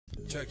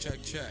Check.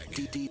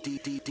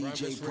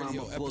 DJ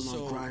Brahma Bull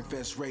on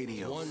Grindfest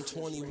Radio.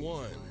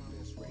 121.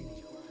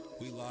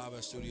 We live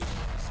at Studio 10.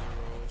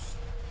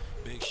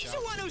 Big He's shout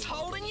the one to who's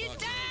holding you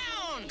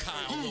down.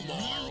 Kyle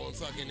Lamar on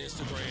fucking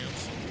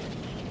Instagrams.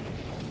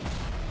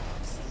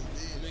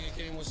 The nigga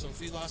came with some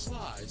Fila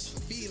slides.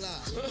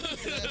 Fila.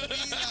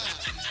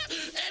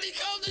 And he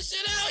combed the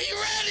shit out. He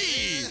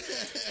ready.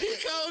 He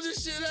combed the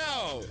shit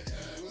out.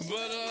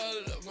 But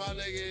my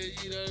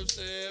nigga, you know what I'm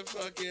saying?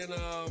 Fucking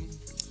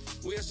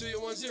we at Studio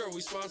 10.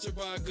 We sponsored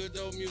by Good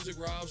Dope Music,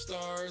 Rob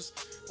Stars,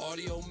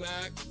 Audio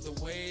Mac, The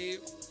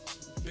Wave.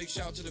 Big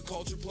shout to the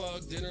Culture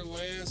Plug,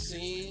 Dinnerland,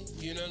 Scene,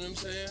 you know what I'm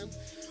saying?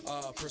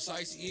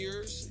 Precise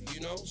Ears, you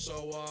know?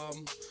 So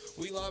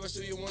we live at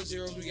Studio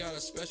 10. We got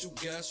a special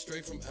guest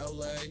straight from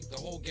LA. The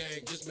whole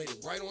gang just made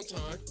it right on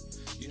time.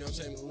 You know what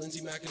I'm saying?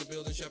 Lindsay Mack in the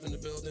building, Chef in the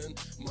building,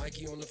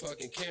 Mikey on the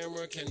fucking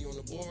camera, Kenny on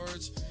the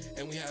boards,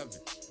 and we have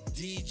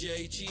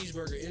DJ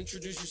Cheeseburger.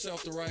 Introduce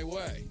yourself the right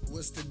way.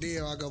 What's the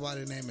deal? I go by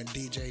the name of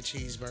DJ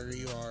Cheeseburger.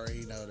 You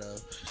already know though.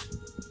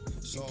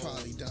 You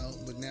probably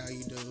don't, but now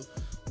you do.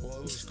 Well,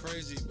 it was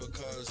crazy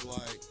because,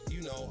 like,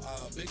 you know,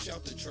 big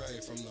shout to Trey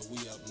from the We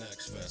Up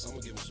Next Fest. I'm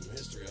gonna give him some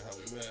history of how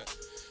we met.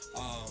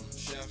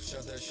 Chef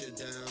shut that shit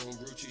down.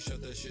 Brucci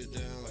shut that shit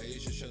down.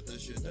 Asia shut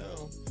that shit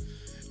down.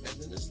 And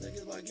then this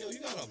nigga like, yo, you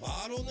got a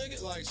bottle,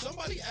 nigga? Like,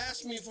 somebody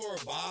asked me for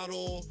a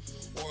bottle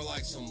or,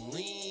 like, some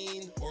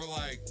lean or,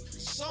 like,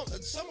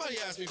 somebody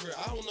asked me for it.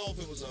 I don't know if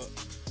it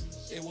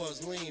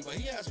was lean, but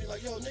he asked me,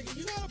 like, yo, nigga,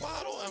 you got a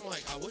bottle? I'm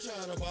like, I wish I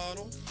had a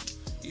bottle.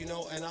 You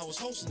know, and I was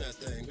hosting that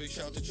thing. Big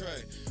shout to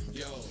Trey.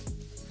 Yo,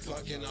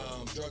 fucking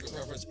Drug and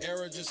Preference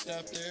Era just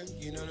stepped in.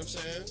 You know what I'm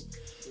saying?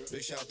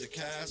 Big shout to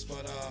Cass.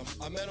 But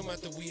I met him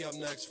at the We Up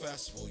Next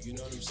Festival. You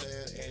know what I'm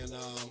saying? And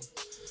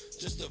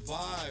just the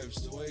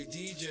vibes, the way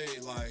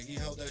DJ, like, he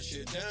held that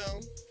shit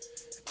down.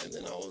 And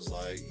then I was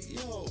like,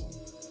 yo,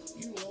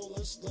 you know,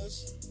 let's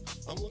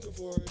I'm looking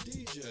for a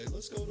DJ.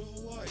 Let's go to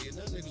Hawaii. And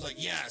that nigga was like,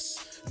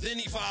 yes. Then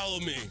he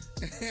followed me.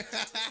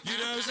 You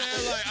know what I'm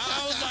saying? Like,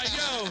 I was like,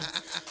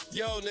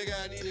 yo, nigga,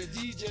 I need a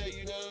DJ.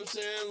 You know what I'm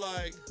saying?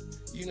 Like,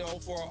 you know,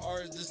 for an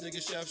artist, this nigga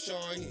Chef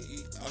Sean,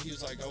 he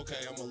was like,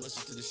 okay, I'm going to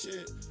listen to the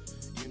shit.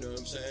 You know what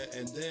I'm saying?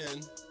 And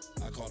then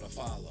I called a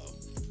follow.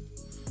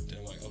 Then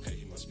I'm like, okay,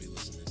 he must be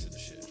listening to the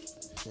shit.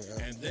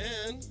 Yeah. And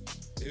then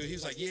he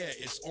was like, yeah,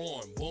 it's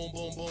on. Boom,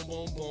 boom, boom,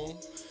 boom, boom.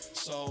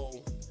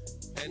 So...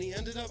 And he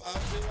ended up, I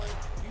feel like,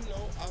 you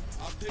know,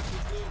 I picked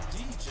a good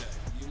DJ.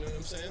 You know what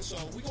I'm saying? So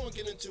we're going to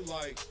get into,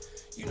 like,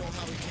 you know,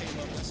 how we came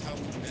up. That's how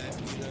we met.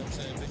 You know what I'm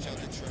saying? Bitch out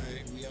the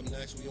Trey. We up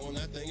next. We on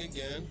that thing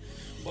again.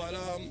 But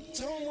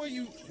tell them where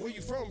you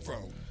from.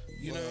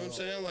 You know what I'm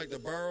saying? Like the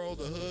borough,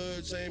 the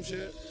hood, same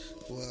shit?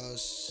 Well,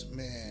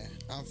 man,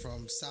 I'm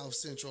from South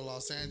Central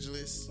Los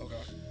Angeles. Okay.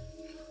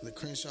 The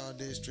Crenshaw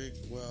District.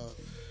 Well,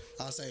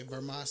 I'll say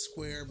Vermont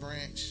Square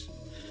branch.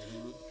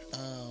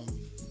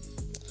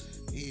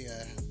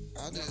 Yeah,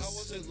 how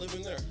was it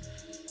living there?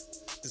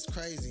 It's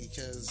crazy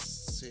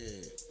because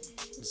shit,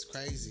 it's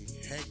crazy,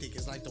 hectic.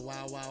 It's like the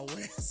Wild Wild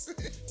West.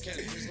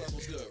 This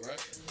level's good,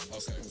 right?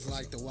 Okay. It's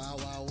like the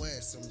Wild Wild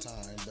West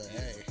sometimes, but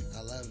hey,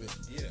 I love it.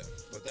 Yeah,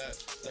 but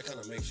that kind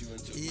of makes you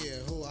into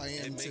who I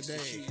am makes today.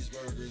 The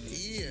cheeseburger.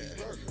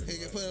 Cheeseburger, he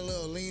can put a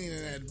little lean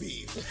in that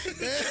beef. You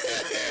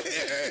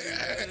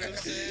know what I'm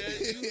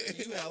saying?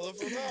 You hella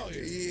from out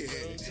here. Yeah, you know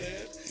what I'm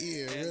saying?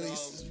 Yeah, and,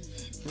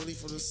 really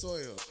from the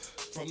soil.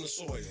 From the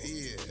soil,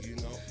 yeah, you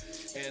know,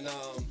 and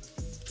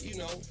you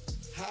know,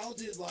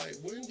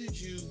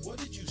 what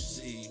did you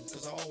see?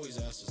 Because I always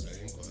ask the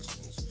same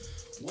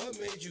questions. What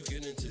made you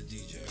get into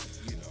DJ?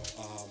 You know,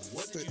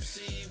 what did you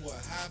see? What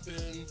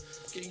happened?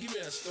 Can you give me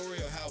that story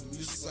of how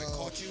music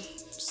caught you?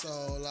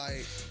 So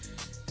like,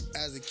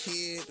 as a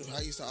kid,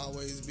 I used to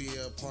always be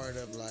a part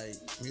of like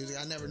music.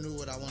 I never knew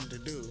what I wanted to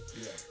do.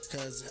 Yeah.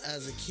 Because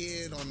as a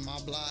kid on my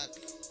block,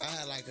 I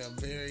had like a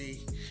very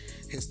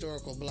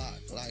historical block.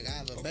 Like I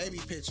have a baby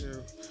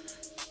picture.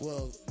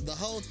 Well, the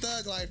whole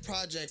Thug Life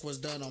project was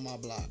done on my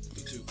block.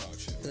 The Tupac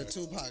shit. Right? The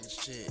Tupac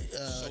shit.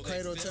 So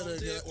Cradle to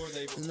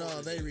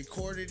the they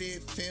recorded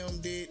it,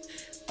 filmed it.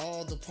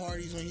 All the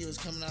parties when he was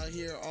coming out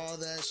here, all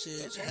that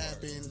shit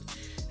happened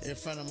in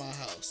front of my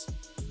house.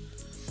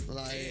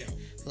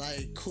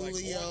 Like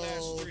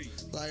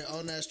Coolio, like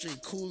on that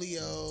street,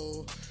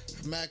 Coolio,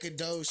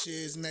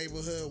 Macadocious,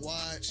 Neighborhood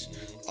Watch,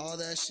 all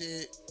that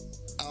shit.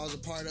 I was a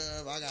part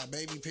of. I got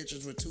baby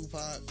pictures with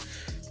Tupac,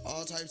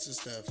 all types of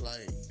stuff.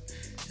 Like,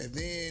 and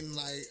then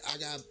like I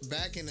got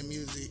back into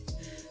music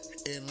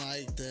in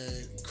like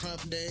the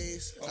crump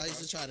days. I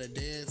used to try to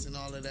dance and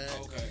all of that.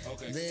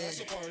 Okay. Then, that's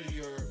a part of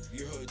your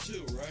hood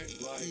too, right?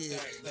 Like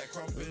that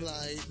crump.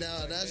 Like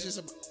no, that's just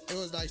it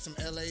was like some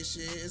LA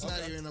shit. It's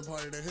not even a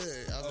part of the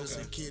hood. I was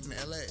just a kid in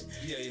LA.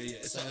 Yeah.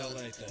 It's an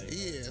LA thing.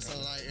 Yeah, so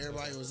like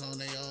everybody was on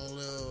their own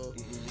little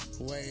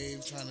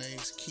wave trying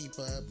to keep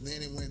up.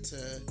 Then it went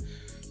to,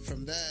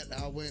 from that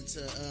I went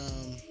to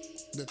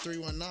the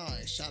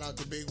 319. Shout out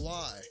to Big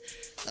Y,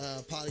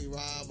 Polly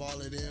Rob,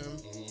 all of them.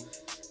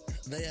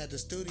 They had the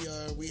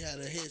studio. We had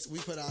a hit. We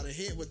put out a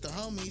hit with the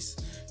homies.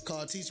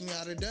 called Teach Me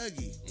How to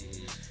Dougie.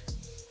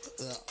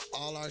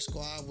 All our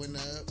squad went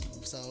up,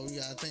 so you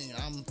gotta think,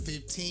 I'm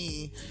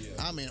 15. Yeah.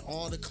 I'm in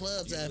all the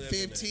clubs at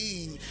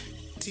 15.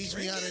 Teach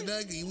me how to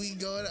Dougie. We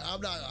going. I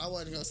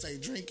wasn't gonna say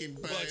drinking,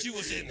 but you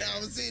was in there. I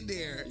was in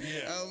there.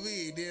 Yeah.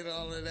 We did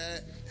all of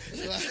that.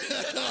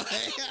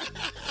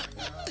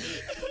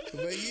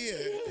 But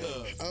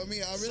yeah, I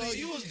mean, I really. So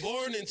you was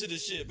born into the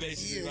shit,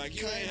 basically. Like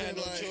you ain't had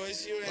no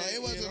choice. It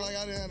wasn't like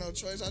I didn't have no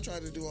choice. I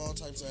tried to do all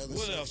types of other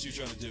shit. What else you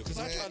trying to do? Because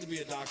I tried to be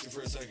a doctor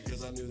for a second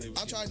because I knew they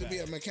was. I tried to be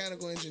a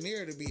mechanical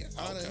engineer, to be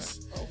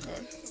honest.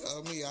 Okay.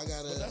 I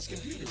got But that's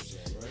computers,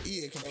 though, right?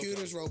 Yeah,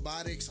 computers,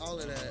 robotics, all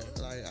of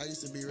that. Like I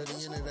used to be really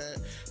into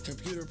that.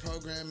 Computer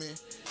programming.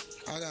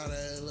 I got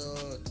a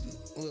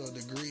little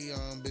degree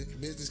on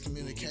business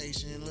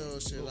communication, little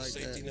shit like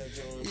that.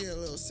 Yeah, a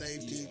little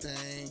safety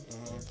thing.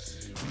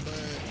 But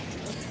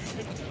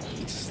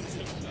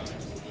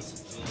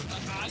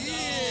I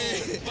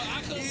know, but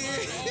I couldn't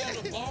learn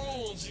all the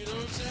bones. You know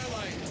what I'm saying?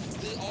 Like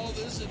all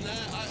this and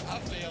that. I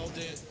failed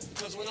it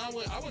because when I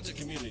went to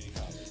community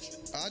college.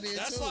 I did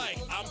That's too. like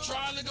I'm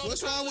trying to go.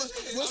 What's to wrong college.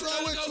 with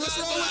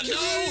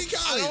community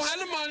college? I don't have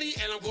the money,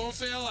 and I'm going to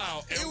fail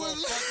out. And I'm going to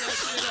fuck that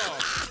shit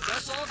up.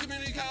 That's all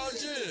community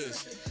college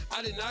is.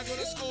 I did not go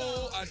to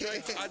school.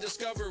 I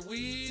discovered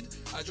weed.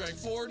 I drank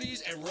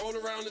 40s and rode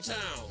around the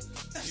town.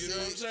 You know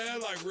what I'm saying?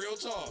 Like real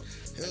talk.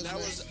 And that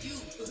was.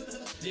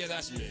 Yeah,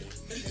 that's me.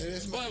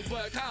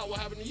 But Kyle,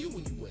 what happened to you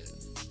when you went?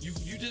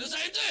 You did the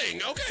same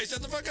thing. Okay,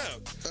 shut the fuck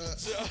up.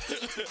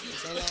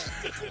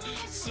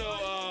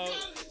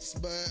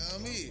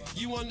 But me,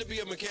 you wanted to be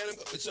a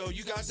mechanical, so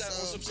you got that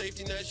on some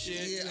safety net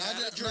shit. Yeah,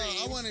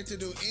 I wanted to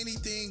do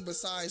anything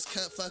besides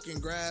cut fucking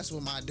grass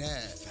with my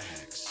dad.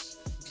 Facts.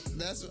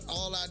 That's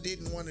all I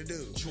didn't want to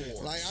do.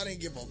 Chores. Like I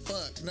didn't give a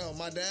fuck. No,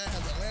 my dad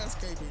has a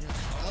landscaping.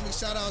 I mean,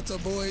 shout out to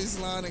Boys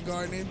Lawn and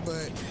Gardening,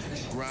 but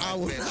I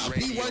would not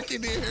be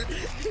working there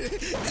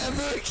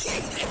ever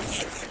again.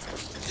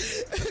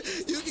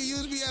 You can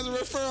use me as a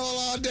referral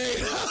all day.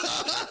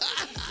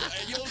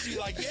 And you'll be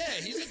like, yeah,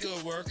 he's a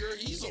good worker.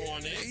 He's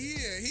on it.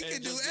 Yeah, he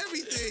can do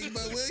everything,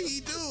 but will he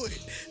do it?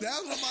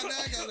 That's what my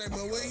dad got there.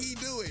 But will he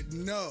do it?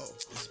 No.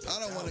 I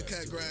don't want to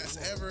cut grass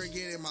ever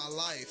again in my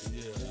life.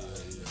 Yeah.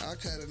 I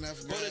cut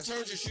enough grass. But it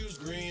turns your shoes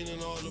green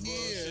and all the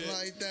bullshit. Yeah,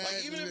 like that.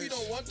 Like, even if you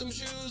don't want them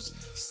shoes,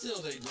 still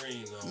they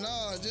green, though.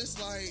 No, just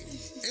like,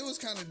 it was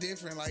kind of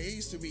different. Like, it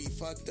used to be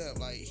fucked up.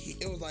 Like,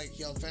 it was like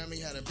your family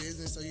had a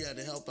business, so you had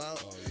to help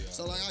out. Oh, yeah.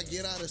 So, like, I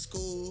get out of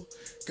school,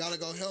 gotta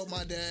go help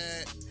my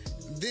dad.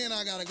 Then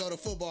I gotta go to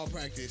football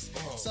practice.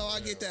 So I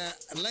get that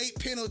late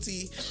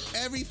penalty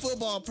every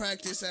football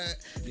practice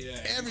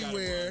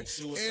everywhere.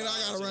 And I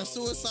gotta run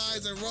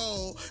suicides and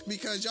roll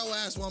because your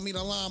ass want me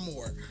to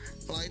lawnmower.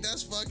 Like,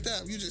 that's fucked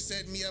up. You just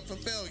setting me up for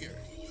failure.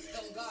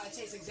 Oh God, it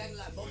tastes exactly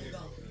like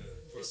bubblegum.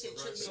 This shit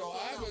tripped me. So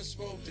I haven't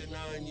smoked in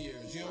 9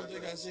 years. You don't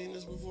think I've seen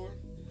this before?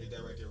 Hit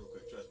that right there real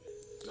quick, trust me.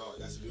 No,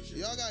 that's new shit.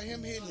 Y'all got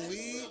him hitting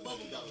weed?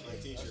 That was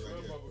 19 shit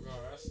right there.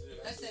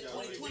 That's that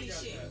 2020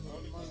 shit.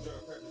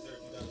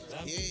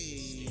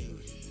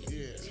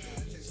 Yeah.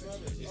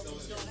 Yo,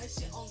 that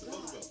shit on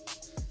God.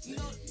 You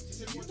know,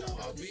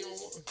 I'll be on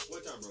one.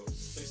 One time, bro.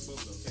 Take some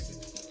bubblegum. Take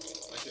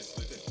it.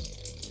 Like this.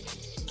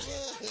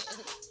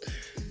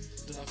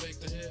 Did I fake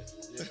the hit?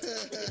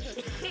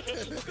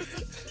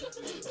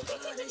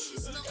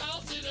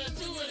 I'll see that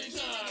too many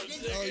times.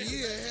 Oh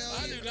yeah, hell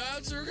I yeah. do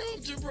not succumb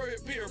to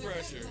peer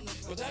pressure.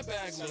 But that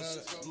bag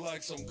was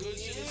like some good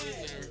shit is in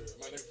there.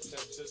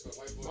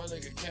 My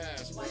nigga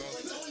Cass, bro.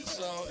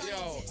 So,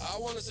 yo, I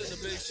want to send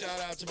a big shout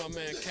out to my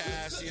man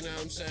Cass, you know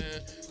what I'm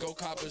saying? Go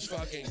cop his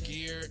fucking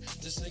gear.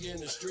 This nigga in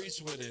the streets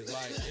with it.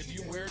 Like, if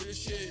you wear this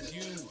shit,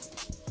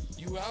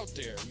 you out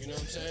there, you know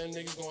what I'm saying?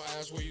 Niggas gonna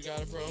ask where you got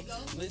it from.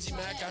 Lindsay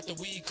Mack got the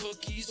weed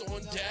cookies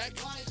on deck.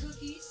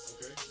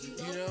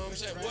 You know what I'm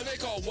saying? What they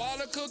call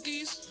water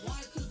cookies?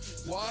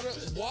 Water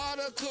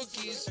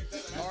cookies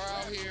are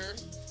out here.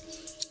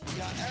 We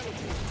got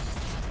edibles.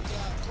 We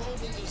got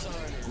clothing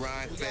designers.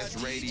 Grindfest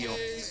we got Radio.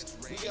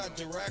 DJs, we got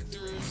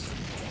directors.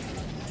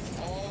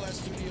 All at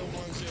Studio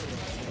 10.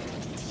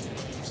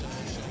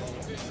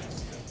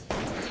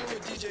 Here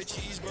with DJ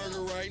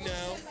Cheeseburger right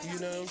now, you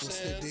know what I'm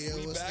saying?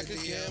 deal? We back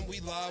again, we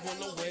live on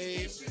the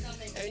wave.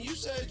 And you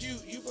said you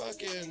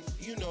fucking,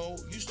 you know,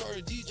 you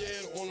started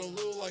DJing on a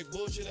little like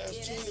bullshit ass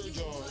tuner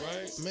joint,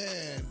 right?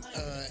 Man,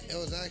 it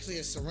was actually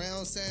a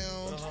surround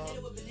sound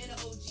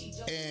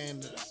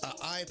and an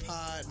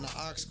iPod and an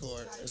aux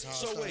cord. Is how I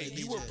So started wait,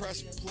 you DJing. were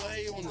press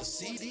play on the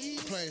CD?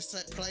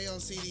 Play on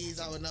CDs.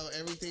 I would know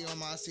everything on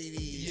my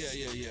CDs.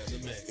 Yeah, the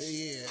mix.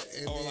 Yeah.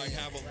 And Or then- like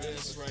have a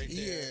list right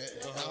there.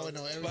 Yeah, I would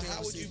know everything. But how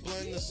on would you CD.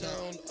 blend the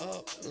sound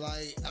up?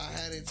 Like, I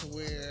had it to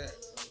where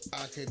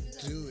I could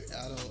do it.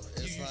 I don't.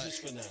 It's You like,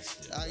 just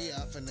finessed it.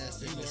 I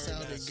finessed it. You It learned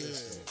sounded that good.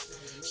 system.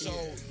 So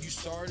Yeah. you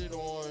started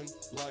on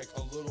like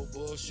a little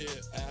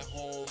bullshit at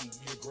home,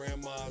 your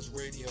grandma's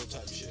radio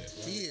type shit.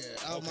 Right?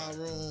 Yeah, out my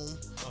room.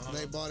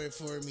 They bought it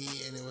for me,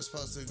 and it was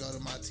supposed to go to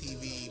my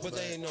TV. But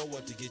they didn't know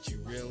what to get you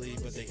really,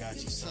 but they got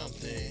you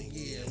something.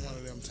 Yeah, one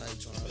of them type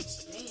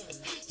joints.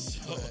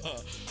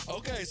 So,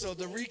 okay, so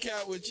the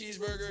recap with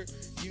Cheeseburger,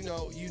 you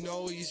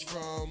know he's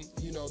from,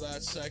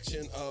 that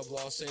section of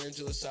Los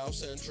Angeles, South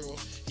Central.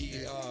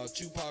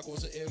 Tupac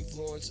was an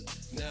influence.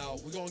 Now,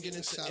 we're going to get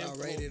into Shout out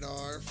Rated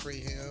R, free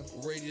him.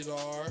 Rated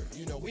R.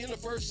 We in the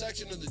first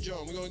section of the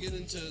joint. We're going to get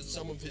into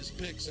some of his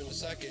picks in a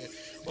second.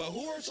 But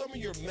who are some of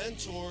your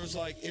mentors,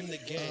 like, in the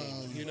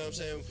game? You know what I'm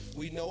saying?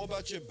 We know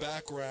about your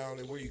background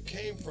and where you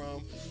came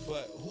from,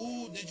 but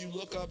who did you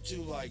look up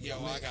to, like, yo,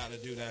 I got to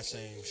do that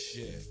same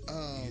shit?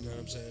 You know what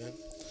I'm saying?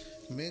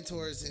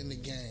 Mentors in the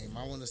game.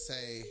 I want to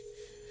say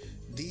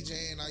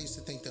DJing. I used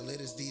to think the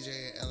latest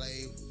DJ in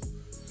LA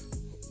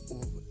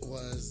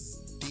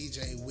was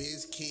DJ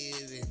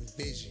WizKid and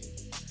Vision,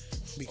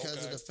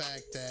 because of the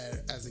fact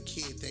that as a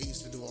kid they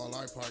used to do all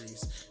our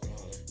parties,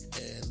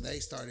 and they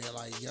started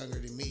like younger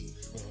than me.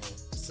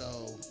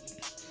 So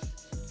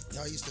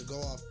I used to go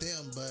off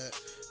them. But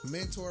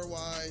mentor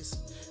wise,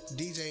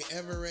 DJ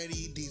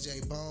Everready,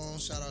 DJ Bone,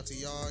 shout out to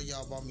y'all.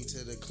 Y'all brought me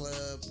to the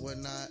club,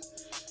 whatnot.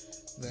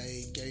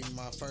 They gave me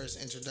my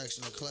first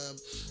introduction to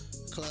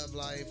club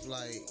life,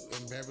 like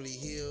in Beverly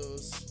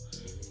Hills.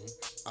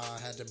 I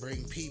had to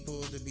bring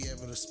people to be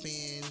able to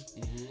spin,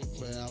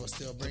 but I was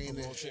still bringing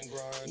the promotion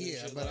grind.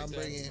 Yeah, but like I'm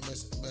bringing,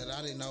 but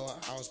I didn't know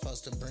I was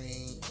supposed to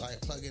bring, like,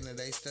 plug into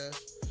their stuff.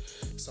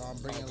 So I'm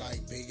bringing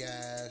like big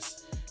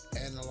ass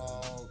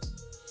analog.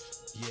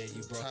 Yeah,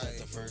 you brought that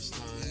the first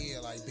time. Yeah,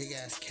 like big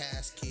ass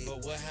casket.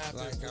 But what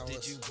happened? Like, what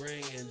did you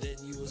bring? And then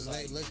you was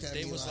they like, looked at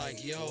me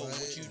like, yo,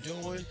 what you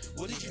doing?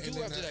 What did you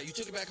do after that? You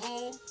took it back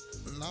home?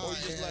 No, or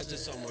you just left it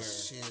somewhere?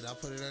 Shit, I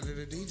put it under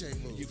the DJ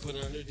booth. You put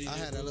it under the DJ I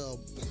had booth?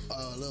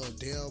 a little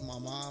deal my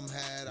mom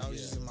had. I was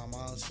using my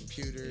mom's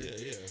computer.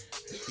 Yeah.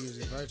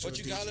 Using virtual. But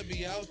you gotta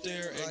be out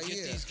there and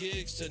get these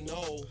gigs to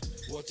know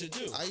what to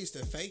do. I used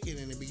to fake it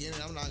in the beginning.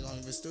 I'm not going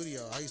to the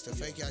studio. I used to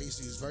fake it. I used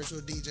to use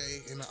virtual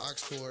DJ in the aux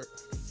cord.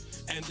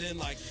 And then,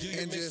 like, do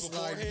your mix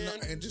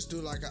beforehand? And just do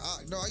like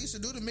I used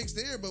to do the mix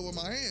there, but with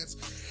my hands.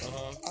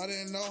 I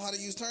didn't know how to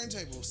use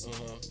turntables.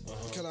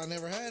 Because I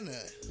never had none.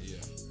 Yeah.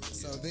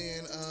 So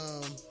then,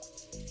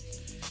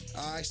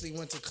 I actually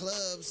went to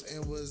clubs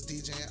and was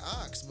DJing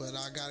aux, but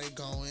I got it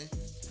going.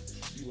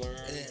 You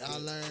learned? And I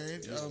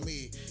learned on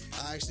me.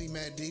 I actually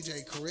met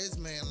DJ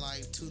Charisma in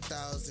like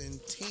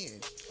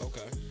 2010.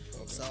 Okay.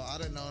 So I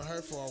done known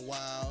her for a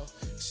while.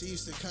 She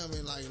used to come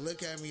and like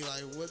look at me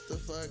like, what the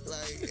fuck,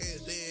 like,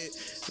 and then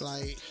this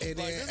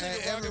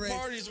nigga rocking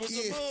parties with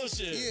some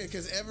bullshit. Yeah,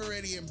 because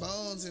Everready and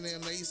Bones and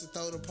them, they used to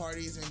throw the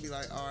parties and be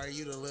like, all right,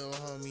 you the little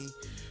homie.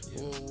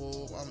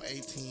 Whoa, I'm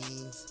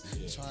 18,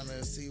 trying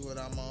to see what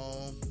I'm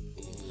on.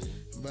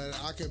 But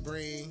I could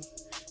bring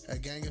a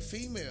gang of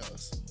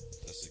females.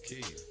 That's the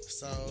key.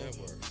 So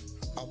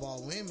I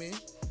bought women.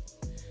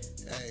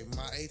 Hey,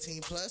 my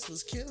 18 plus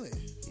was killing.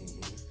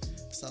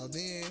 So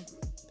then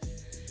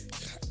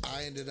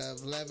I ended up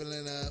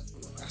leveling up.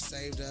 I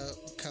saved up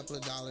a couple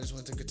of dollars,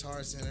 went to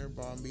Guitar Center,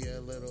 bought me a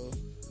little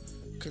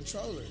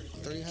controller,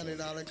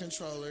 $300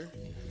 controller.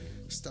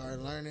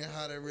 Started learning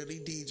how to really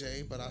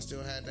DJ, but I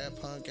still had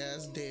that punk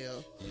ass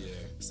deal. Yeah.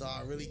 So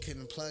I really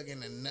couldn't plug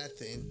into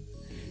nothing.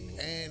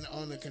 And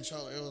on the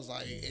controller, it was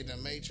like in the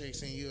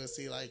Matrix, and you would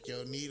see like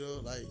your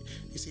needle, like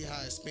you see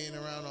how it spin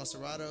around on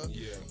Serato.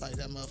 Yeah. Like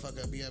that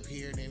motherfucker would be up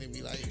here, and then it'd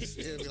be like 6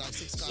 o'clock.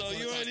 So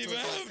you ain't even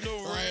have no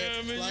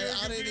RAM in your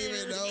I didn't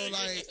even know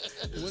like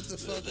what the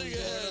fuck was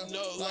going on.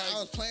 No, like I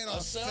was playing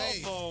off faith.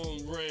 A cell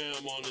phone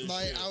RAM on this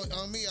like shit.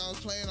 On me, I was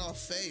playing off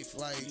faith.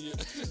 Like,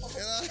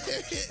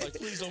 like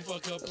please don't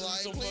fuck up.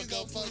 Please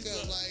don't fuck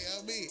up. Like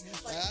on me,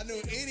 like, I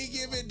knew any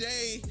given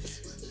day.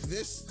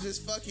 This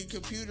fucking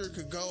computer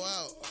could go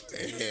out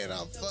and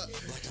I'm fucked.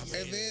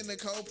 And then the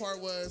cold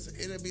part was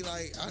it'd be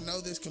like, I know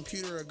this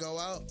computer will go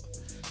out,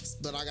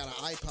 but I got an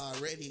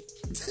iPod ready.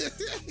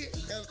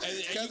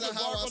 Because of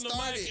how I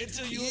started.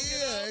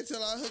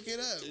 Until I hook it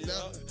up. Yeah.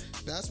 No,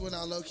 that's when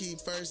I low key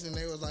first, and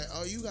they was like,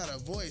 "Oh, you got a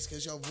voice,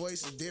 because your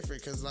voice is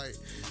different." Because like,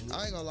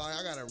 I ain't gonna lie,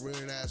 I got a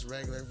real ass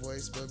regular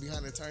voice, but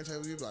behind the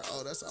turntable, you be like,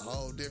 "Oh, that's a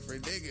whole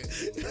different nigga."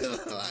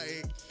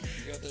 Like,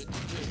 you got that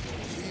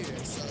DJ.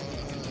 Yeah. So,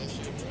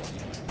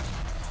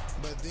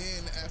 but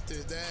then after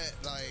that,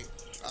 like,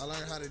 I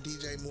learned how to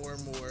DJ more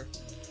and more.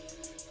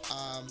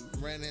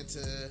 Ran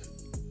into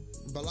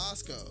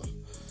Belasco.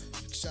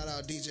 Shout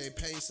out DJ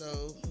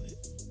Peso.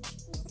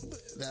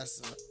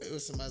 It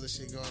was some other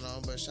shit going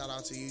on, but shout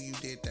out to you. You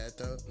did that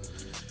though.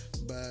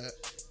 But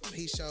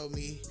he showed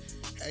me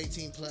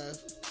 18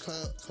 plus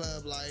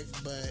club life,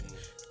 but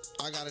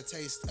I got a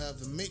taste of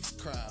the mixed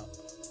crowd.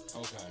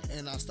 Okay.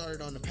 And I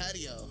started on the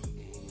patio.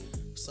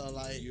 So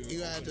like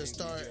you had to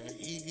start,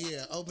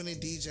 opening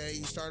DJ.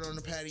 You start on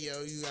the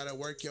patio. You got to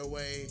work your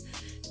way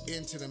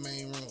into the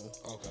main room.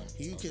 Okay.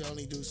 You could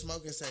only do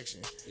smoking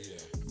section. Yeah.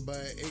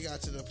 But it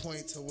got to the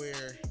point to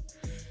where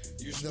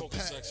your smoking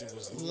section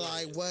was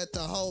like what the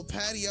whole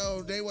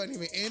patio. They wasn't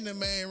even in the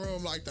main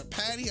room. Like the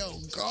patio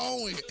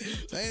going.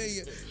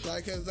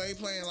 Like cause they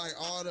playing like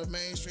all the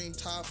mainstream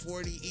top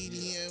 40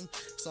 EDM.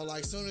 So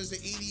like soon as the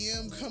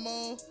EDM come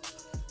on,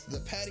 the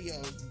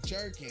patio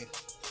jerking.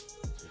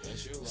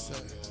 That's your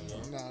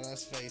live. No,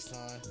 that's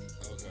FaceTime.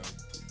 Okay.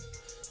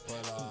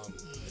 But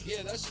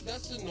yeah, that's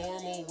the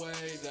normal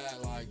way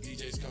that like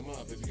DJs come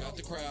up. If you got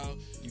the crowd,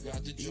 you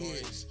got the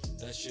joints,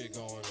 that shit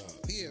going up.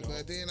 Yeah, you know?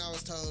 but then I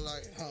was told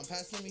like,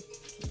 pass to me.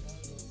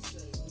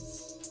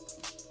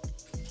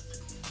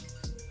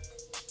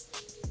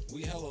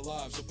 We hella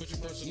live, so put your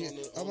person on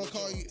the. I'm gonna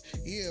call you.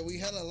 Yeah, we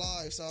hella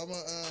live, so I'm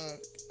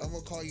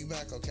gonna call you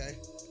back, okay?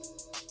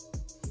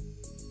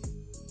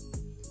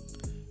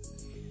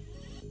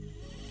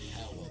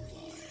 Hella live.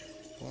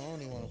 Well, I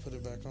don't even want to put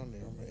it back on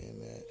there. I'm gonna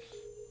end that.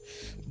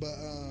 But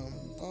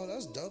oh,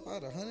 that's dope. I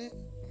had 100.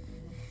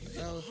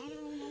 That was, 100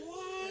 on the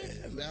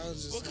what? that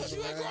was just Because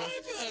you at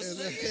Grindfest,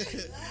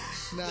 nigga.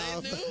 Nah,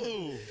 They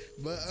knew.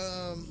 but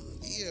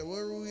yeah,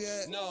 where were we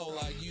at? No,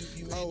 like you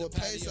made the with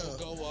patio Peso.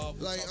 go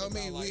up. Like, Talk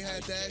about, we how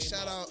had you that. came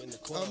Shout up out, in the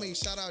club.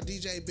 shout out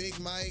DJ Big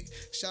Mike.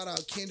 Shout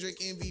out Kendrick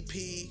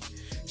MVP.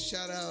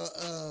 Shout out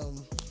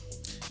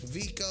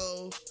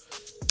Vico,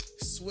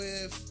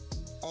 Swift,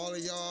 all of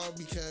y'all,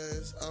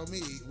 because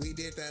we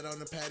did that on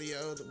the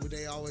patio.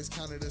 They always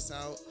counted us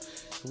out.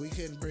 We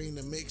couldn't bring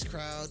the mixed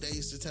crowd. They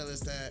used to tell us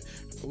that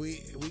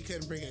we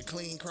couldn't bring a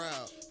clean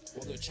crowd.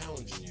 Well, they're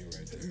challenging you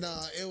right there.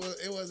 Nah,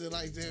 it wasn't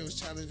like they was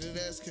challenging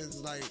us, because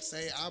like,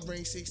 say I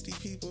bring 60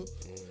 people,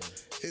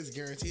 it's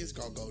guaranteed it's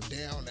gonna go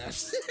down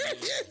after.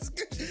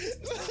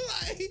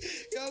 Like,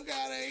 yo,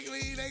 God ain't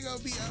clean. They gonna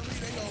be,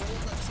 they gonna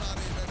whoop us so they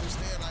didn't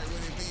understand like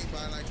what it mean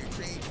by like a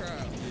clean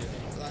crowd. Yeah.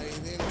 Like,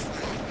 and then it's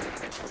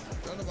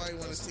like, don't nobody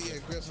want to see a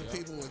group of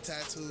people with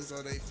tattoos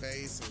on their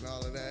face and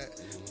all of that.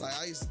 Like,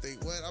 I used to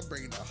think, what? I'm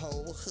bringing the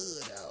whole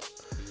hood out.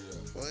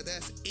 Well,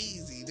 that's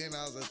easy. Then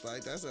I was just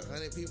like, that's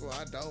 100 people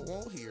I don't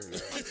want here.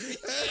 And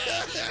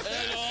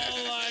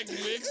all like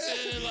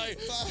mixing and like,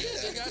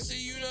 nigga, I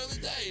see you the other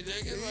day,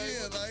 nigga.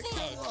 Like, what the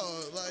fuck? Come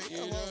on. Like, You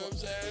come know on. what I'm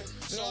saying?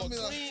 So I a mean,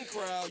 clean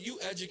crowd, you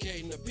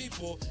educating the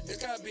people. It's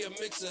gotta be a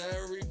mix of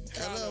every A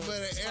kind little of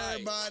bit of type.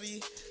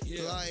 everybody.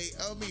 Yeah. Like,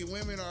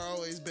 women are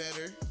always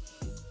better.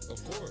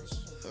 Of course.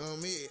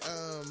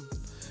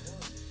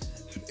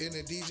 In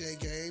the DJ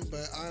game,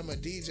 but I'm a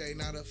DJ,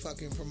 not a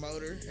fucking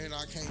promoter, and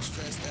I can't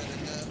stress that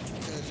enough,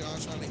 because y'all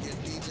trying to give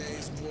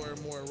DJs more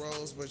and more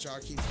roles, but y'all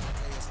keep trying to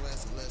pay us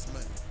less and less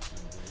money.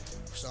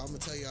 So I'm gonna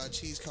tell y'all,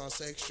 cheese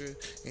costs extra,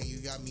 and you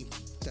got me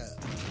fucked up.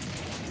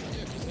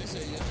 Yeah, because they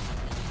say yes.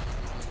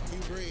 You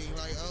bring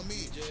like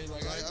me, DJ,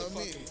 like I ain't the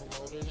fucking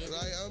promoter, nigga.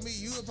 like me.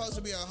 You supposed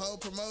to be a whole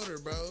promoter,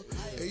 bro,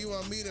 and you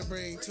want me to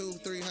bring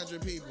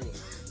 200-300 people.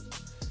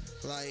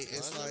 Like,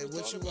 it's I like, never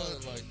what thought you about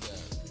want? it like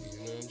that.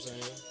 You know what I'm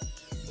saying?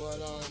 But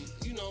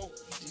you know,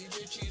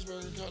 DJ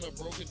Cheeseburger kind of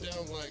broke it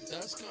down like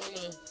that's kind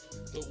of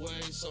the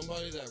way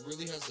somebody that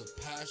really has the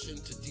passion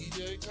to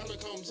DJ kind of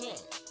comes up.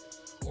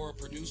 Or a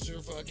producer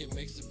fucking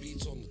makes the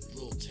beats on the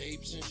little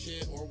tapes and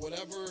shit, or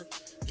whatever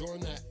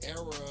during that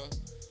era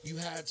you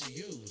had to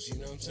use. You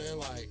know what I'm saying?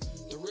 Like,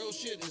 the real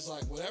shit is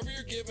like whatever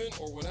you're given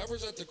or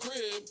whatever's at the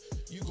crib,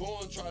 you go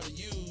and try to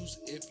use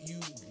if you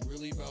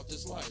really about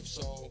this life.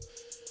 So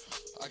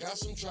I got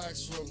some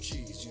tracks from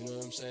Cheese, you know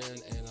what I'm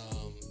saying? And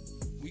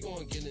we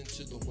gonna get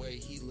into the way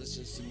he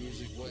listens to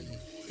music,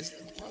 it's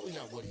probably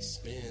not what he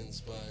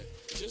spins, but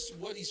just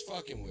what he's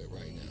fucking with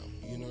right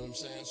now. You know what I'm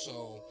saying?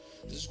 So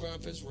this is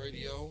Grindfest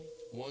Radio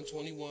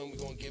 121. We're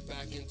gonna get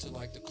back into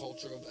like the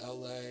culture of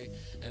LA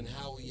and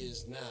how he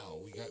is now.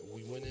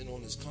 We went in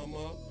on his come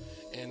up,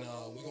 and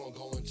we're gonna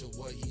go into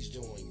what he's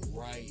doing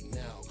right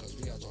now, because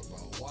we gotta talk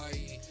about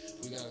Hawaii,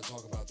 we gotta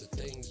talk about the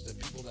things, the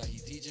people that he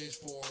DJs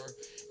for,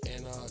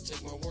 and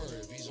take my word,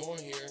 if he's on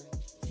here,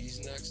 he's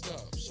next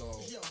up. So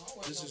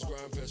this is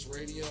Grindfest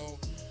Radio,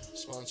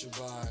 sponsored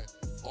by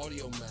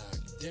Audio Mac,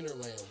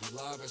 Dinnerland. We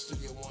live at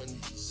Studio 10,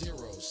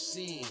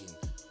 Scene,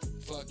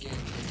 fucking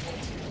the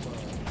Culture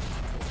Club,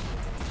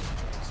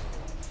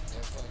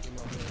 and fucking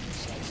my man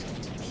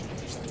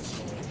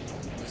so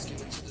let's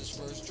get into this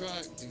first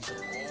track. These are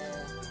all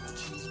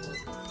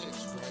Cheeseburger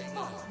picks right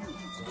now.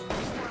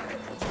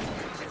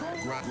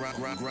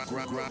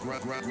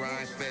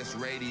 Grindfest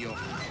Radio.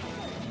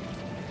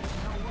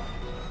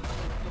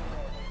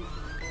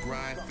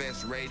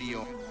 Grindfest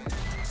Radio.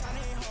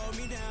 Hold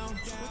me down.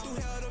 What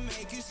the hell to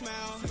make you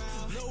smile?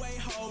 No way,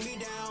 hold me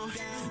down.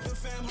 The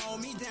fam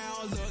hold me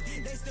down. Look,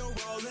 they still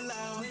rolling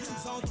loud.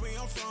 Zone 3,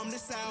 I'm from the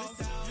south.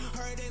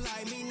 Heard they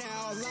like me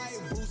now. Like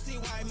Boosie,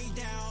 wipe me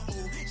down.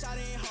 Ooh,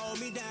 shawty hold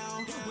me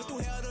down. What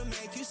the hell to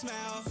make you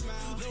smile?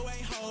 No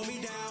way, hold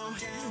me down.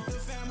 The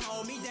fam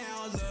hold me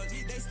down. Look,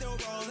 they still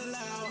rolling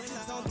loud.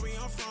 Zone 3,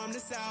 I'm from the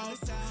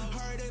south.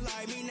 Heard they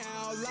like me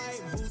now.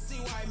 Like Boosie,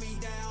 wipe me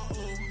down.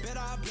 Ooh, bet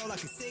I blow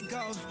like a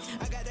sicko.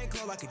 I got that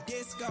glow like a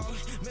disco.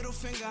 Middle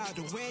finger out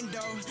the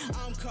window.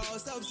 I'm cold,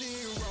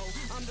 Sub-Zero.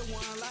 I'm the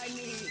one like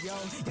me, yo.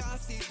 Y'all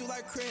see through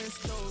like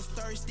crystals.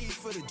 Thirsty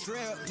for the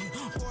drip.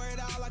 Pour it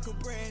out like a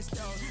Bristol.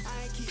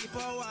 I ain't keep a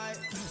white.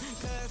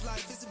 Cause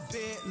life is a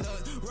bit.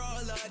 Look,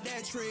 roll up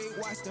that tree.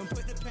 Watch them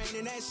put the paint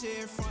in that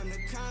shit. From the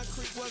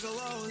concrete was a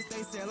rose.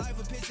 They said life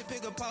a picture,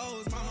 pick a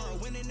pose. My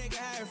heart when the nigga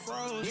had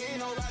froze. You ain't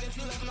no riding if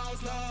you left my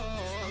slow.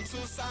 I'm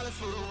too solid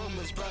for the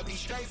rumors, bruh. Be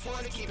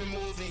straightforward to keep it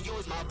moving. You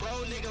was my bro,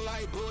 nigga,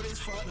 like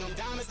Buddhist. Fuck them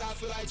diamonds, I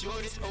feel like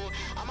Jordans. Oh,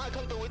 I might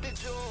come through with the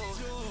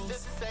jewels,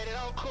 just to say that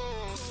I'm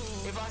cool.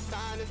 If I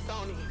sign to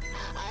Sony,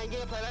 I ain't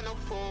getting played like no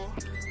fool.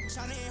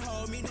 Tryna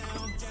hold me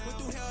down. Went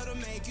through hell to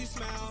make you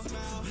smile.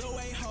 No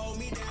way, hold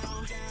me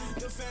down.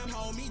 The fam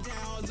hold me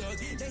down. Look,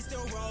 they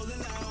still rolling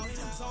loud.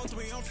 Zone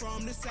 3, I'm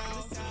from the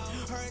south.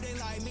 Heard they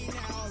like me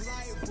now.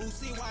 Like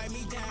Boosie, wipe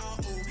me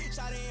down. Ooh,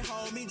 shawty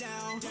hold me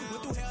down.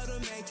 Went through hell to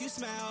make you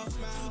smile.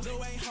 No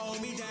way,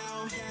 hold me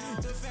down.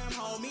 The fam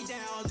hold me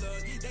down.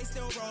 Look, they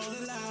still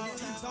rolling loud.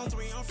 Zone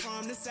 3, I'm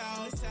from the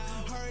south.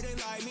 Heard they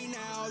like me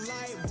now.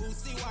 Like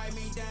Boosie, wipe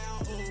me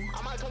down. Ooh,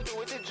 I might come through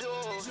with the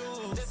jewels,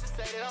 just to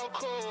say that I'm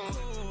cool.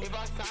 If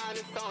I sign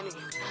to Sony,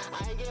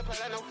 I ain't getting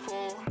played like no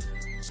fool.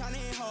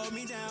 Tryna hold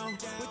me down.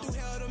 Went through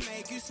hell to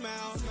make you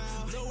smile.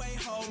 No way,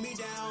 hold me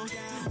down.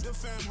 The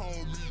fam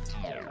hold me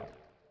down.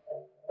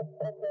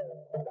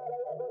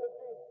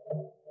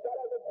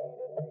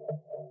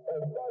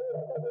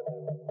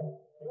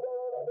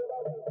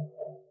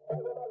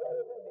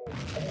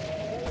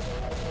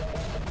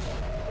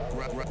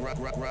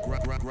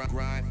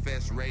 Grind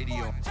Fest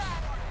Radio.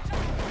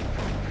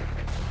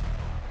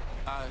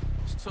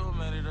 It's too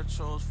many to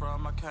choose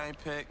from, I can't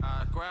pick.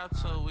 I grab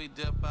two, we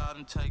dip out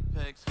and take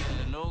pics. Yeah,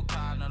 the new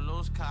kind, the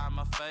loose kind,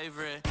 my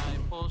favorite. I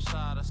ain't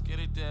poolside, I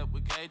skitty dip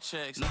with gay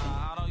chicks. Nah,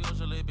 I don't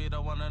usually be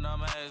the one in the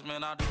maze,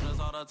 man. I do this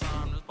all the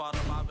time, this part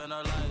of my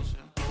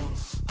ventilation.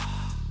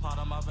 Part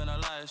of my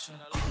ventilation.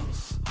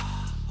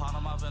 Part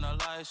of my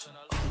ventilation.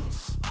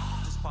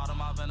 This part of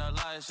my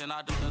ventilation.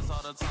 I do this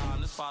all the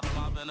time, this part of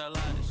my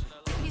ventilation.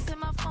 He's in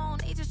my phone,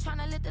 he just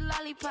tryna lit the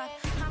lollipop.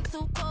 I'm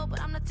too cold, but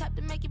I'm the type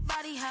to make your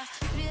body hot.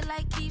 Feel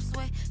like Keith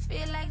Sweat,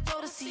 feel like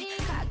Jodeci.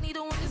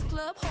 Cognito in this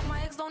club, hope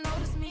my ex don't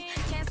notice me.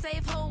 Can't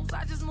save hoes,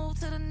 I just move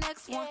to the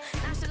next one.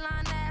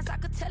 Nonchalant ass, I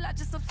could tell I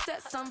just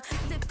upset some.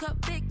 Sip cup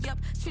big, yup,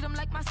 treat him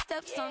like my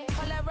stepson.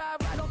 All that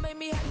rah-rah don't make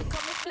me have to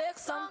come and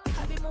flex some.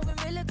 I be moving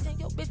militant,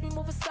 yo bitch be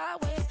moving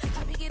sideways.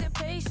 I be getting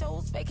paid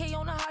shows, vacay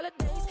on the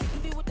holidays.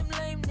 You be with them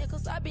lame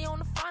niggas, I be on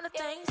the finer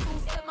things. Who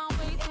step my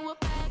way through a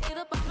bag, get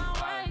up on my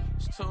way.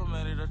 Too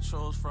many to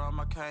choose from,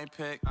 I can't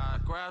pick. I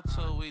grab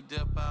two, we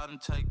dip out and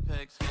take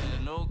pics. Yeah,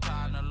 the new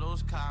kind, the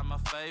loose kind, my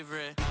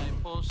favorite. I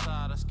ain't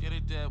poolside, I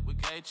skitty dip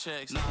with gay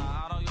chicks. Nah,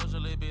 I don't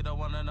usually be the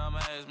one in the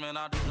maze, man.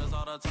 I do this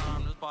all the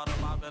time, this part of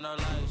my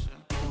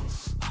ventilation.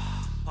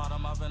 Part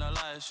of my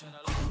ventilation.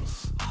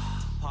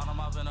 Part of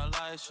my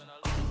ventilation.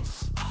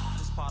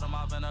 This part of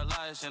my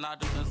ventilation. I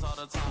do this all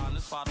the time,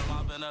 this part of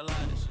my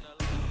ventilation.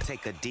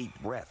 Take a deep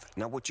breath.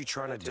 Now what you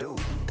tryna do?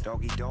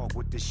 Doggy dog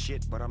with this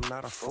shit, but I'm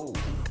not a fool.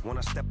 When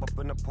I step up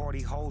in the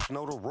party, hoes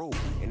know the rule.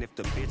 And if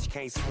the bitch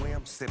can't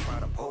swim, sip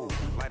out a pool.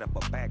 Light up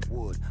a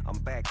backwood, I'm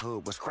back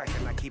hood. What's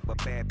crackin'? I keep a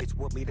bad bitch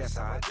with me, that's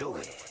how I do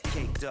it.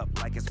 Caked up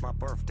like it's my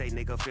birthday,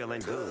 nigga,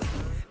 feeling good.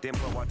 Then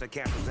blow out the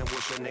candles and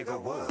wish a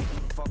nigga would.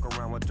 Fuck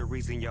around with the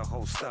reason your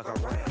hoe stuck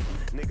around.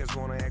 Niggas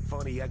wanna act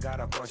funny, I got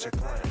a bunch of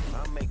clowns.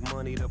 I make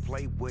money to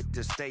play with,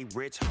 to stay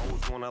rich.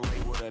 Hoes wanna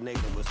lay with a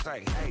nigga, but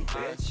say, hey,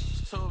 bitch.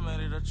 Too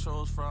many to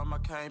choose from, I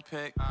can't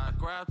pick. I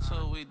grab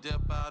two, we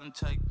dip out and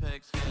take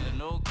pics. Yeah, the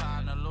new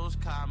kind, the loose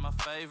kind, my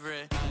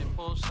favorite. I ain't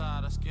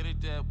poolside, I skitty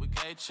dip with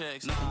gay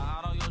chicks. Nah,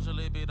 I don't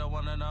usually be the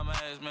one in the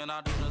maze, man.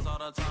 I do this all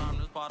the time,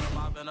 this part of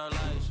my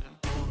ventilation.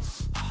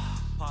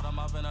 Part of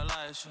my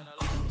ventilation.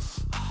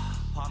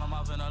 Part of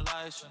my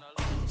ventilation.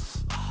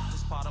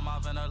 This part of my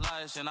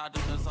ventilation. I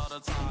do this all the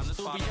time, this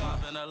part of my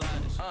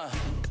ventilation.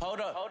 Hold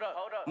up.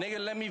 Nigga,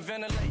 let me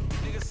ventilate.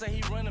 Nigga say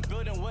he run a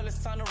building, well,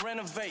 it's time to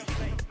renovate.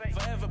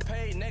 Forever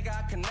paid, nigga,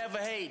 I can never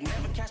hate.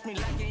 Never catch me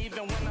lacking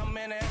even when I'm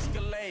in an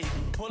Escalade.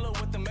 Pull up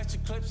with the extra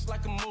clips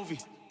like a movie.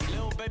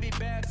 Little baby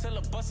bad, tell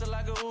her bust it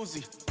like a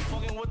Uzi.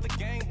 Fucking with the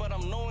gang, but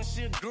I'm knowing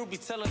she a groupie.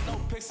 Tell her no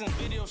pics and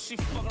videos, she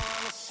fuck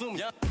around and sue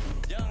me.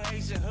 Young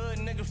Asian hood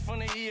nigga from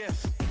the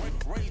ES.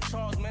 Ray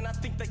Charles, man, I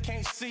think they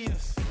can't see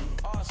us.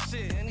 Oh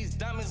shit, and these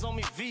diamonds on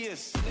me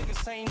VS.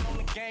 Niggas ain't on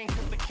the gang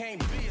cause they can't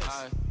be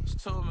us.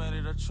 It's too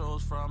many to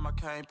choose from, I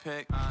can't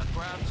pick. I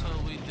grab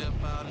two, we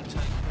dip out and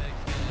take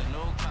pics. Yeah, the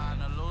new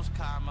kind, the loose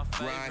kind, my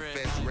favorite. Grind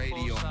Fest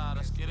Radio.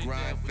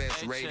 Grind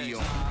Fest Radio.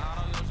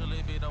 I don't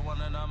usually be the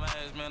one in the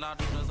maze, man. I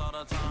do this all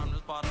the time,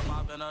 this part of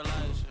my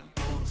ventilation.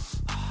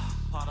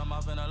 Part of my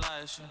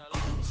ventilation.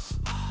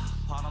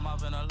 Part of my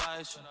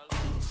ventilation.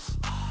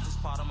 This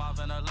part of my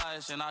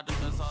ventilation. I do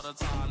this all the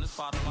time, this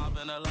part of my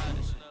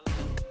ventilation.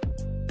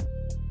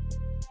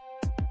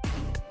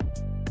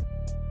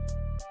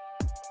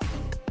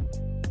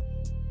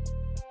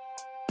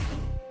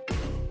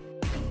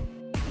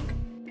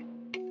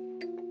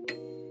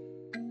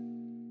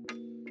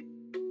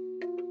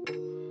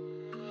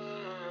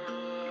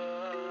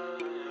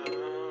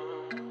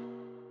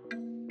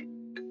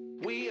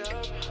 We up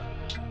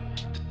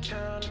the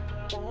town if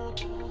I want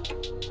to.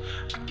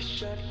 I can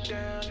shut it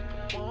down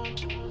if I want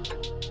to.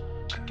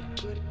 I can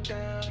put it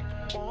down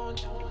if I want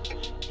to.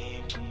 You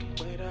ain't fucking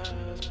with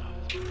us,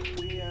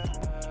 we up.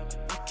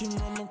 I can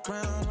run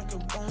around like I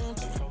want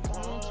to.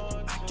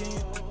 I can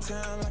hit the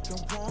town like I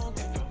want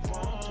to.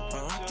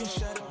 Or I can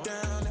shut it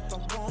down if I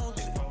want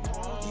to.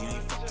 You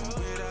ain't fucking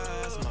with us.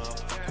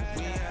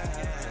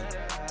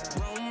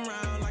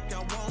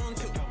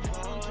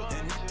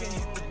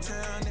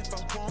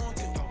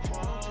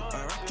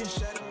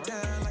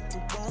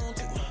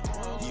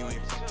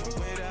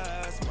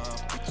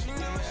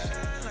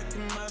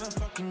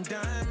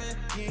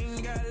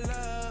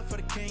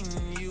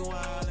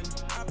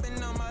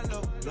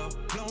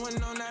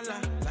 going on that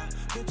lie.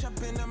 Bitch, I've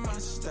been a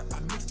monster. I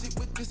mixed it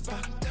with this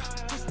pop.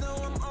 Just know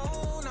I'm on.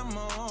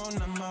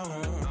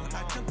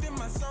 I jumped in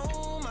my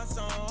zone.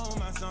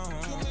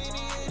 Too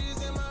many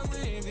haters in my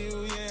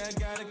review. Yeah, I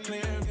got a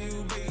clear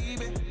view,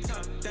 baby.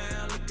 Top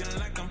down, looking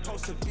like I'm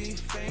supposed to be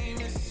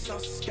famous.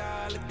 Off the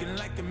sky, looking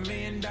like $1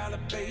 million,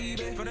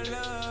 baby. For the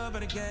love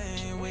of the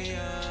game, we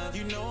up.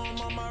 You know I'm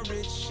on my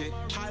rich shit.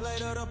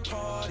 Highlight of the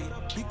party.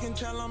 You can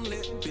tell I'm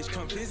lit, bitch.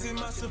 Come visit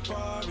my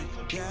safari.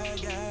 Yeah.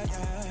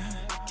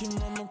 I can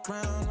run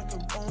around like I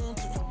want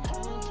to.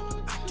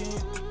 I can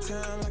hit the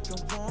town like I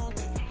want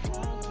to.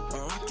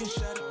 Or I can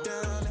shut it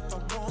down if I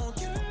want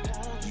to.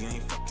 You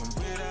ain't fucking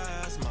with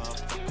us,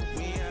 motherfucker,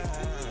 we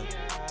out.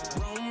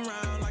 Roam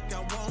around like I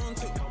want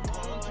to.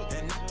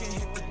 And I can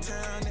hit the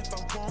town if I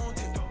want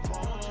to.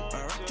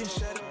 Or I can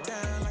shut it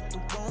down like I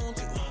want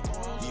to.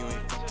 You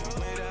ain't fucking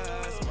with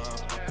us,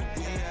 motherfucker,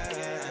 we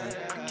out.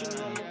 I can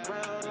roam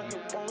around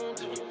like I want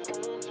to.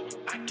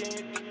 I can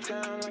hit the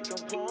town like I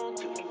want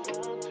to.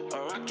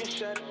 Or I can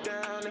shut it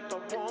down if I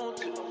want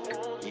to.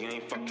 You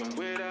ain't fucking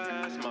with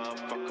us,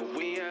 motherfucker,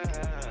 we out.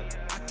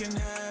 I can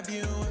have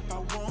you if I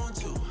want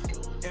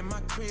to. In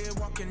my crib,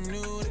 walking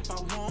nude if I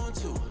want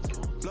to.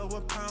 Blow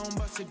a pound,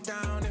 bust it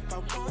down if I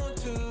want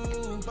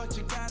to. But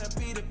you gotta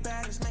be the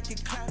baddest, make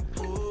it clap.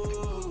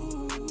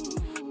 Ooh,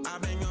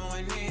 I've been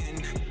going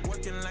in,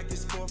 working like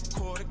it's fourth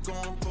quarter,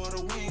 going for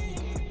the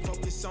win.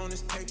 Focus on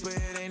this paper,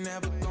 it ain't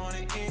never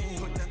gonna end.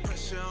 Put that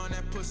pressure on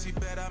that pussy,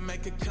 bet I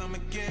make it come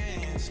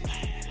again.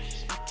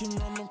 I can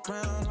run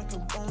around like I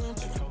want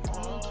to.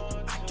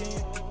 I can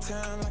hit the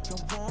town like I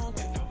want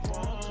to.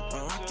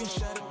 Or I can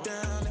shut it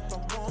down if I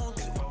want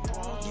to.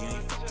 You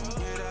ain't fucking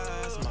with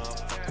us,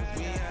 motherfucker,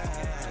 we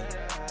out.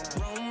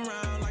 Roam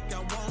around like I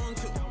want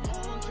to.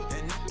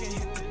 And I can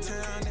hit the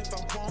town if I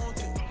want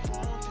to.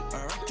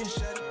 Or I can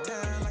shut it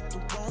down like I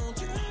want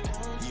to.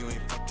 You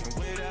ain't fucking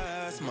with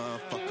us,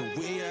 motherfucker,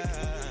 we out.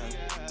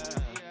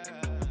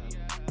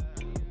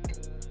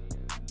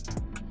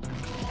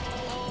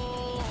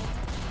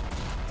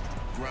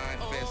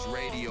 Grindfest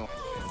Radio.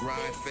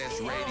 Grindfest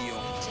Radio.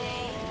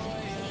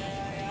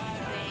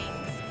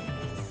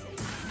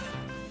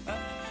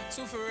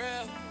 Two for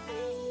real.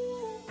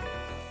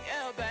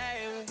 Yeah,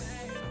 baby.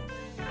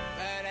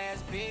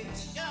 Badass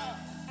bitch. Yeah.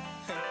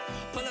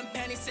 Pulling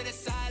panties to the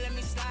side, let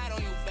me slide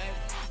on you, baby.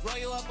 Roll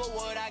you up a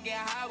wood, I get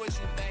high with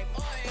you, baby.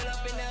 Pull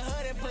up in the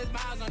hood and put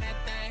miles on that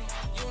thing.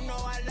 You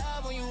know I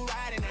love when you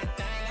riding that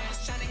thing. I'm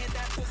just tryna hit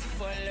that pussy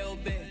for a little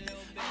bit.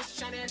 I'm just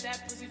tryna hit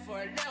that pussy for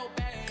a little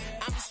bit.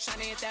 I'm just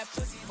tryna hit that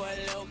pussy for a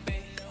little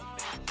bit.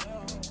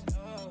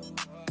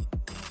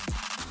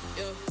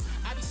 Yeah.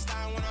 I be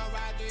sliding when I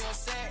ride through your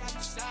set.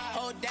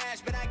 Whole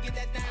dash, but I get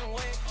that thing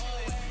wet.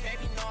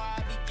 Baby, know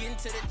I be getting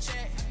to the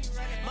check.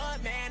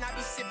 Mud man, I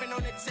be sipping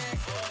on the tech.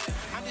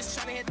 I'm just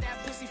tryna hit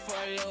that pussy for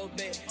a little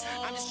bit.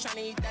 I'm just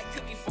tryna eat that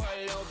cookie for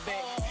a little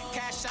bit.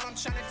 Cash out, I'm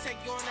tryna take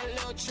you on a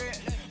little trip.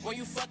 When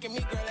you fucking me,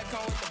 girl, that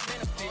come with the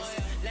benefits.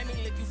 Let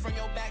me lick you from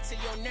your back to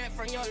your neck,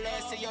 from your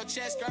legs to your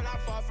chest. Girl, I'm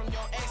far from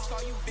your ex.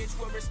 Call you bitch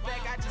with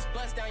respect. I just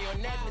bust down your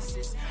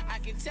necklaces. I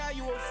can tell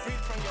you a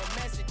freak from your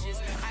messages.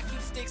 I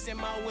keep sticks in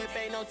my whip,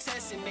 ain't no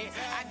testing it.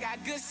 I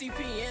got good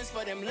CPNs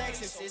for them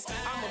Lexuses.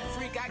 I'm a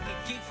freak, I get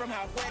geek from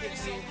how wet it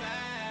is.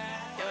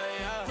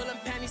 Yeah. Pull them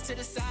panties to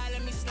the side,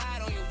 let me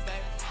slide on you,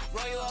 baby.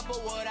 Roll you up a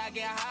wood, I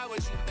get high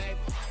with you, baby.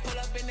 Pull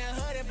up in the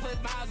hood and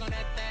put miles on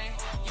that thing.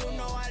 You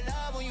know I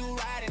love when you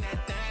riding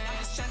that thing. I'm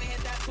just tryna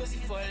hit that pussy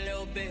for a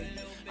little bit.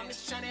 I'm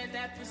just tryna hit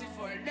that pussy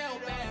for a little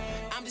bit.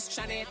 I'm just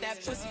tryna hit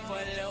that pussy for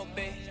a little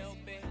bit.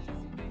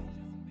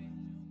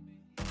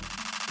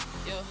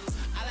 Yo,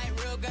 I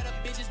like real gutter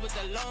bitches with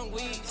the long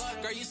weeds.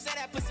 Girl, you say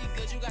that pussy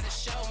good, you gotta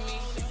show me.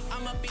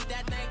 I'ma beat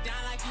that thing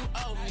down like you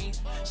owe me.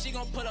 She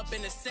gon' pull up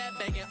in the set,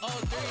 bangin'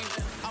 03.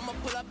 I'ma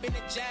pull up in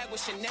the Jag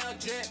with Chanel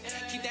drip.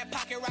 Keep that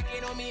pocket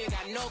rocket on me, it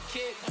got no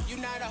kick. You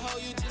not a hoe,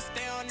 you just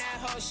stay on that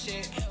hoe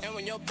shit. And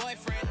when your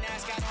boyfriend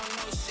ask, I don't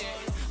know shit.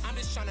 I'm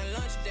just tryna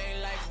lunch day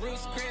like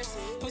Bruce Chris.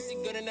 Pussy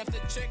good enough to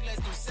trick,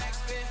 let's do sex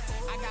fit.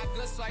 I got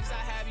good swipes,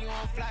 I have you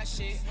on fly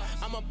shit.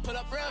 I'ma pull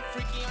up real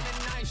freaky on the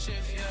night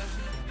shift, yeah.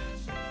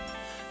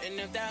 And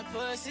if that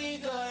pussy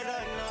good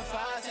enough,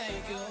 I'll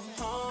take you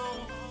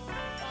home.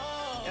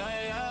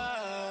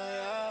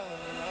 Yeah.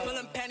 Pull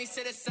them panties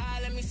to the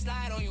side, let me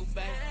slide on you,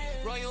 baby.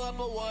 Roll you up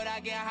a wood, I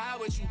get high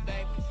with you,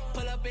 baby.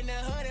 Pull up in the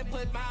hood and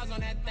put miles on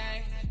that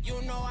thing.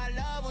 You know I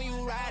love when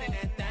you riding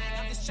that thing.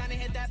 I'm just tryna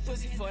hit that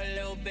pussy for a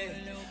little bit.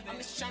 I'm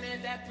just tryna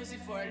hit that pussy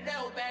for a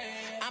little bit.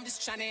 I'm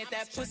just tryna hit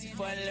that pussy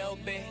for a little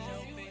bit.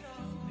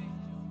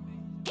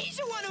 He's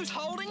the one who's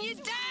holding you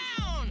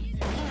down!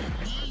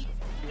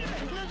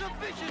 There's a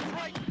vicious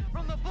right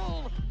from the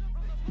bull.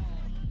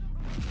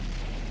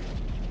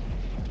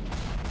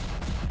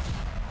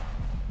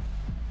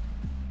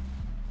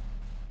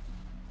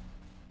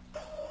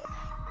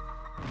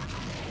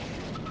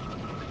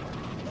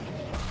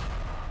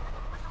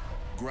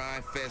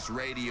 Grindfest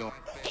Radio.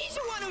 He's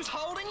the one who's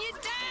holding you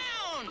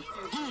down.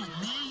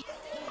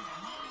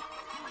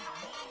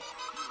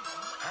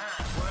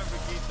 One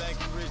freaky think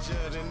you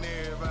richer than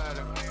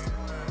everybody.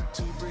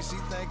 2 bricks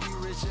bricks, he think he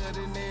richer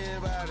than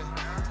everybody.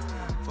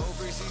 4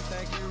 bricks, he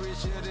think he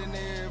richer than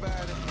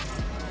everybody.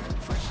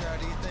 Fresh out,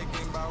 he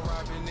thinking about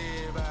robbing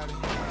everybody.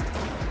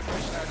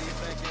 Fresh out, he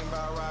thinking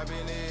about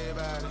robbing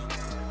everybody.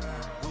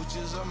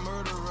 Gucci's a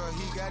murderer,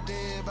 he got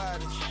dead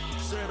bodies.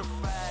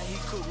 Certified, he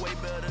cook way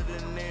better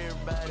than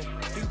everybody.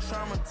 He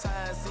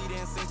traumatized, he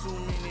didn't see too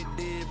many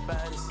dead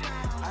bodies.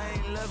 I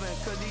ain't loving,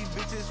 cause these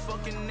bitches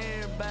fucking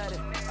everybody.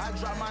 I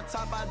drop my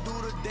top, I do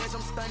the dash,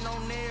 I'm stunting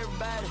on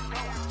everybody.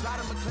 Drive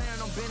the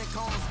McLaren, I'm bending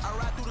corners. I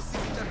ride through the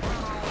city with that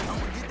burn on.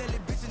 I'ma get that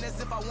little bitch in as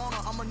if I want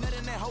her. I'ma nut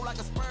in that hoe like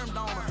a sperm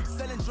donor.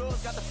 Selling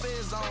drugs, got the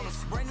feds on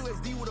us. Brand new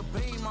XD with a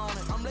beam on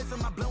it. I'm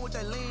lacing my blunt with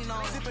that lean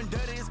on it. Sipping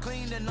dirty, it's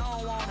clean, then I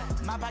don't want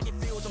it. My pocket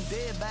filled with them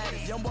dead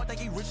bodies. Young boy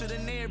think he richer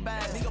than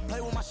everybody. Nigga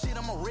play with my shit,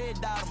 I'ma red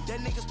dot him. That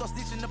nigga start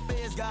stitching, the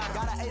feds got him.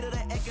 Got an 8 of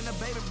that egg in the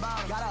baby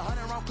bottom. Got a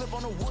 100-round clip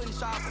on the wooden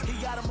chopper. He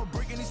got him a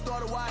brick and he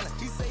started wildin'.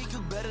 He say he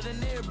cook better than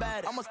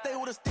everybody. I'ma stay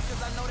with the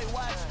stickers, I know they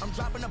watch. I'm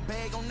dropping a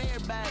bag on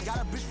everybody. Got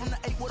a bitch from the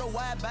 8 with a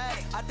wide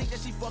bag. I think that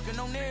she fucking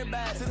on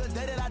everybody. To the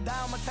day that I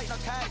die, I'ma take no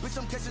cash. Bitch,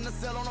 I'm catching the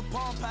cell on a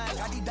palm pad.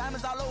 Got these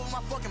diamonds all over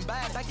my fucking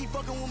back. Think he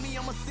fucking with me,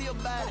 I'ma see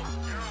about it.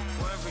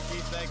 1 brick, he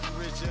think he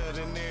richer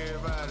than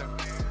everybody.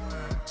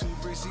 2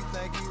 bricks, he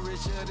think he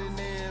richer than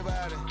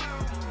everybody.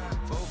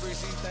 4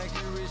 bricks, he think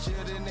he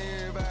richer than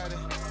everybody.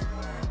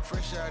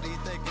 Fresh out, he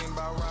thinking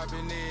about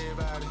robbing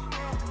everybody.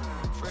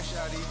 Fresh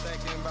out, he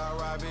thinking about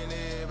robbing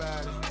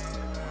everybody.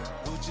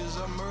 Gucci's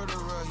a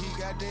murderer, he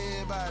got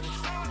dead bodies.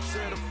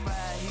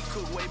 Certified, he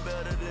cook way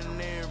better than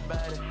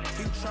everybody.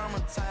 He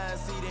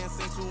traumatized, he didn't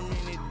see too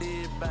many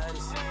dead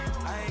bodies.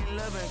 I ain't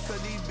loving,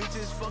 cause these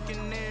bitches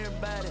fucking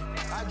everybody.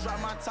 I drop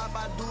my top,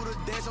 I do the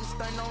dash, I'm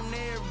stunting on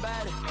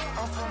everybody.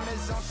 I'm from the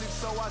zone 6,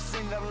 so I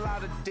seen a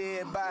lot of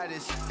dead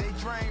bodies. They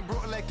drained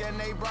Brooklyn and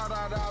they brought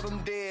out all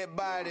them dead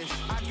bodies.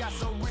 I got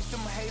so rich, them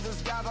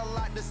haters got a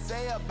lot to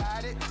say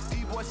about it.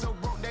 These boys so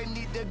broke, they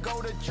need to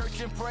go to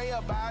church and pray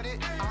about it.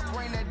 I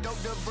bring that dope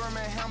to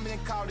Birmingham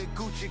and called it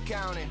Gucci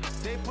County.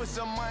 They put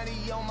some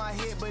money on my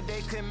head, but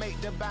they couldn't make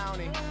the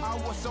bounty. I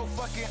was so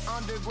fucking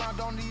underground,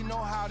 don't even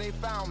know how they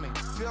found me.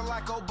 Feel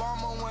like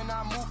Obama when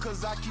I move,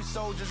 cause I keep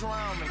soldiers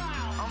around me.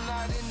 I'm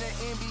not in the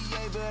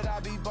NBA, but I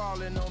be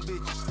ballin' on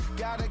bitches.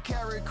 Gotta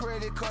carry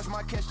credit, cause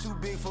my cash too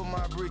big for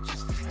my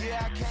britches.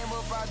 Yeah, I came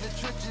up out the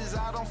trenches,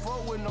 I don't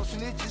fuck with no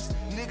snitches.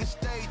 Niggas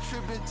stay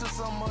trippin' till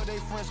some of they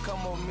friends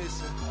come up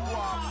missing.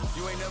 Wow.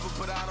 You ain't never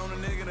put out on a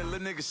nigga, then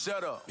little nigga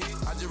shut up.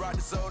 I just rock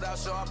the sold out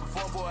show, I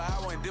perform for an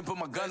hour and then put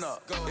my gun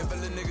up. If a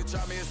little nigga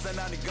try me and send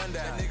out the gun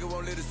down, that nigga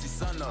won't let us see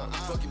sun up.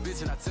 Fuck your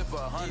bitch and I tip her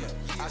 100.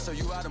 I show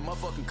you how to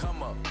motherfucking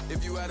come up.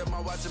 If you added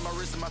my watch and my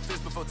wrist and my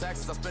fist before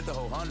taxes, I spent the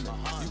whole 100.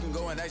 You can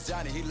go and ask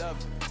Johnny, he love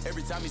it.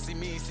 Every time he see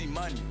me, he see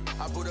money.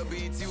 I put up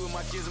BET with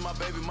my kids and my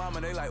baby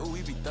mama, they like, ooh,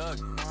 he be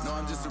thuggin'. No,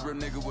 I'm just a real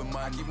nigga with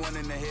mine. Keep one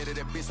in the head of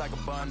that bitch like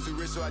a bun. Too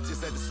rich, so I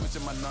just had to switch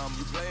in my number.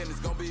 You playin', it's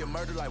gon' be a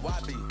murder like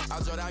YB. I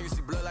draw down, you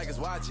see blood like it's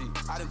YG.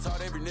 I done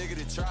taught every nigga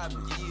that tried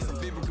me.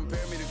 Some people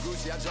compare me to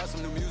Gucci. I drop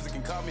some new music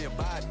and call me a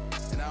body.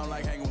 And I don't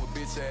like hanging with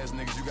bitch ass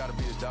niggas. You gotta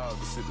be a dog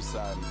to sit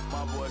beside me.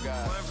 My boy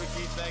got 1 brick,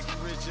 he think he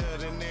richer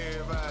than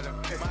everybody.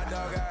 My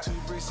dog got 2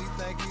 bricks, he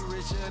think he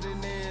richer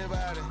than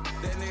everybody.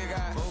 That nigga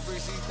got 4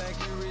 bricks, he think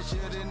he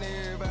richer than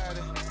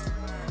everybody.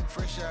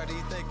 Fresh out, he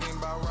thinking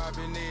about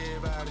robbing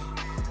everybody.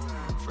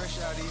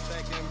 Fresh out, he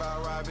thinking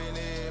about robbing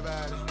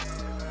everybody.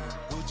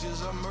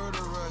 Gucci's a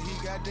murderer,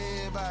 he got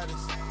dead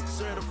bodies.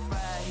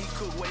 Certified, he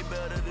cook way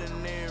better than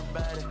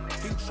everybody.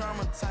 He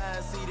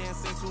traumatized, he didn't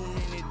see too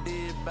many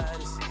dead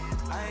bodies.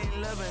 I ain't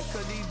loving,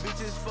 cause these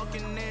bitches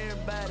fucking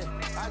everybody.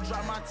 I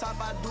drop my top,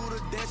 I do the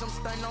dash, I'm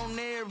stunting on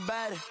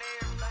everybody.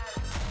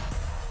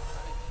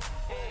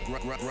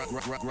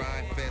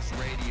 Grind Fest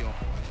Radio.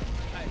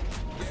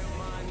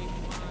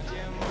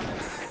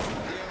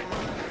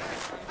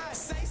 I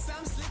say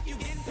something slick, you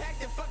getting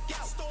packed the fuck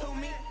out. Who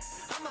me?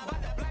 I'm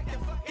about to black the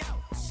fuck out.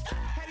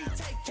 How do you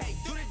take cake?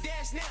 Do the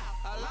dash now.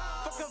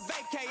 Fuck a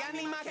vacay, I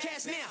need my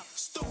cash now.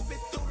 Stupid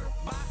through the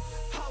box,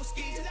 hoe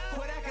skis.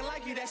 Quit acting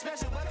like you that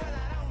special, because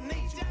I don't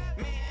need you.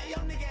 Man, yo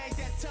nigga ain't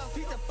that tough,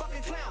 he's a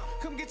fucking clown.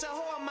 Come get your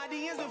hoe on my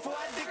DMs before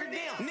I dig her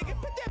down. Nigga,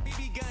 put that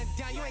BB gun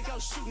down, you ain't gon'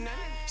 shoot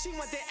nothing. She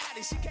want that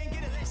addy, she can't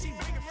get it unless she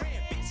bring a friend.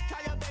 Bitch,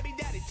 call your baby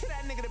daddy, tell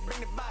that nigga to bring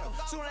the bottle.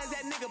 Soon as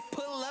that nigga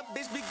pull up,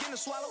 bitch begin to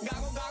swallow.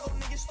 Goggle, goggle,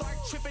 niggas start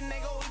tripping, they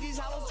go eat these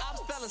hollows.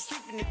 Ops fell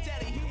asleep in the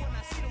daddy, he when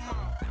I see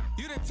tomorrow.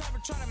 You the type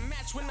of try to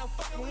match with no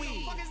fucking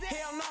weed.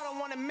 Hell no, I don't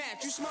wanna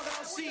match. You smoking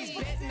on C's,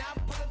 bet. Now I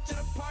pull up to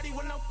the party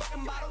with no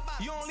fucking bottle.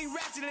 You only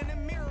ratchet in the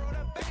mirror or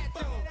the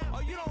bathroom.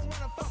 Oh, you don't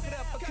wanna fuck it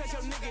up because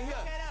your nigga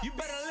here. You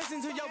better listen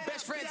to your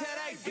best friend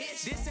today,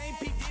 bitch. This ain't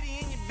P.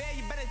 Diddy in your bed,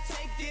 you better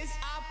take this.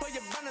 I'll pull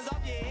your bundles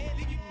off your head,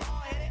 leave you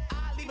bald headed.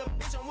 I'll leave a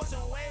bitch on what's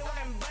way,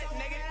 walking butt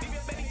naked. Leave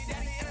your baby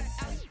daddy in the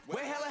alley.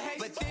 Wear hella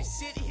hate, but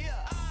this shit here.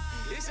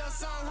 It's your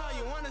song, huh?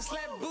 You wanna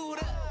slap boot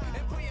up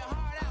and put your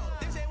heart out.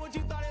 This ain't what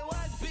you thought it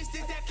was, bitch.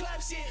 This that club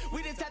shit.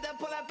 We just had to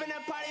pull up in the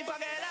party, fuck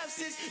it up,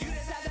 sis. You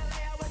just had to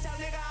lay out with your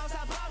nigga on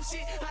some pop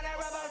shit. On that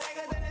rubber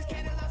niggas and his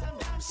candles on some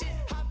dumb shit.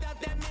 Hopped up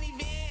that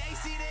minivan,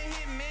 AC the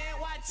hit, man.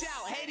 Watch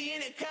out, Haiti in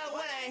in the cup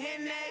with a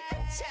hen neck.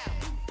 Chow,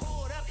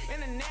 pulled up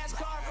in a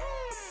NASCAR.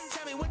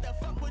 Tell me what the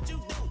fuck would you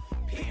do?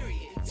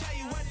 Period. Tell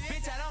you what,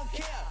 bitch, I don't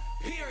care.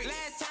 Period.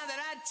 Last time that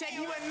I checked,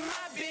 you wasn't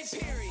my bitch.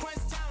 Period.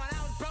 First time when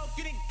I was broke,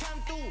 you didn't come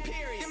through.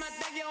 Period. Then my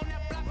thing you on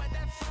that block, but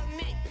that fuck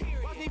Nick.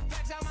 Period. Watch me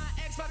flex on my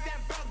ex, fuck that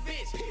broke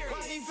bitch. Period.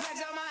 Watch me flex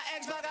on my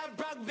ex, fuck that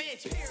broke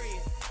bitch.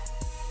 Period.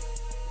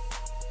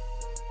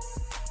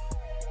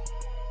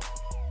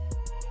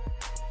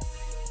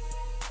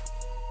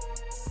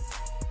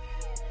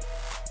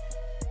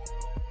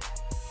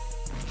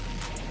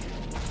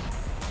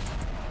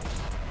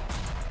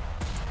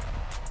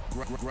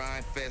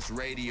 Grind Fest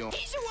Radio.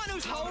 He's the one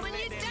who's holding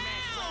you down.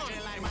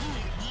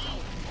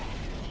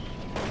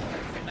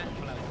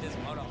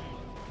 Hold on.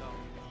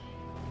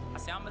 I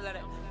say I'm gonna let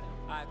it.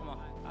 Alright, come on.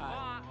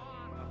 Alright.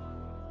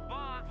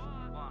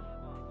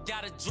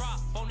 Gotta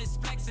drop on this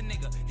flexin'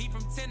 nigga. He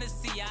from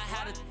Tennessee. I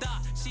had a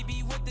thought she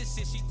be with this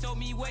shit. She told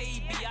me where he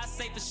be. I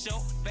say for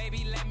sure.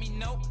 Baby, let me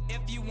know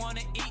if you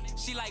wanna eat.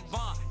 She like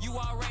Vaughn. You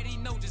already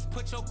know. Just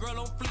put your girl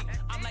on fleek.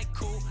 I'm like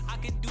cool. I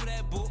can do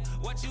that, boo.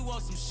 What you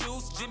want? Some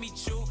shoes? Jimmy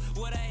Choo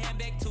with a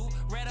handbag too.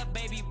 Red up,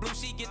 baby blue.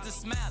 She get the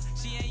smile.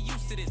 She ain't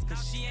used to this,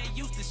 cause she ain't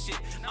used to shit.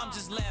 I'm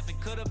just laughing.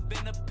 Could've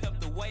been a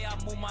pimp the way I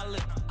move my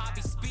lip. I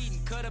be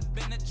speeding. Could've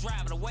been a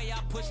driver the way I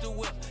push the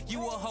whip.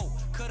 You a hoe.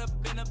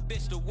 Could've been a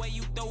bitch the way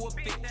you throw a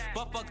fit.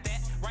 But fuck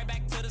that, right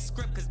back to the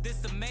script, cause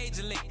this a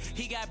major lick.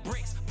 He got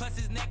bricks, plus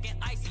his neck and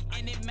icy,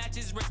 and it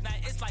matches wrist. Now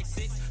it's like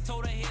 6,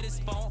 told her hit his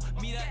phone,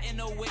 meet her in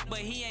the wick, but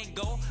he ain't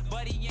go.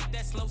 But he ain't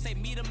that slow, say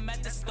meet him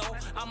at the store.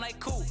 I'm like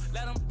cool,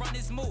 let him run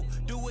his move,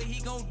 do what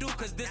he gon' do,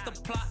 cause this the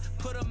plot.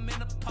 Put him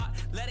in a pot,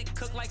 let it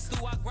cook like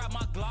stew, I grab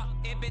my Glock.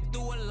 It been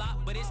through a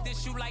lot, but it's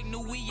this shoe like new,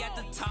 we at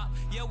the top.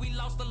 Yeah, we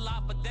lost a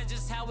lot, but that's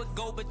just how it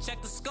go, but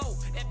check the scope.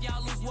 If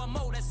y'all lose one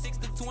more, that's 6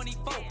 to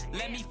 24.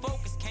 Let me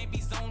focus, can't be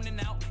zoning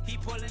out. He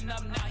pulling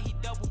up now, he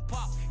double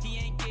pop. He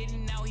ain't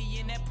getting out, he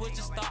in that push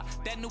to start.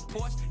 That new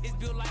Porsche is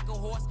built like a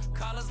horse,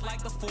 collars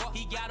like a fork.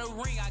 He got a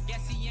ring, I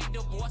guess he ain't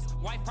divorced.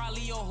 Wife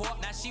probably a whore.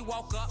 Now she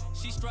walk up,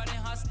 she strutting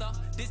her stuff.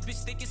 This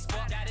bitch thick as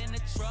fuck. Got in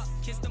the truck,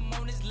 kissed him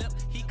on his lip.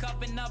 He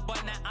cupping up,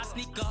 but now I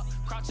sneak up,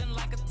 crouching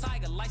like a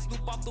tiger, like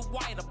Snoop off the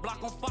wire. The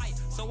block on fire,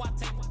 so I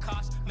take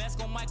precaution. Mask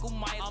on Michael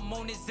Myers, I'm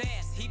on his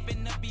ass. He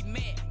finna be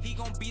mad, he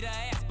gon' beat her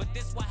ass. But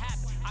this what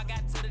happened. I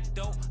got to the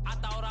door, I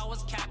thought I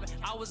was capping.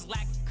 I was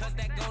lacking, cause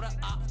that go to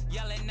up.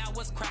 Yelling, now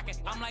what's cracking?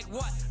 I'm like,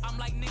 what? I'm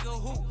like, nigga,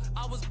 who?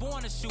 I was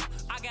born to shoot,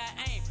 I got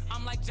aim.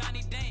 I'm like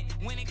Johnny Dane,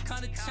 when it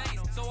come to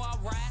chains. So I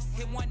rise,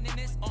 hit one in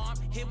his arm,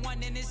 hit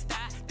one in his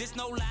thigh. This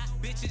no lie,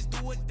 bitches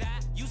do or die.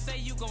 You say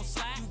you gon'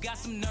 slide, you got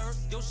some nerve.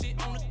 Your shit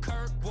on the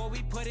curb, boy,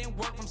 we put in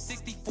work from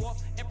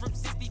 64th and from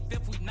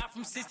 65th, we not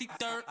from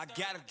 63rd. I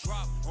got a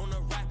drop on a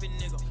rapping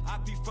nigga, I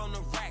be from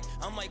the rack.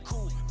 I'm like,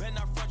 cool, better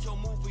not front your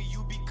movie,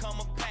 you become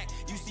a pack.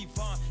 You see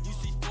Vaughn, you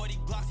see 40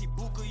 Glocks, see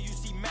Booker, you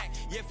see Mac.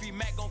 Yeah, free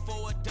Mac gon'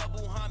 for a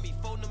double homie.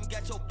 Phone them,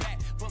 got your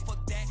back. But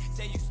fuck that,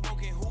 say you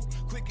smoking who?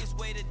 Quickest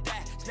way to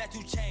die. Snatch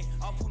you chain,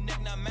 off who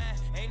neck not mine.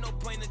 Ain't no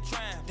point in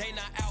trying, they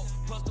not out.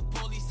 Plus the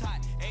police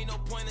hot, ain't no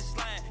point in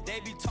slime. They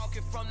be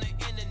talking from the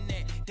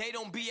internet, they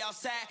don't be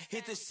outside.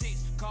 Hit the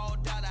 6, call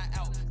Dada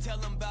out. Tell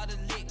them about a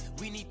lick.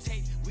 We need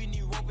tape, we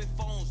need roving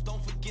phones.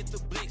 Don't forget the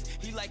blicks.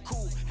 He like,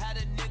 cool, how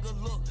the nigga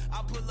look?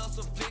 I pull up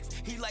some flicks.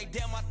 He like,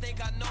 damn, I think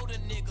I know the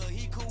nigga.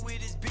 He cool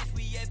with his bitch,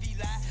 we heavy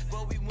lie.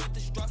 But we went the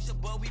structure,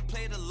 but we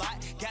played a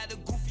lot. Got a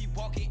goofy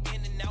walking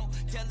in and out,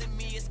 telling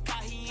me it's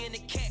got he in the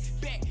cat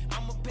back.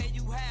 I'ma pay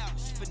you how?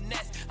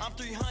 Finesse, I'm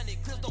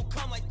 300, clips don't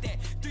come like that.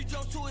 3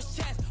 jumps to his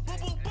chest, boom,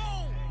 boom,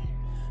 boom.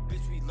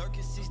 Bitch, we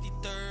lurking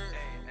 63rd.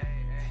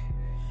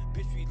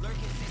 Bitch, we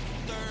lurking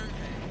 63rd.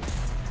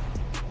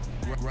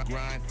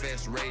 Grind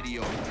Fest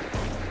Radio.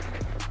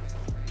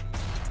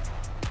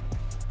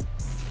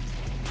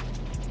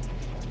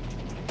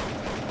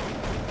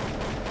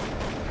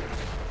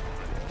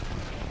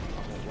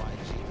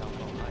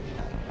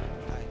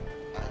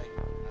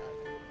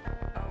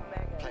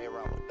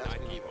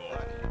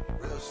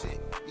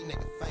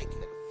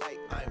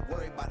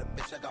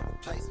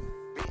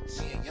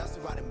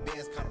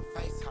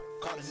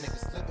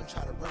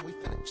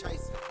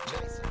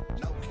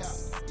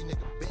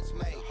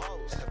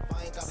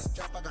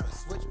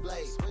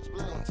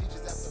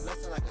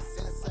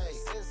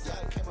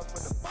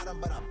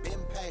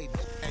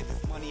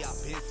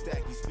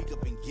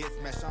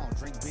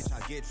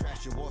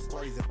 Trash your war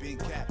stories have been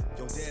capped.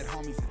 Your dead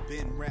homies has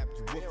been wrapped.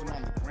 You woofing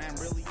on the gram,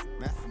 really?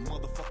 That's some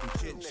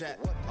motherfucking chit chat.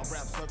 I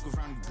wrap circles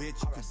around you,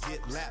 bitch. You could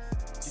get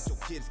lapped. Get your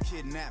kids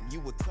kidnapped.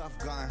 You a tough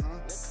guy, huh?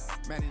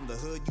 Man in the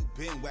hood, you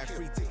been whacked.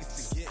 Free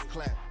tickets to get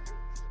clapped.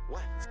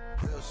 What?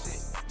 Real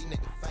shit. These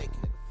niggas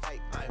faking. I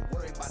ain't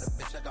worried about a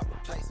bitch. I got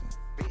replacement.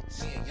 Me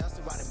and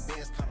Youngster riding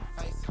Benz, kinda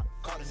face.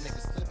 Call the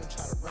niggas slipping,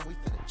 try to run. We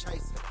finna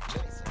chase it.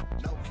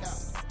 No cap.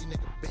 These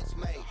niggas bitch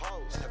made.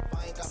 And if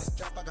I ain't got a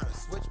strap, I got a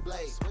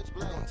switchblade.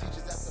 We gon' teach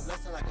us that's a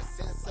lesson like a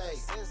sensei.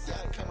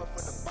 Yeah, I came up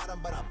from the bottom,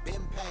 but I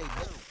been paid.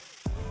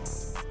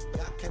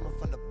 Yeah, I came up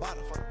from the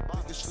bottom.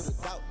 We can shoot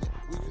it out,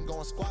 nigga. we can go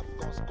and squat.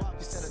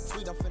 He sent a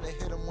tweet, I'm finna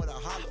hit him with a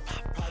holler.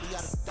 Probably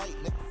out of state,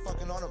 nigga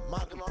fucking on a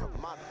model.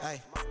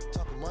 Hey,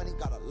 talking money,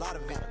 got a lot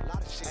of it.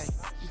 Hey,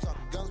 you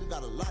talking guns, we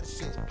got a lot of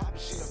shit.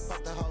 She done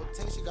fucked the whole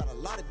team, she got a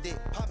lot of dick.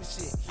 Poppin'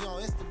 shit, he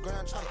on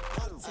Instagram trying to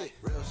politic.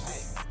 Real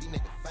shit, these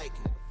niggas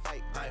faking. I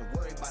ain't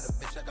worried about a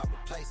bitch, I got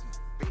replacement.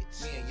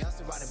 Me and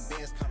Youngster riding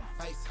Benz, kinda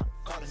face.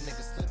 Call a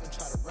nigga slippin',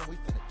 try to run, we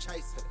finna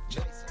chase it.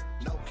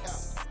 No cap,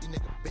 these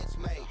niggas bitch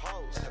made.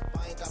 And if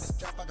I ain't got a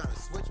strap, I got a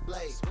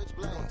switchblade.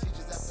 You gon' teach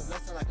us that's a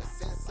lesson like a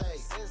sensei.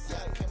 Yeah,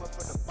 I came up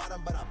from the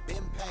bottom, but I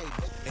been paid.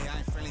 Hey, I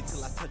ain't friendly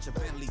till I touch a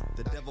Bentley.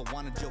 The devil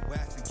wanted your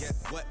ass, and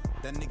guess what?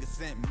 That nigga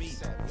sent me.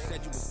 You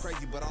said you was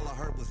crazy, but all I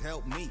heard was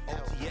help me.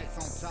 OTX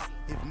on top,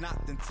 if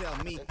not, then tell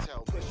me.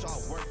 Push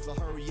all work, so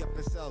hurry up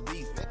and sell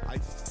these. I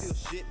used to steal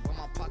shit, but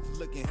my pockets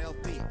looking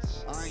healthy.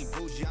 I ain't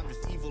bougie, I'm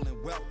just evil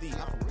and wealthy.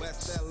 I'm from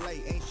West LA,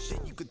 ain't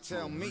shit you could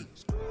tell me.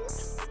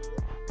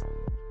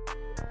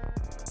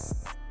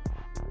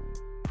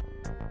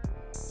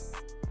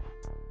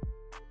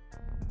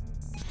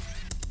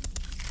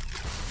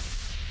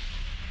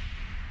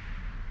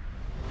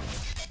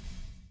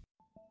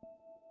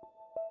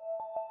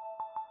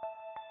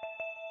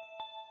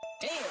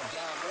 Damn,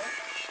 John, bro.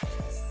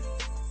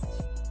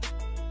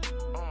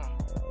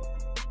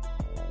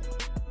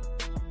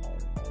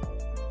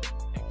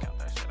 Count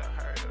that shit up,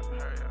 hurry up.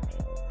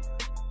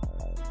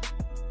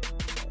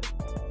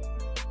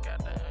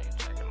 Goddamn, you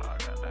taking all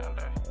goddamn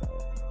day.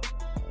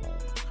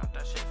 Count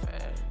that shit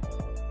fast.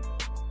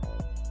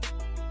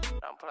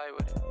 Don't play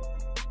with it.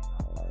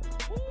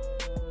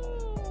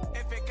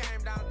 If it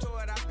came down to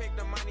it, I pick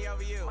the money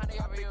over you. I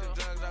pick the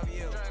drugs over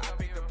you. I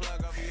pick the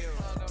plug over you.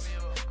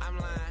 I'm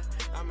lying.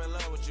 I'm in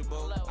love with you,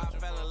 boo. I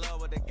fell in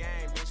love with the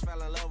game, bitch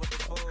fell in love with the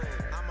food.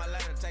 I'ma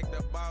let her take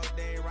the ball,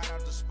 then right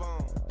out the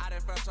spoon. I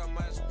done felt so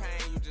much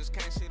pain, you just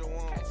can't see the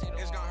wound.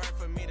 It's gonna hurt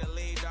for me to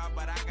lead, dog,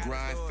 but I gotta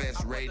Grind do it.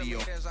 Fest Radio.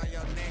 I put the meters on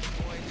your neck,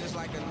 boy, just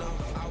like a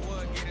noose. I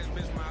would get this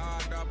bitch my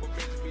hard dog, but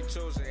bitches be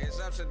choosing. It's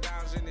ups and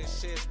downs in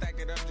this shit, stack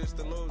it up just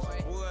to lose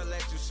it. Would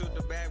let you shoot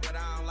the bag, but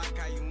I don't like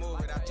how you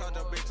move it. I told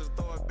your bitch to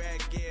throw it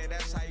back, yeah,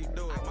 that's how you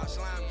do it. My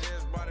slime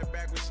just brought it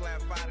back, we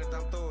slapped fighters,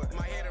 I'm through it.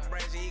 My head a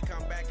brazy, he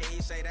come back and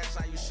he say that's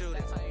how you shoot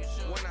it.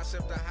 When I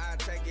sip the high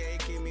tech, yeah,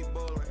 it keep me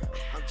bullin'.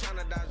 I'm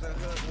tryna dodge the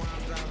hood while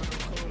I'm driving,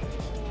 I'm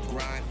coolin'.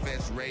 Grind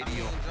Fest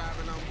Radio. I'm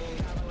driving, I'm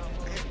booming.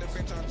 I hit the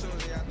bitch on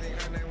Tuesday, I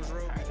think her name was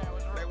Ruby.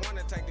 They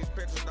wanna take these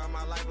pictures of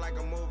my life like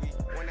a movie.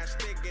 When that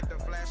stick get the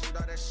flashing,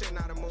 dog, that shit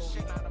not a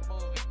movie.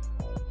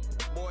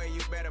 Boy,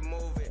 you better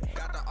move it.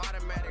 Got the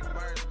automatic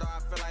burst, dog, I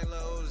feel like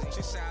Lil Uzi.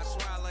 She said, I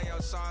swear I love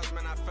your songs,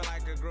 man, I feel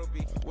like a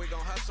groupie. We gon'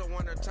 hustle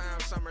winter time,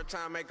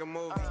 summertime, make a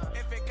movie.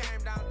 If it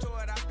came down to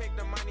it, I pick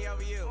the money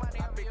over you.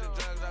 I pick the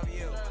drugs over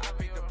you. I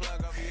pick the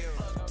plug over you.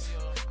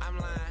 I'm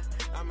lying,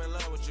 I'm in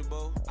love with you,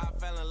 boo. I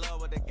fell in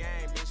love with the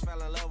game, bitch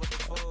fell in love with the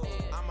food.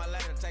 I'ma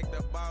let her take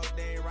the ball,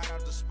 then right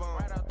out the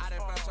spoon. I done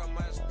felt so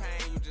much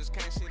pain, you just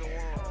can't see the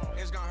wound.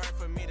 It's gonna hurt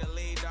for me to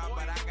lead, dog,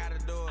 but I gotta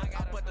do it.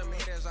 I put them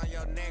hitters on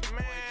your neck,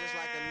 boy, just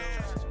like a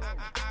noose.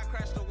 I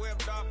crashed the whip,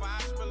 dog, for I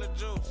spill the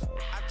juice.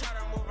 I try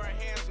to move her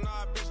hands,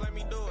 nah, bitch, let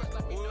me do it.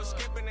 We was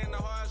skipping in the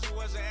horse, you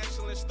was an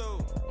excellent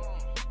stew.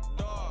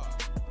 Dog,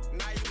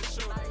 now you the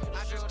shoot.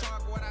 I just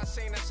talk what I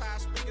seen, that's how I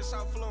speak it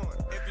so fluent.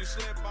 If you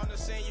slip on the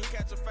scene, you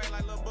catch a fade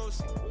like Lil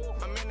Boosie.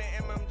 I'm in the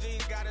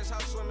MMG, got his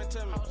hoe swimming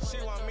to me. She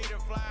want me to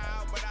fly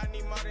out, but I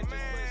need more than just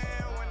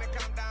pussy. When it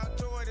come down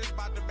to it, it's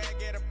about the bag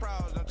of the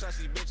pros. Don't trust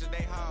these bitches,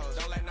 they hoes.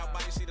 Don't let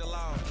nobody see the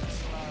law.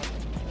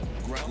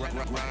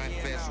 Grind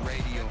Fest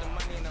Radio. The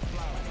money in the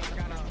flow. I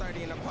got a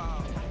 30 in the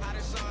pole.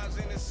 Hottest songs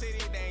in the city,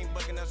 they ain't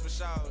booking us for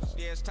shows.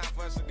 Yeah, it's time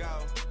for us to go.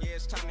 Yeah,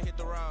 it's time to hit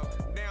the road.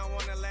 They don't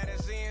wanna let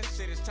us in.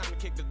 Shit, it's time to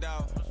kick the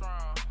door. What's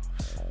wrong?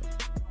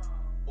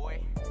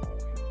 Boy.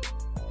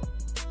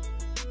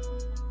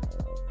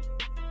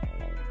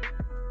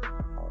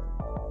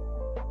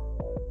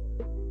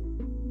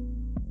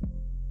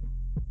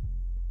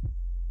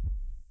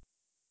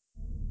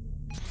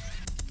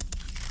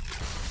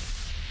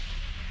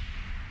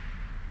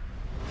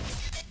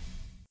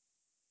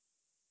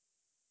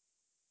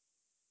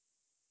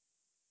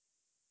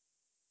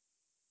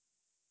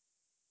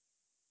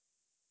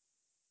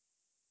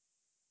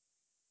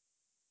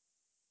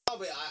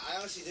 But I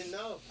honestly didn't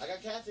know. I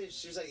got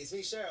catfished. She was like, "It's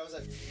me, Cher." I was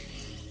like,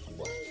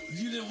 "What?"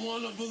 You didn't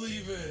want to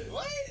believe it.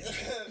 What?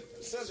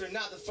 Those are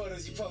not the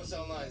photos you post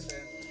online,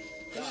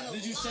 man.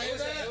 Did you say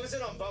that? It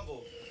wasn't on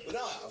Bumble. Well,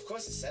 no, of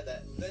course it said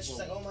that. Then she's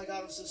like, "Oh my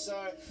God, I'm so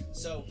sorry."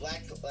 So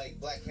Black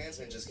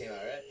Klansman just came out,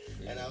 right?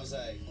 And I was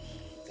like,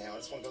 "Damn, I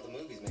just want to go to the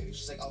movies, maybe."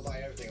 She's like, "I'll buy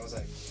everything." I was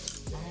like,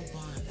 "I'll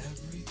buy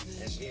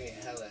everything." And she gave me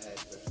hella head.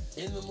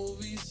 In the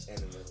movies? In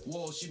the movies.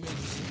 Whoa, she made you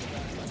see the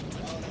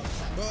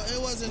back. Bro,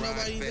 it wasn't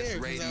nobody there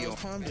because I was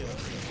Palmdale.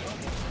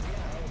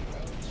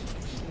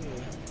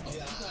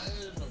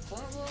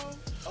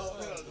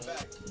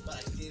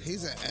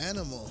 He's an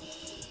animal.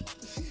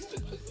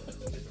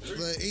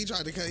 But he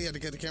had to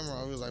cut the camera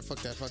off. He was like, fuck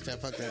that.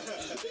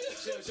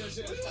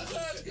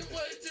 asking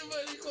way too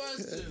many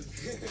questions.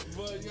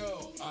 But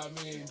yo, I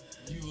mean,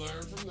 you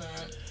learn from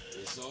that.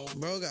 So,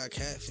 bro got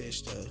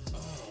catfish though.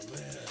 Oh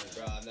man,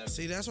 bro, I've never.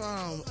 See, that's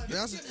why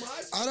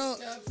I don't.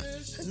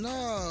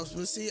 No,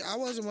 but see, I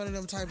wasn't one of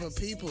them type of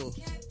people.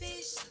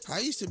 I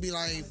used to be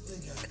like,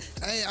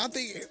 hey, I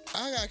think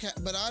I got cat,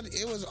 but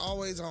it was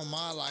always on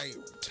my like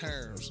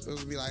terms. It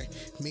would be like,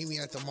 meet me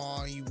at the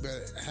mall. And you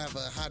better have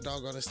a hot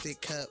dog on a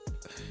stick cup,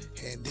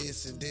 and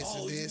this and this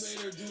and this. You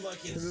made her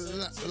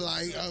do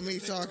like I mean,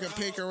 so I could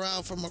pick her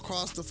out from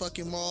across the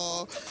fucking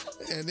mall,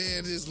 and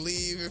then just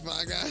leave if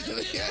I got.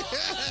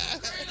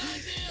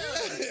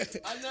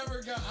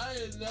 I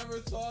had never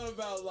thought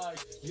about like,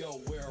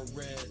 yo, wear a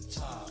red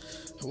top.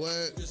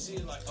 What? You see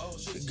it like, oh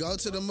shit. Go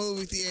to the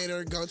movie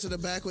theater, go to the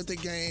back with the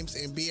games,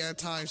 and be at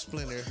Time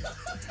Splinter.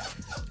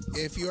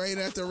 If you ain't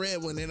at the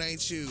red one, it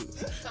ain't you.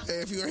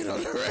 If you ain't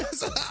on the red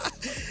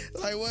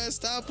side, like what?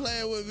 Stop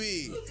playing with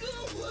me.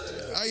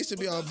 I used to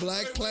be on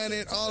Black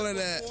Planet, all of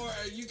that.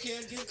 You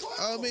can't get close.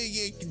 I mean,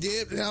 get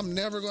dipped, and I'm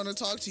never gonna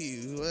talk to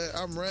you.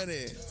 I'm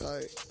running.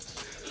 Like.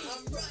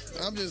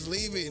 I'm just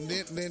leaving.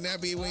 Then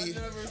that be when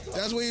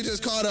that's when you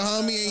just call the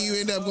homie and you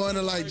end up going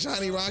to like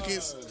Johnny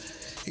Rockets.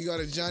 You go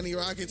to Johnny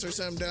Rockets or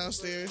something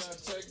downstairs.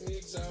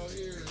 Techniques out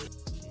here.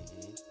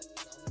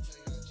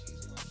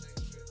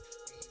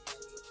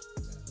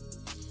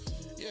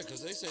 Yeah,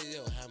 because they say,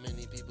 yo, how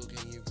many people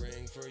can you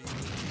bring for you?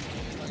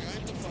 Like, I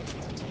ain't the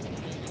fucking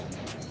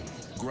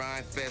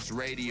Grindfest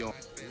Radio.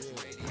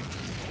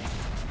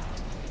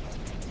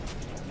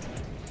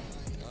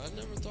 I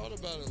never thought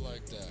about it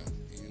like that.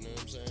 You know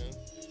what I'm saying?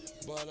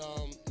 But,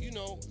 you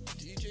know,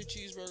 DJ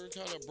Cheeseburger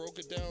kind of broke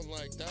it down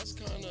like that's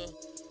kind of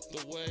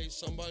the way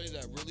somebody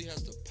that really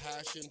has the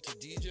passion to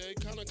DJ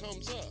kind of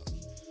comes up.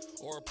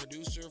 Or a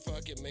producer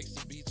fucking makes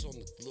the beats on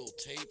the little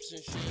tapes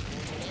and shit or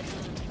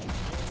whatever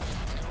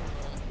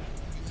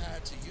you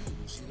had to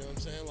use. You know what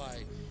I'm saying?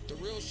 Like, the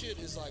real shit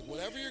is like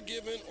whatever you're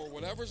given or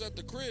whatever's at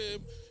the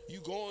crib,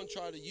 you go and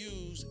try to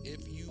use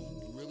if you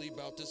really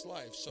about this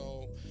life.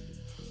 So,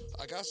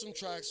 I got some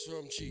tracks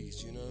from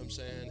Cheese, you know what I'm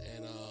saying?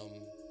 And,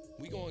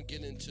 we gonna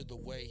get into the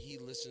way he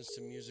listens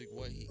to music,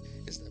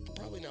 it's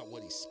probably not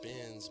what he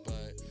spins,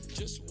 but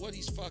just what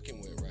he's fucking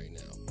with right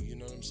now. You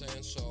know what I'm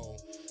saying? So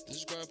this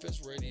is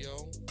Grindfest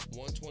Radio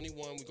 121.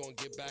 We're gonna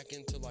get back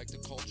into like the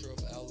culture of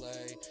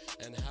LA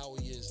and how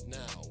he is now.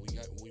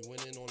 We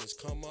went in on his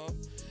come up,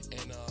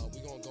 and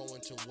we're gonna go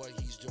into what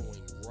he's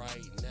doing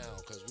right now,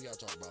 because we gotta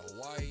talk about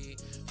Hawaii.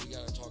 We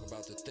gotta talk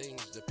about the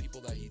things, the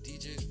people that he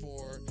DJs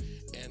for,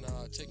 and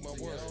take my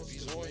word, if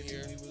he's on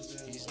here,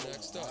 he's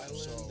next up.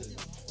 So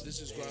this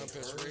is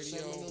Grindfest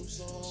Radio,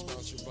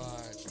 sponsored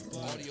by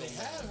Audio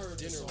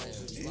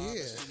Dinnerland.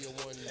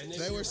 Yeah,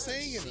 they were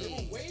singing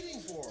them.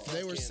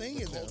 They were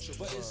singing them.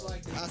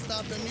 I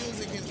stopped the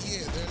music and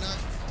they're not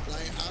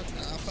like I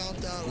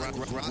found out. Like,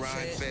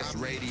 Grindfest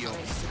Radio. I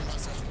don't consider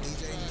myself a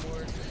DJ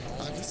anymore.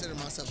 I consider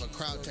myself a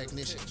crowd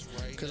technician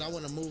because I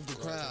want to move the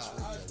crowd.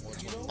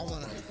 I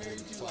want to.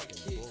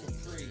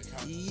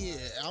 Yeah,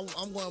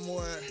 I'm going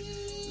more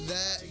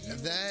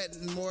that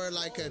more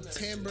like a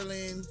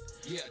Timberland.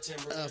 Yeah,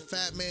 Timberland.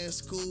 Fat Man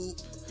Scoop.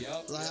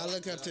 Yep. Like I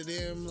look up to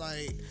them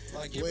like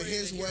with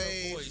his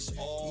wave.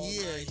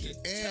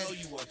 And tell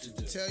you what to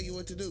do. Tell you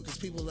what to do because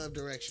people love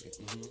direction.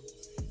 Mm-hmm.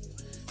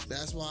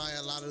 That's why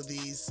a lot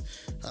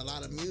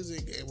of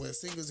music and with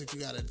singles, if you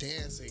got to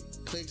dance, it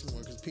clicks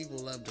more because people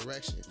love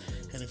direction.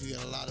 Mm-hmm. And if you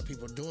got a lot of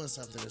people doing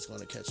something, it's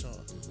going to catch on.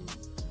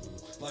 Mm-hmm.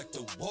 Like the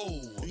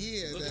whoa.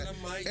 Yeah, look at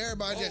the mic.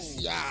 Everybody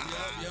just yep.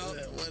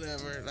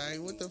 Whatever. Like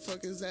what the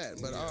fuck is that?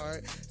 But all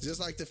right, just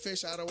like the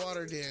fish out of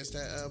water dance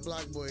that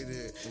Block Boy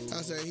did. Mm-hmm.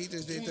 I said he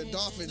just did the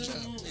dolphin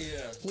jump.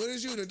 Yeah. What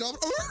is you the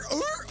dolphin?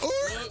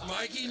 Look,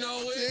 Mikey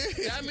know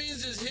it. That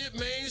means it's hit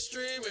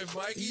mainstream. If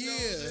Mikey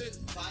knows it,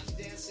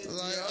 Mikey dancing.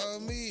 Like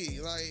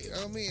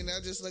me, and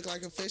that just looked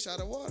like a fish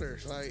out of water.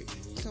 Like,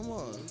 come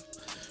on.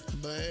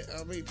 But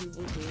I mean,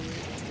 people do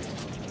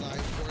it. Like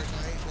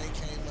Fortnite, they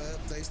came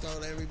up, they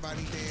stole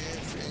everybody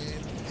dance,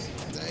 and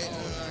they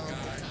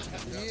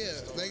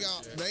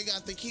they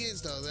got the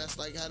kids though. That's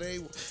like how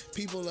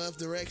people love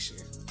direction.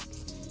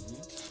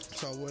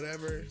 So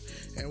whatever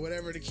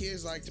the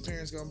kids like, the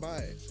parents gonna buy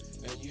it.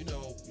 And you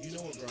know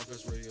what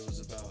Grindfest Radio is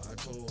about. I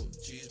told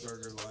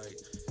Cheeseburger like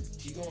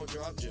he gonna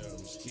drop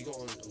gems.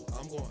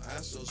 I'm gonna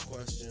ask those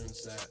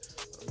questions that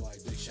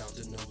like big shout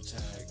to No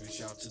Tag, big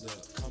shout to the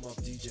come up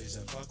DJs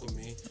that fuck with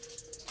me.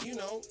 You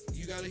know,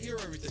 you gotta hear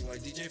everything.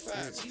 Like DJ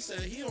Fats, he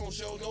said he don't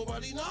show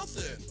nobody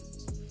nothing.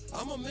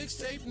 I'm a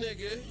mixtape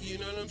nigga, you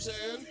know what I'm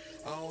saying?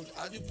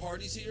 I do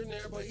parties here and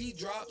there, but he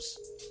drops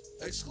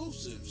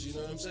exclusives, you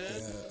know what I'm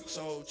saying? Yeah.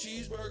 So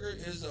Cheeseburger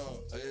is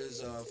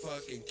a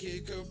fucking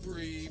Kid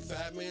Capri,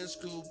 Fat Man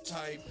Scoop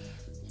type.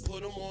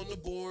 Put them on the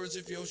boards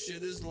if your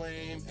shit is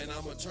lame, and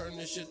I'm gonna turn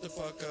this shit the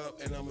fuck up,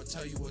 and I'm gonna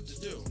tell you what to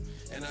do.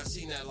 And I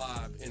seen that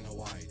live in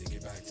Hawaii, to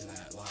get back to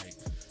that. Like,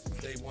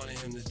 they wanted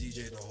him to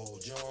DJ the whole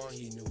joint.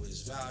 He knew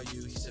his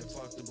value. He said,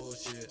 fuck the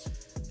bullshit.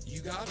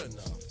 You got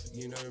enough.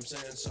 You know what I'm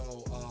saying?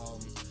 So,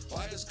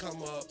 Bias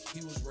come up.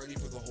 He was ready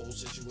for the whole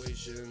situation.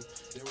 situation,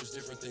 there was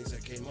different things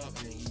that came up,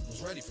 and he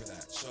was ready for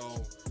that. So,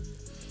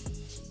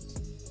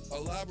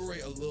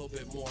 elaborate a little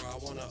bit more. I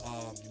want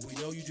to, we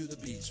know you do the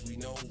beats. We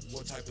know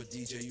what type of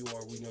DJ you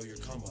are. We know your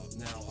come up.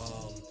 Now,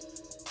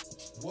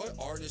 what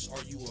artists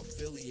are you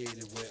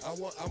affiliated with? I'm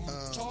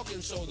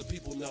talking so the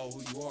people know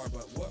who you are,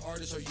 but what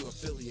artists are you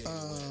affiliated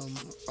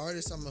with?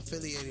 Artists I'm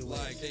affiliated with.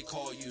 Like, they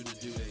call you to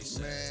do they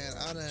set. Man,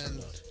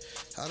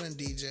 I done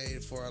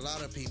DJ'd for a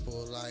lot of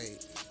people.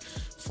 Like,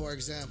 for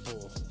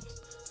example,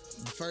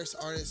 the first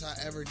artist I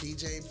ever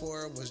DJ'd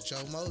for was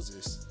Joe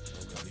Moses.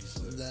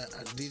 That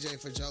I DJ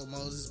for Joe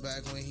Moses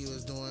back when he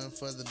was doing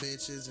For the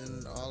Bitches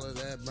and all of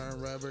that, Burn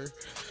Rubber.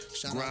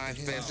 Shout out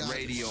to him. Fest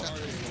Radio.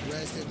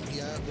 Rest in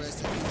peace,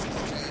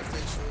 DJ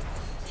Official.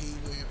 He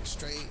went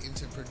straight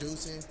into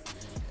producing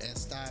and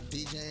stopped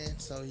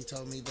DJing, so he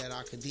told me that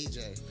I could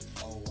DJ.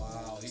 Oh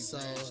wow!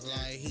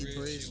 He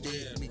bridged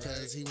it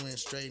because he went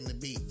straight into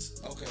beats.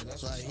 Okay,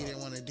 that's like he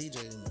didn't want to DJ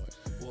anymore.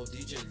 Well,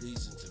 DJ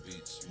leads into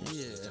beats.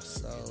 Yeah,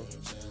 so you know what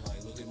I'm saying?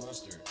 Like, look at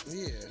Mustard.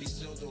 Yeah, he's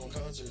still doing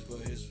concerts, but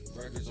his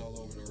records all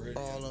over the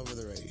radio. All over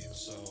the radio.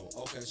 So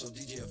so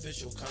DJ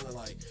Official kind of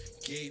like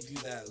gave you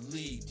that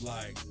lead,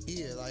 like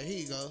like here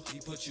you go. He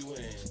put you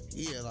in.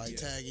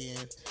 Tag in.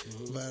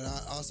 Mm-hmm. But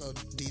I also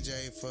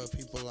DJ for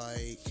people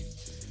like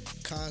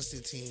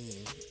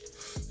Constantine.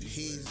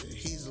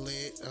 He's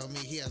lit. I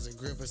mean, he has a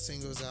grip of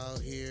singles out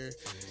here.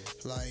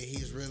 Like,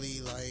 he's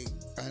really like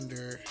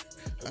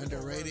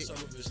underrated. Some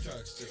of his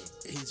tracks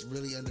too. He's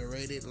really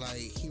underrated. Like,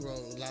 he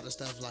wrote a lot of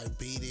stuff like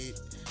Beat It.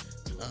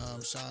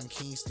 Sean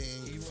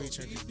Kingston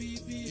featuring.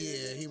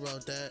 Yeah, he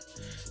wrote that.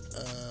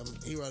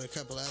 He wrote a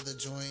couple other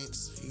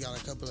joints. He got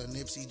a couple of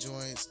Nipsey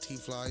joints,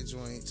 T-Fly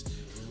joints.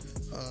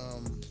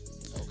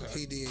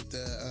 He did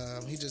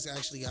the. He just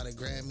actually got a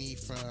Grammy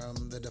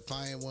from the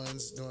Defiant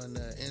Ones doing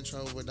the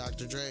intro with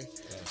Dr. Dre.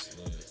 That's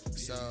lit.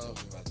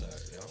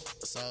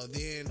 So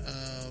then,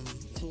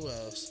 who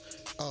else?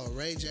 Oh,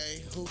 Ray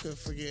J. Who could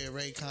forget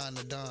Ray Con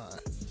the Don?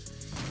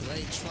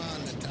 Ray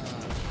Tron the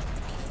Don.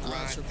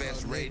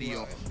 Fest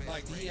Radio.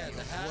 Like, he had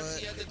the hats,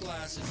 he had the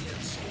glasses, he had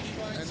the skinny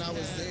bikes. And I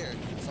was there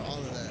for all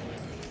of that.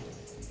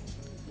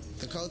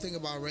 The cool thing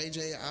about Ray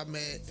J, I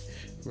met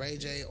Ray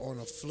J on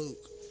a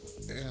fluke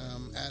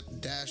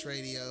at Dash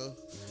Radio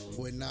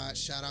with Notch.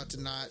 Shout out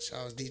to Notch.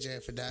 I was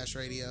DJing for Dash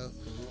Radio.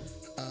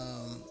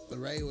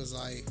 Ray was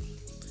like,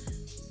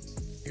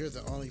 "You're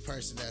the only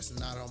person that's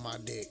not on my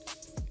dick.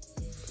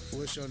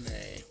 What's your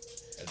name?"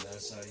 And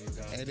that's how you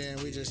got. And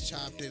then we just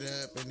chopped it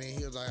up, and then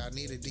he was like, "I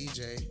need a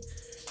DJ."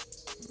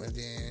 And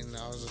then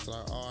I was just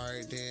like, "All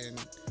right." Then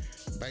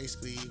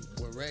basically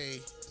with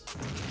Ray,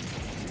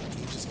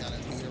 you just gotta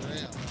be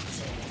around.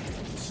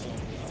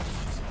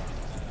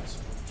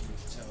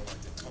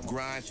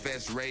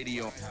 Grindfest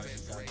Radio.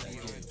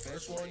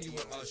 First one you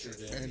were ushered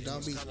in. And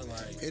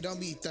don't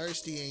be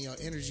thirsty, and your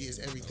energy is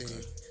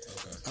everything.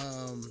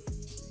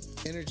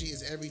 Energy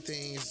is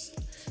everything.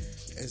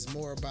 Is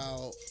more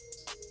about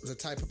the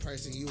type of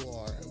person you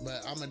are.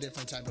 But I'm a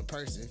different type of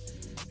person.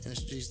 And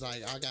it's just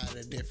like I got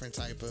a different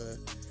type of.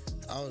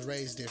 I was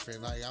raised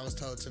different. Like I was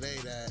told today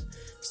that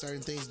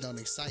certain things don't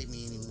excite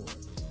me anymore.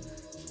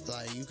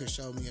 Like, you can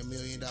show me $1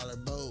 million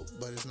boat,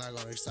 but it's not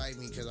going to excite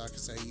me because I can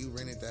say you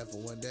rented that for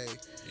one day.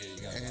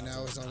 And that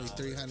was only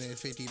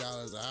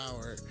 $350 an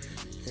hour,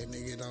 and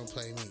nigga don't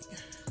play me.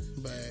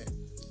 But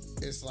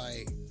it's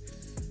like,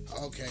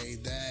 okay,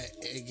 that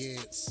it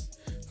gets,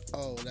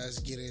 let's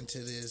get into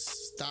this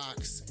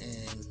stocks,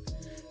 and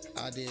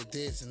I did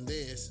this and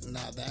this.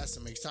 Now that's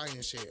some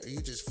exciting shit. Or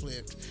you just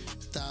flipped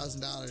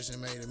 $1,000 and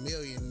made $1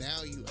 million.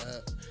 Now you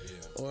up.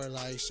 Or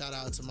like, shout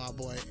out to my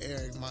boy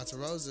Eric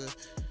Monterosa.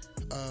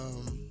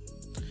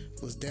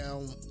 Was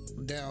down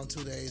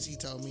 2 days. He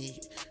told me,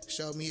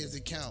 showed me his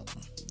account.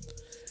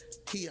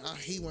 He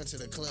went to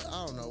the club.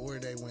 I don't know where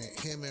they went.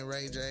 Him and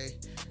Ray J.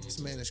 This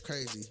man is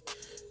crazy.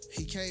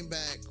 He came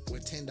back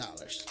with $10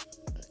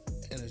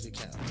 in his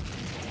account.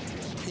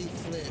 He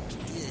flipped.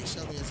 Yeah, he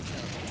showed me his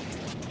account.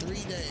 3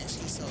 days,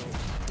 he sold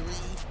 3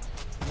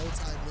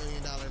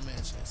 multi-million-dollar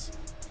mansions.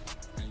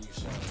 And you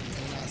saw it.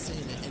 And I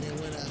seen it. And it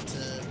went up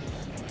to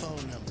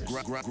phone numbers.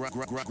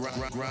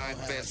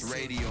 Grindfest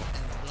Radio.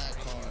 And a black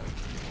card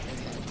in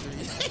like 3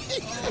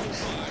 days.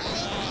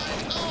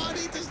 I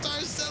need to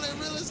start selling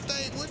real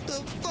estate. What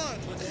the fuck?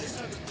 But those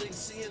type of things,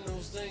 seeing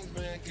those things,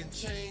 man, can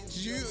change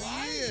your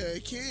life. Yeah,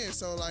 it can.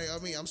 So like, I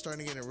mean, I'm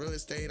starting to get in real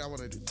estate. I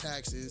want to do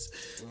taxes.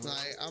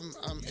 Like,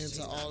 I'm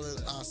into all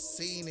of. I've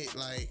seen it.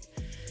 Like,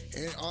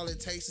 and all it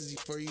takes is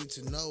for you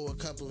to know a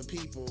couple of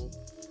people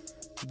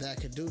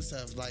that could do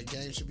stuff. Like,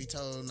 game should be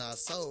told, not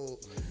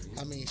sold.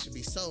 I mean, should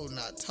be sold,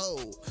 not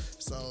told.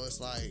 So it's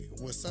like,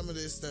 with some of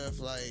this stuff,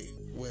 like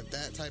with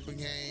that type of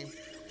game,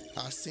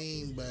 I've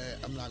seen, but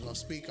I'm not gonna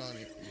speak on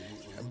it.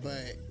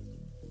 But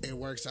it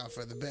works out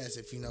for the best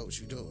if you know what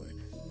you're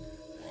doing.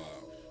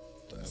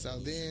 Wow. So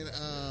then,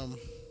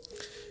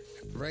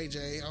 Ray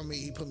J, I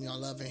mean, he put me on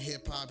Love and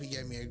Hip Hop. He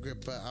gave me a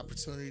grip of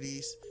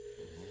opportunities.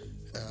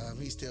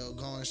 He's still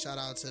going. Shout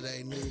out to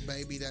that new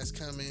baby that's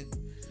coming.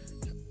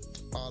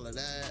 All of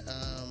that.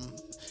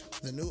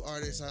 The new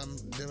artist I'm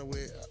dealing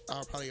with,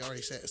 I probably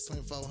already said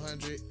Slim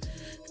 400,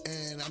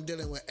 and I'm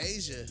dealing with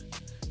Asia,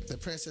 the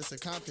Princess of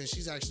Compton.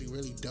 She's actually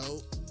really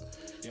dope.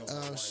 Yo,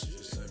 my wife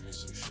just sent me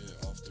some shit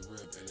off the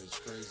rip, and it's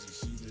crazy.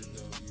 She didn't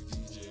know you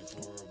DJ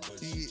for her, but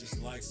she just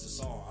likes the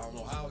song. I don't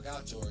know how it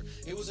got to her.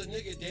 It was a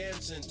nigga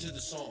dancing to the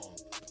song,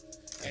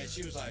 and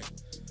she was like,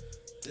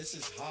 "This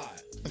is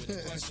hot," with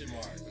a question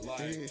mark.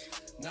 Like,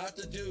 not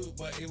the dude,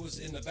 but it was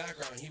in the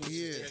background. He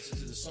was dancing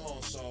to the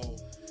song, so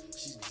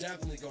she's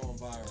definitely going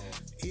viral.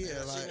 Yeah, and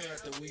I like seen her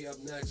at the We Up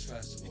Next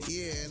festival.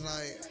 Yeah, and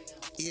like,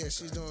 yeah,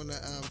 she's doing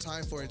the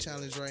Time For It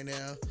challenge right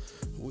now.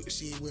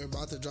 We're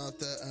about to drop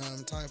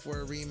the Time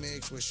For It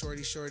remix with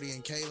Shorty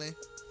and Kaylin.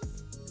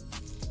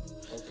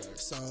 Okay.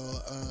 So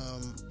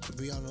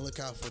be on the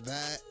lookout for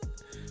that.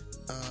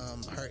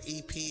 Her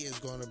EP is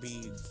going to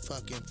be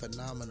fucking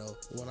phenomenal.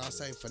 When I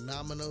say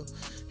phenomenal,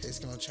 it's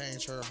going to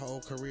change her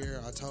whole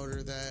career. I told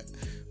her that.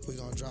 We're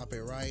going to drop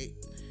it right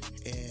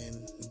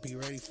and be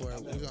ready for it.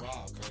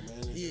 Rock, her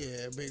manager.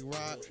 Yeah, Big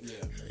Rock.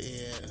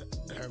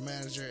 Yeah. Her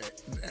manager,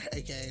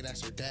 aka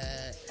that's her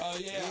dad. Oh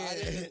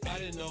yeah. I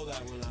didn't know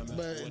that when I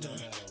met him.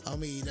 I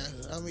mean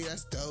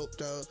that's dope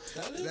though.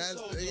 That's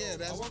so dope.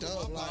 That's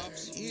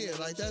dope.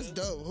 Like that's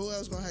dope. Who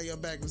else gonna have your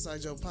back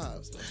besides your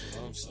pops? That's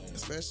what I'm saying.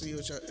 Especially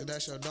with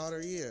that's your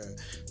daughter. Yeah.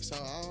 So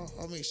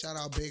shout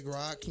out Big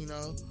Rock. You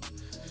know.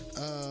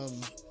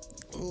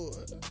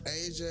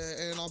 Asia,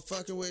 and I'm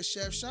fucking with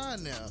Chef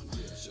Sean now.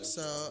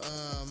 So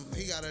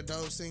he got a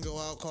dope single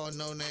out called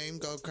No Name.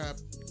 Go cop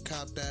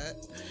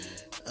that.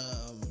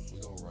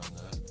 We gonna run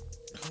that.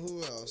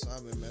 Who else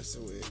I've been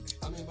messing with?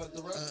 I mean, but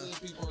the rest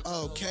of the people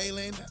are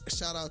Kaylin.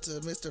 Shout out to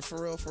Mr.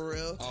 For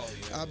Real. Oh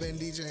yeah. I've been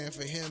DJing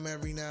for him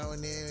every now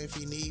and then. If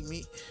he need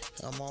me,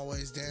 I'm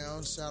always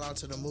down. Shout out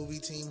to the movie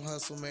team,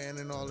 Hustle Man,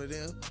 and all of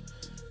them.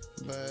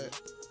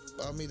 But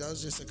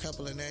those just a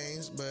couple of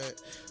names.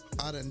 But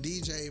I done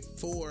DJ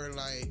for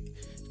like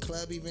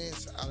club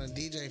events. I done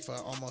DJ for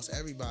almost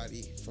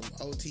everybody from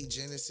OT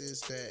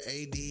Genesis to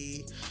AD.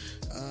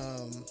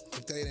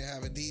 If they didn't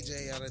have a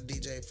DJ, I done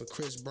DJ for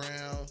Chris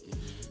Brown.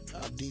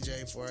 I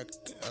DJ for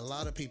a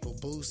lot of people.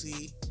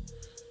 Boosie.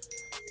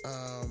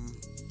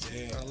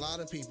 A lot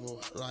of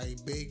people.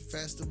 Like big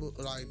festival.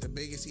 Like the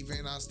biggest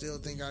event I still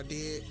think I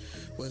did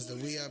was the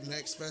We Up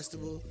Next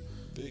festival.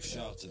 Big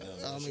shout to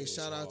them.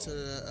 Shout out to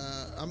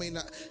the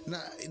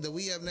not the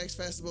We Up Next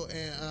festival,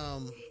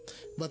 and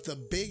but the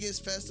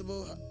biggest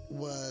festival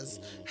was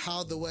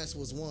How the West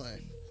Was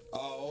Won.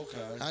 Oh,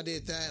 okay. I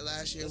did that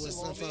last year with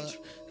some fun.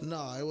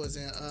 No, it was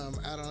in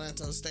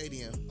Adelanto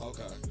Stadium.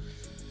 Okay.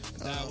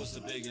 That was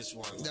the biggest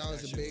one. That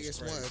was the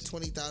biggest one.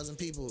 20,000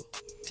 people.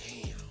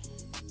 Damn.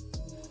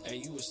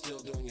 And you were still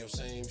doing your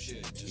same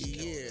shit.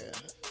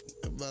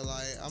 But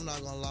like, I'm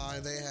not gonna lie,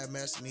 they had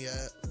messed me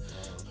up.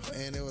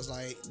 And it was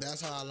like,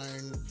 that's how I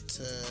learned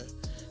to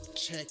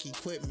check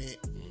equipment.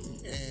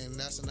 And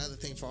that's another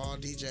thing for all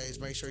DJs.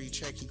 Make sure you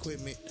check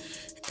equipment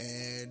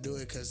and do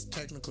it, because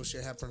technical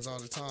shit happens all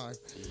the time.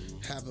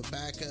 Have a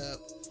backup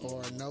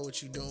or know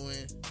what you're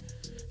doing,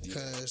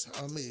 because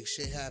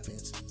shit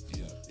happens.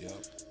 Yep.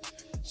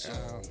 So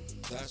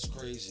that's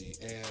crazy.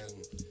 And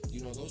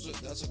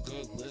that's a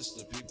good list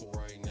of people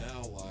right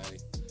now. Like,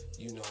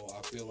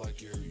 I feel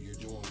like you're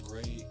doing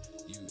great.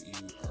 You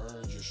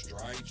earned your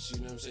stripes, you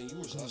know what I'm saying? You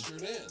was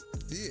ushered in.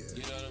 Yeah.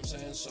 You know what I'm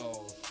saying?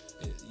 So,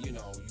 you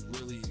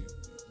really,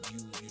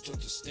 you took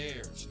the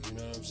stairs, you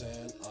know what I'm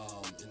saying?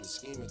 In the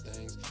scheme of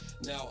things.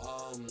 Now,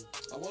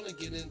 I want to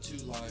get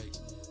into, like,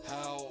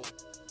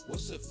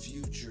 what's the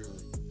future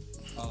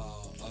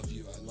of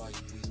you? And, like,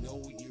 we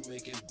know you're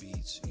making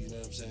beats, you know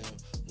what I'm saying?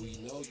 We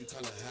know you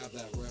kind of have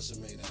that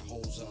resume that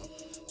holds up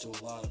to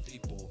a lot of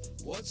people.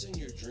 What's in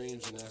your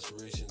dreams and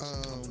aspirations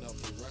coming up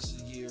for the rest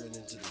of the year and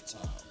into the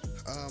top?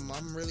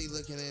 I'm really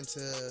looking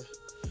into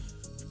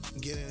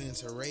getting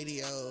into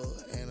radio,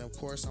 and of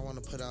course I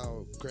want to put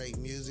out great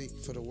music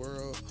for the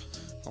world.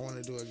 I want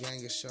to do a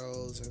gang of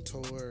shows and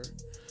tour.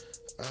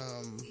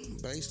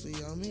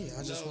 Basically on me.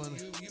 I just want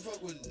to. You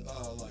fuck with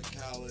like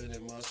Khaled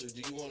and Mustard.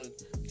 Do you want to?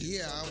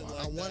 Yeah,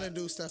 I want to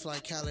do stuff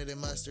like Khaled and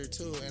Mustard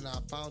too. And I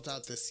found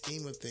out the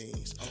scheme of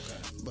things.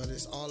 Okay. But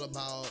it's all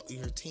about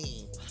your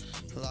team.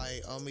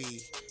 Like on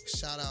me.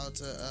 Shout out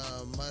to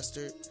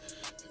Mustard,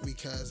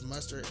 because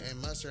Mustard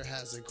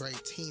has a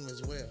great team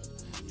as well.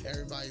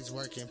 Everybody's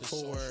working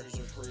for.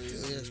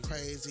 It's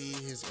crazy.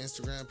 His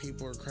Instagram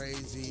people are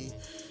crazy.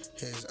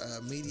 His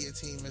media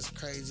team is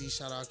crazy.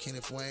 Shout out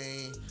Kenneth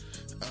Wayne.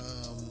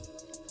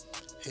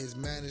 His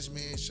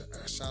management.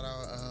 Shout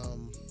out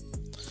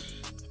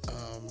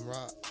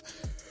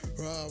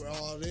Rob,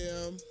 all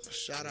them.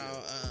 Shout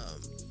out.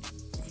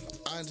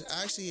 I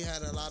actually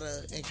had a lot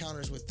of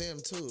encounters with them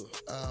too.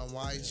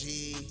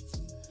 YG.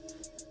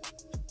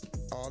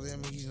 All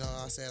them,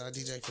 I said I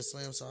DJ for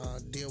Slim, so I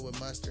deal with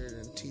Mustard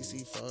and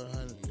TC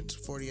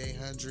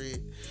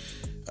 4800,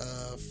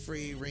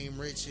 Free Reem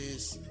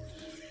Riches,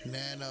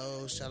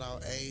 Nano, shout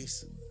out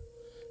Ace.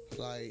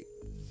 Like,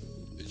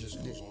 it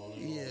just goes on.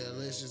 Yeah, the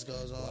list just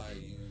goes on. Like,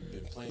 you've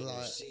been planting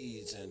your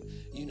seeds, and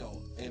you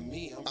know, and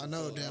me, I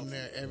know damn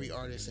near every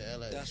artist in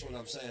LA. That's what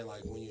I'm saying.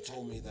 Like when you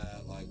told me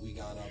that, like we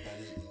got up at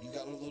it, you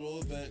got a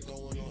little event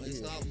going on.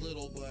 It's not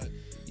little, but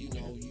you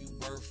know, you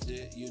birthed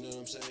it. You know what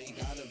I'm saying? He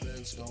got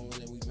events going,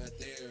 and we met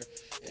there,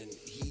 and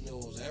he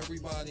knows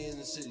everybody in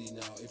the city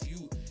now. If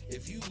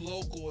you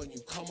local and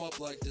you come up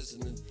like this,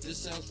 and this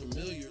sounds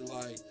familiar,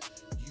 like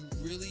you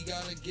really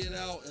gotta get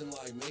out and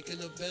like make an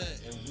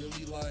event and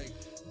really like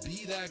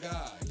be that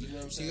guy. You know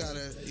what I'm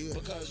saying?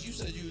 Because you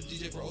said you were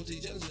DJ for OT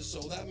Genesis,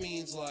 so that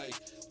means like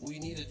we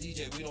need a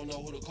DJ. We don't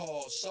know who to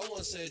call.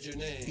 Someone said your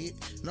name.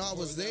 I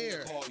was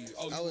there.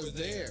 Oh, I was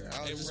there.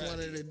 I was just one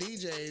of the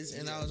DJs,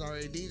 and I was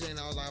already DJing.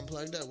 I was like, I'm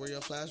plugged up. Where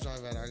your flash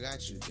drive at? I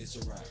got you. It's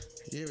a wrap.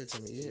 Give it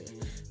to me,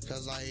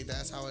 because like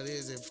that's how it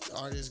is. If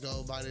artists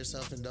go by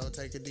themselves and don't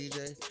take a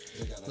DJ,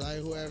 like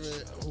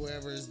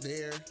whoever's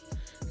there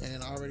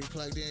and already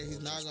plugged in,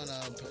 he's not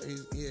gonna.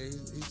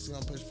 He's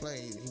gonna push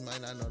play. He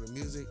might not know the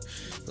music.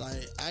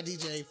 Like I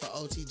DJ for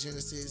OT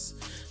Genesis.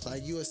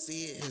 Like you will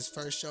see it. His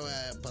first show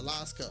at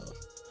Belasco.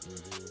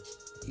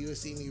 You would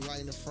see me right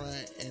in the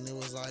front, and it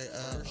was like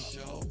first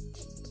show.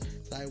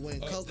 Like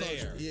when Coco,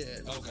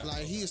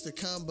 like he used to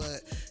come,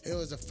 but it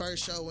was the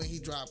first show when he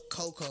dropped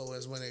Coco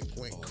is when it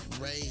went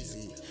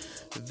crazy.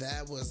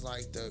 That was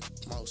like the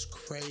most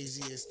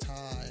craziest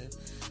time,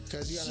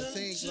 because you gotta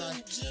think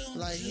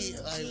like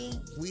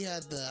we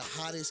had the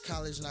hottest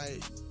college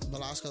night,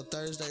 Belasco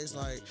Thursdays.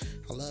 Like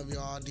I love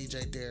y'all,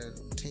 DJ there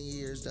 10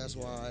 years. That's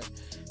why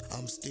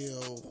I'm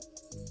still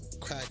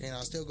cracking.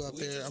 I still go up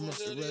there. I'm a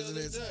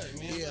resident.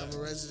 I'm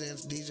a resident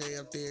DJ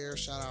up there.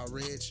 Shout out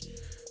Rich.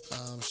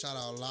 Shout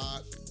out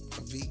Locke,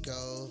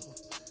 Vico,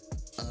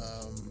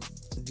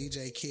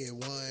 DJ Kid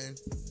One,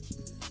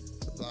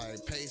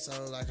 like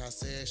Peso, like I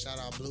said. Shout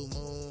out Blue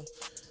Moon.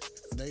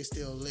 They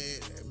still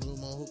lit. Blue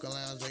Moon Hookah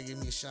Lounge, they give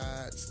me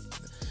shots.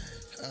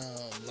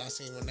 I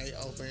seen when they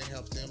open,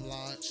 helped them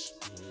launch.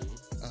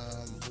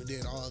 We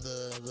did all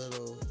the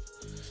little.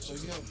 So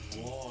you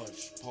have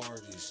launch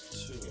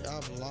parties too.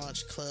 I've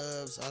launched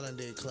clubs. I done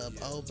did club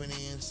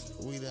openings.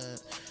 We done.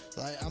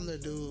 Like, I'm the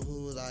dude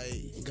who,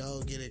 like,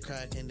 go get it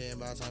cracking, then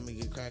by the time we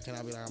get cracking,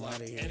 I'll be like, I'm out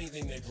of here.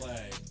 Anything they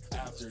play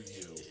after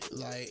you.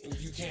 Like,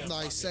 you can't.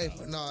 Like, safe.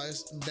 No,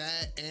 it's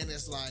that, and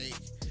it's like,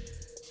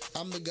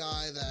 I'm the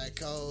guy that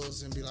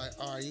goes and be like,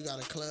 all right, you got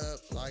a club.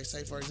 Like,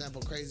 say, for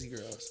example, Crazy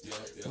Girls.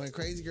 When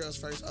Crazy Girls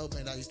first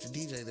opened, I used to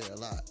DJ there a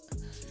lot.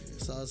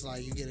 So it's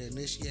like you get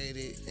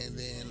initiated, and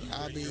then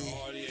I'll be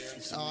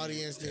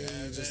audience, then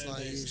you just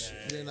like,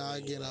 then I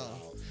get on.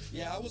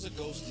 Yeah, I was a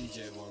ghost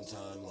DJ one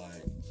time,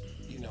 like,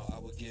 you know, I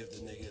would give the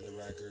nigga the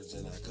records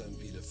and I couldn't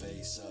be the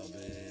face of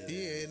it.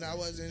 Yeah, and I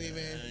wasn't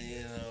even,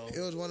 you know.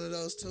 It was one of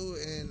those too,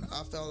 and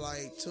I felt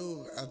like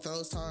too, at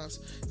those times,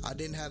 I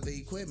didn't have the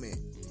equipment,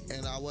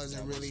 and I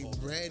wasn't really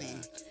ready.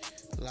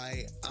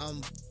 Like,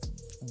 I'm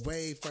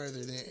way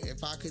further than,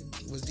 if I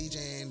was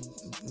DJing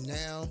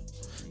now,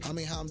 I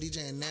mean, how I'm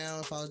DJing now,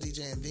 if I was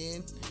DJing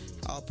then,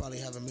 I'll probably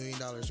have $1 million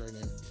right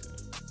now.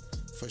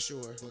 For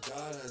sure. But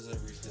God has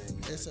everything.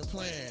 It's a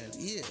plan,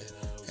 yeah.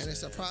 And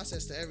it's a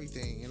process to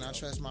everything, and I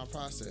trust my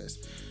process.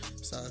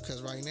 So,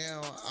 because right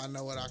now, I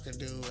know what I can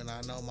do, and I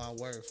know my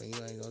worth, and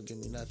you ain't gonna give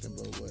me nothing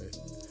but what.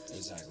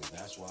 Exactly.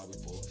 That's why we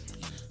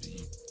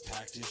you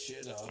packed this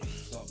shit up,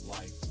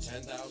 like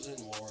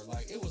 10,000 more.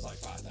 Like, it was like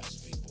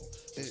 5,000 people.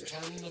 Was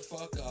turning the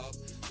fuck up.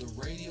 The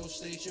radio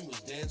station was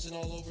dancing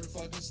all over the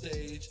fucking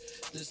stage.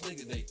 This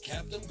nigga, they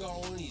kept him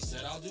going. He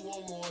said, I'll do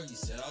one more. He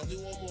said, I'll do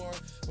one more.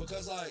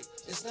 Because, like,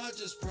 it's not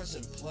just press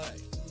and play.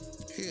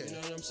 Yeah. You know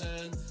what I'm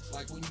saying?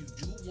 Like, when you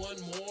do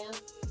one more,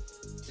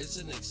 it's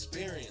an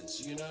experience.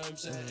 You know what I'm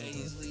saying? And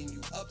he's leading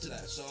you up to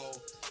that. So,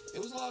 it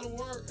was a lot of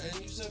work.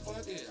 And you said,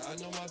 fuck it. I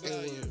know my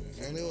value.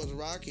 And it was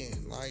rocking.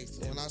 Like,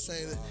 when I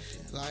say that,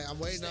 like, I'm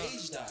waiting on.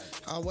 Stage dive.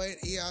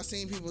 I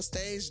seen people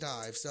stage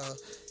dive. So,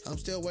 I'm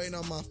still waiting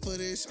on my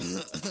footage,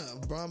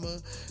 Brahma,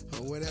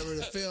 or whatever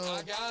the film.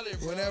 I got it,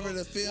 bro. Whenever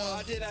the film. Well,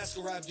 I did ask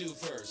a rap dude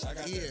first. I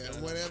got that.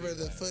 Yeah, whenever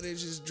the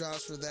footage is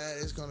drops for that,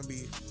 it's gonna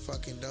be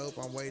fucking dope.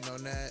 I'm waiting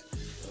on that.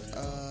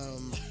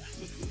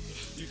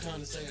 You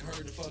kind of say,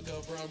 hurry the fuck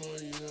up, Brahma,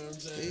 you know what I'm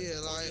saying? Yeah,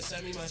 like,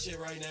 send me my shit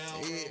right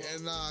now. Yeah,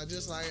 and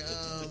just like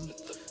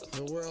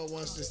the world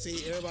wants to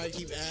see. Everybody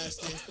keep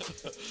asking.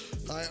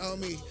 Like,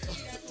 homie,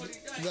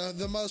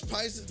 the most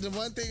priceless. The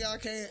one thing I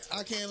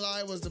can't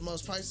lie was the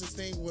most priceless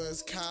thing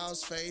was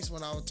Kyle's face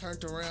when I was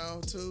turned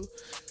around too,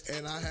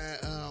 and I had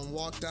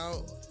walked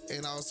out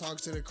and I was talking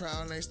to the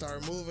crowd and they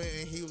started moving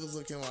and he was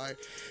looking like,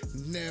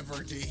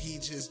 never did he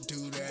just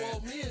do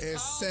that and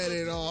set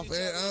it off.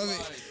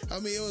 And I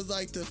mean, it was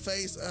like the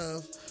face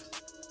of,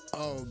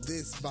 oh,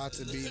 this about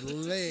to be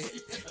lit.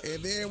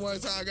 And then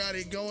once I got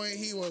it going,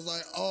 he was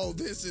like, oh,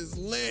 this is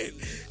lit.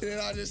 And then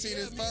I just see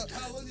this pop.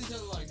 Kyle looked at each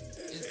other like,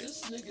 is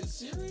this nigga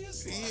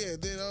serious? Yeah,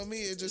 then on me,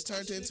 it just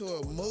turned into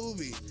a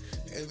movie.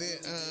 And then,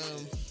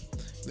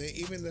 Then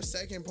even the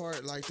second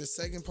part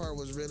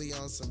was really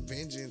on some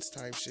vengeance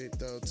type shit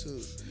though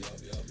too.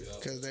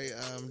 Yup. Cause they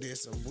did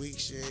some weak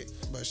shit.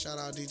 But shout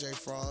out DJ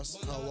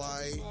Frost,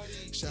 Hawaii.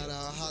 Shout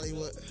out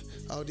Hollywood.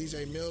 Oh,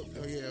 DJ Milk.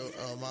 Oh yeah.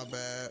 Oh, my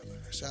bad.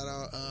 Shout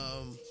out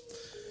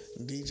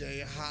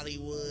DJ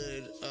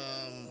Hollywood.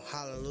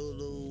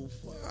 Honolulu.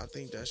 I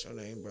think that's your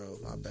name, bro.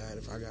 My bad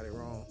if I got it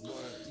wrong.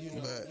 But you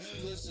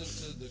listen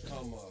to the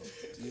come up,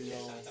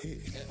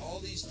 and all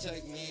these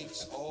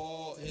techniques,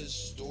 all his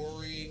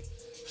story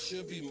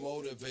should be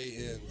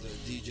motivating the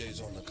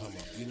DJs on the come up.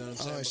 You know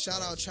what I'm saying?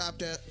 Shout out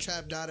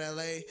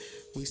Trap.la.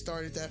 We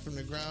started that from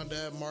the ground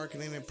up,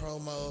 marketing and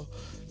promo.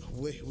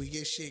 We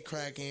get shit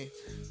cracking.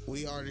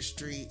 We are the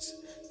streets.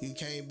 You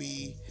can't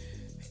be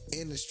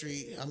in the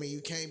street. I mean,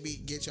 you can't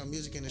get your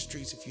music in the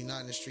streets if you're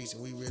not in the streets,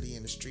 and we really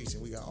in the streets,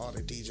 and we got all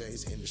the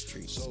DJs in the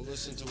streets. So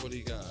listen to what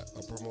he got.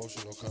 A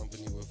promotional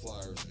company with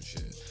flyers and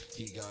shit.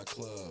 He got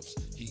clubs.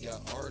 He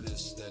got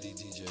artists that he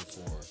DJ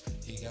for.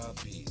 He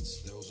got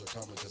beats. Those are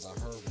coming because I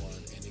heard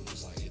one, and it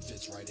was like, it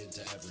fits right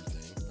into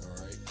everything, all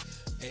right?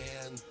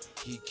 And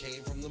he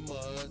came from the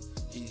mud.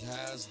 He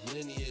has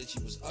lineage.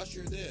 He was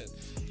ushered in.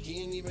 He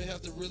didn't even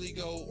have to really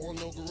go on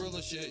no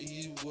gorilla shit.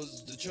 He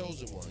was the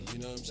chosen one, you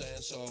know what I'm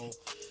saying? So,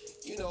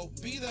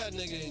 be that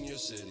nigga in your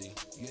city.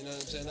 You know what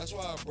I'm saying? That's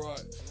why I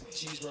brought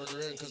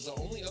Cheeseburger in, because the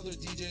only other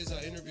DJs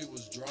I interviewed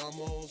was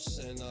Dramos,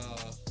 and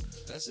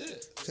that's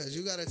it. Because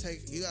you gotta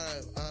take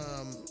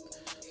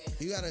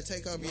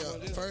over your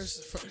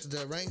first.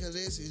 The rank of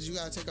this is you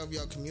gotta take over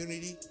your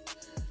community,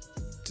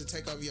 to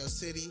take over your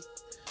city,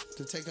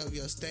 to take over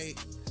your state.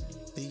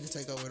 Then you can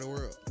take over the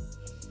world.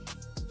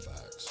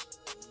 Facts.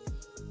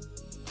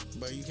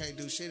 But you can't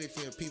do shit if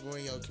your people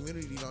in your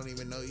community don't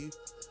even know you.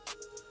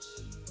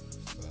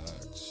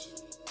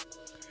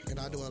 And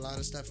I do a lot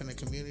of stuff in the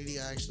community.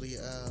 I actually,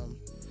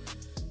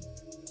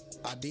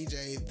 I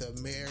DJ'd the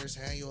mayor's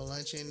annual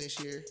luncheon this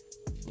year.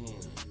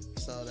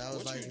 So that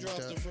was you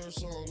dropped the first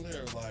song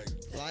there,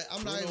 like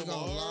I'm not even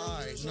gonna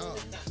lie.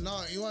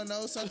 No, you wanna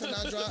know something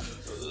I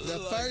dropped? The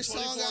first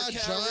song I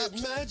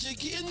dropped, Magic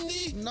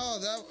Indie. No,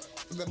 the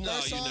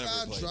first song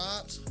I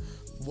dropped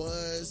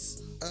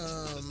was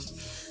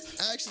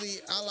actually,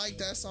 I like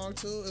that song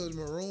too. It was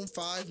Maroon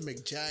 5,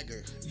 Mick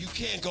Jagger. You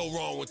can't go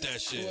wrong with that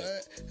shit.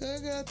 What? I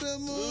got the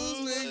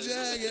moves, Mick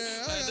Jagger.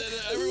 And then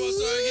everyone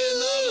started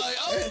getting up like,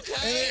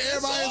 okay.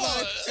 And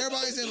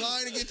everybody's in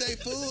line to get their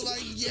food.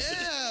 Like,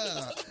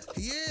 yeah,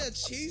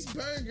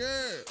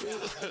 cheeseburger.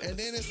 And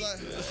then it's like,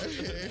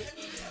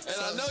 and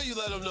I know you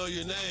let them know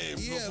your name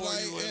before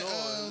you went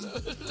on.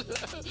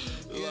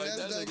 That's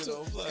that nigga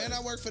don't play. And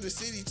I work for the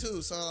city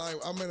too, so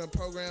I'm in a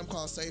program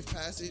called Safe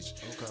Passage,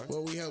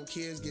 where we help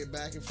kids get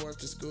back and forth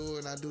to school,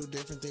 and I do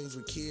different things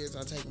with kids.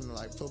 I take them to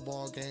like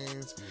football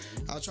games.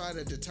 I'll try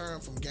to deter them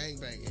from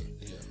gangbanging.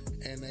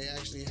 And they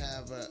actually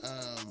have a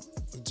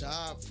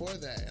job for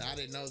that. And I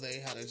didn't know they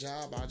had a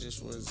job. I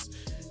just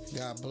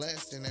got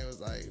blessed, and they was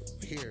like,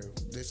 here,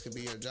 this could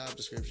be your job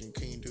description.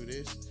 Can you do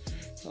this?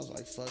 I was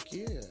like, fuck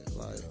yeah.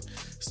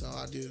 So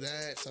I do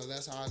that. So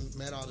that's how I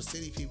met all the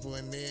city people.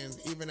 And then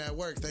even at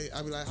work,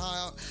 I'd be like,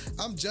 hi,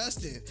 I'm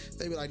Justin.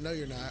 They'd be like, no,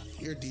 you're not.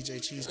 You're DJ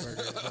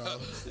Cheeseburger, bro.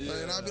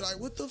 And I'd be like,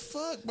 what the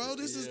fuck, bro?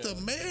 This is the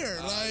mayor.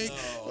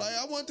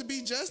 I want to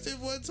be Justin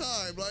one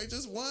time.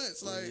 Just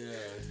once.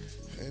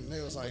 And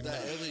they was like, but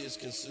that alias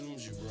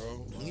consumes you,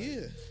 bro.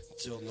 Yeah.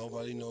 Until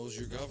nobody knows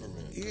your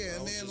government. Yeah,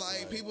 and then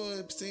people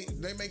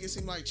they make it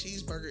seem like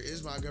Cheeseburger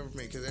is my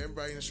government, because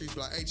everybody in the streets be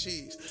like, hey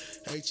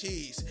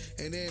cheese.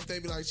 And then if they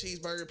be like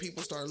Cheeseburger,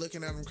 people start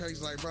looking at them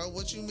crazy like, bro,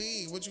 what you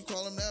mean? What you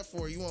call him that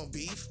for? You want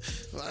beef?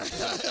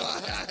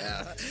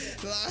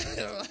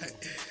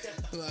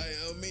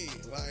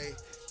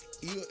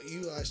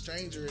 You a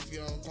stranger if you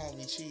don't call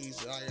me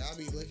cheese. I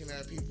be looking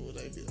at people,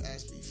 they be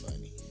asking me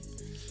funny.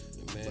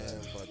 Man,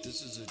 but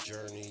this is a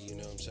journey, you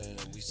know what I'm saying?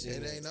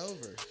 It ain't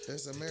over.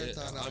 It's a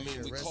marathon out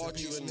here. We caught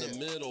you in the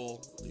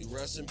middle.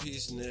 Rest in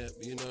peace, Nip.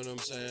 You know what I'm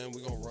saying?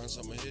 We're going to run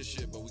some of his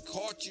shit. But we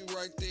caught you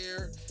right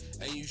there,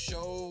 and you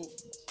showed,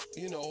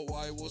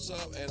 Hawaii, what's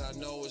up? And I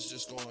know it's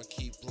just going to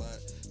keep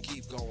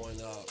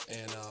going up.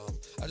 And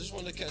I just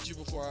wanted to catch you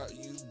before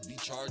you be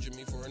charging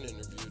me for an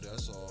interview.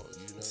 That's all.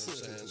 You know what I'm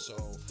saying? So,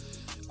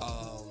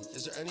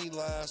 is there any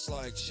last,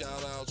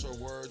 shout-outs or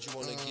words you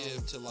want to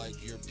give to,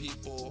 your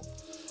people?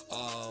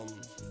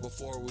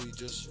 Before we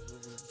just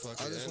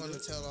fucking I just want to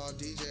tell all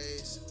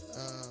DJs,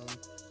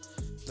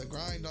 the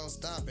grind don't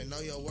stop, and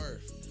know your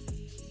worth.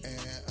 And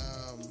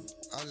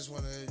I just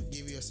want to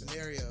give you a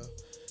scenario.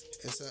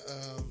 It's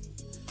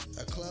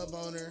a club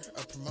owner,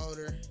 a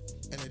promoter,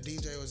 and a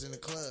DJ was in the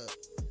club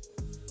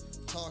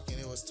talking.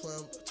 It was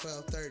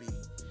 12:30.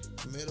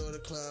 Middle of the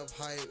club,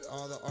 hype,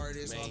 all the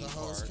artists, all the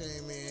hosts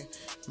came in,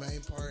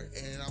 main part,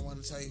 and I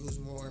want to tell you who's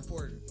more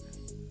important.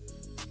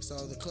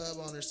 So the club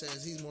owner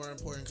says he's more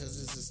important because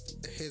this is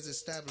his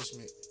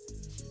establishment.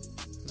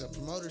 The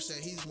promoter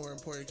said he's more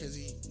important because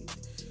he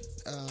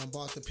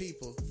bought the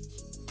people.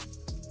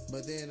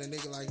 But then a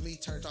nigga like me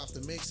turned off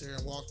the mixer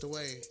and walked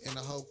away, and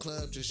the whole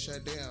club just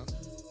shut down.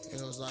 And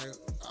it was like,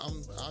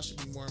 I should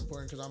be more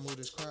important because I move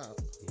this crowd.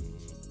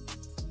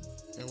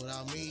 And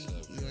without me,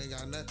 you ain't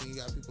got nothing. You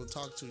got people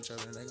talk to each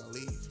other and they gonna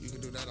leave. You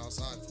can do that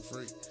outside for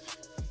free.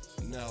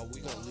 Now,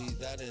 we gonna lead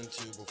that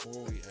into,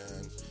 before we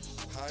end,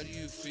 how do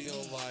you feel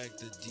like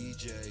the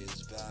DJ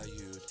is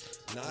valued,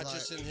 not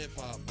just in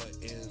hip-hop, but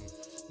in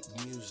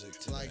music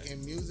today? Like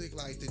in music,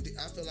 like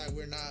I feel like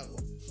we're not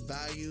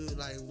valued,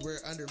 like we're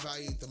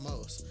undervalued the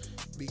most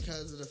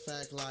because of the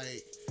fact,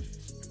 like,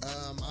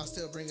 I'll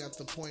still bring up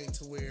the point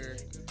to where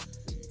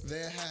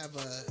they have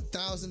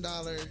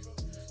 $1,000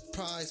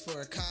 prize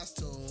for a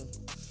costume,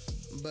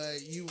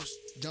 but you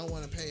don't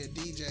want to pay a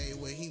DJ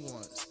what he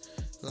wants.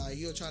 Like,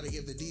 you'll try to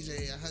give the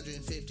DJ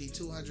 $150,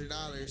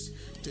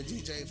 $200 to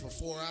DJ for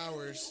 4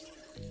 hours,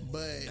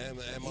 but and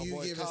you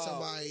boy giving Cobb,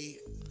 somebody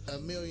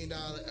 $1 million,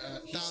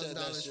 he said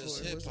that's $1,000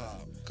 just for hip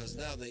hop, because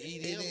now the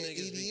EDM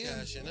niggas be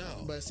cashing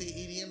out. But see,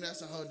 EDM,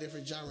 that's a whole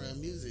different genre of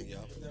music.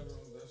 Yep.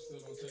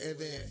 And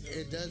then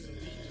it doesn't.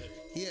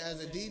 Yeah,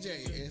 as a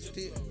DJ, and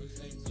still,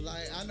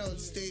 like, I know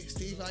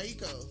Steve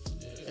Aiko,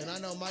 and I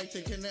know Mike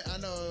the Connect. I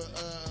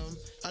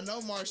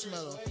know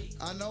Marshmello.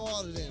 I know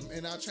all of them,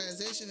 and I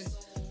transition.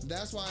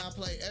 That's why I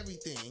play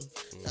everything.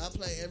 I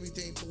play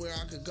everything to where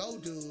I could go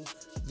do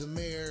the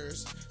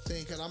mayor's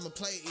thing, because I'm gonna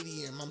play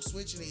EDM. I'm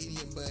switching to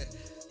EDM, but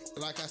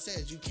like I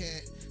said, you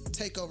can't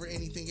take over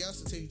anything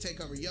else until you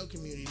take over your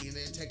community and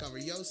then take over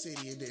your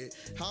city. And then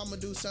how I'm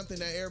gonna do something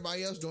that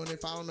everybody else doing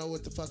if I don't know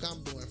what the fuck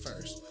I'm doing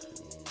first?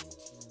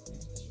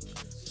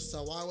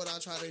 So why would I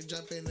try to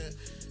jump in there?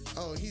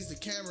 Oh, he's the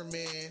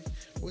cameraman.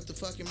 What the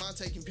fuck am I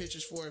taking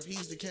pictures for if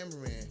he's the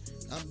cameraman?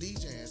 I'm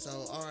DJing.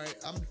 So all right,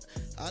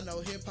 I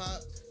know hip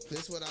hop.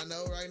 This is what I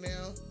know right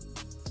now.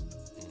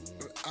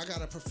 I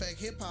gotta perfect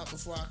hip hop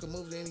before I can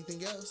move to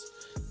anything else.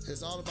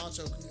 It's all about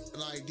your,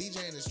 like,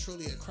 DJing is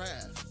truly a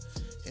craft,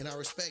 and I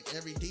respect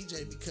every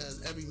DJ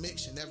because every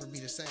mix should never be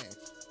the same.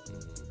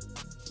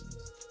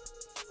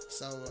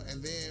 So,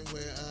 and then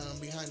when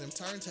behind them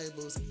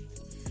turntables,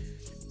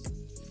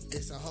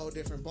 it's a whole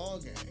different ball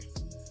game.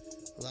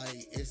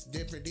 Like, it's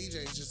different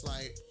DJs, just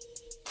like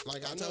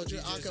I told you,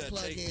 I could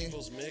plug in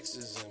people's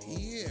mixes and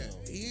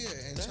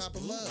and chop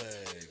them up.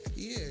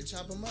 Yeah,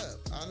 chop them up.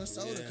 I done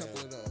sold a couple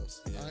of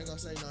those. I ain't gonna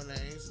say no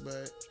names,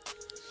 but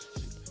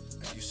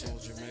you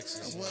sold your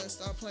mixes. Well,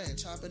 stop playing.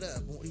 Chop it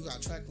up. You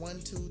got track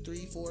 1, 2,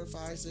 3, 4,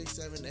 5, 6,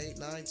 7, 8,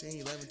 9, 10,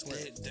 11,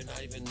 12. They're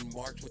not even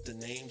marked with the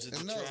names of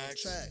the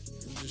tracks. Track.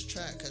 You just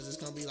track, because it's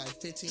gonna be like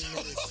 15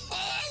 minutes.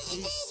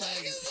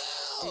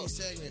 Each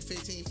segment,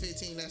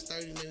 15, that's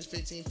 30 minutes,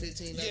 15,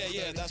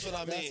 that's what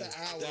I mean. That's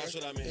an hour. That's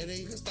what I mean. And then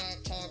you can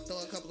stop, talk,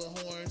 throw a couple of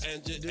horns,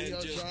 and just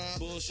drop,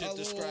 bullshit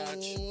the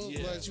scratch.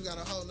 But you got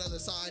a whole nother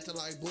side to,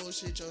 like,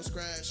 bullshit your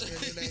scratch, and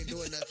it ain't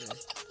doing nothing.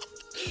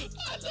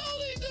 I know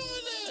they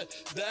doing that.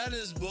 That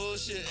is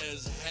bullshit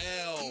as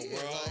hell,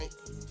 bro.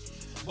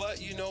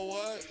 But you know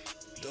what?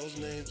 Those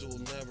names will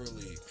never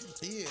leak.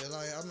 Yeah,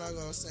 like, I'm not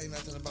gonna say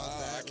nothing about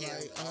that.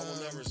 I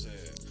will never say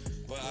it.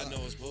 But I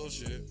know it's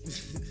bullshit.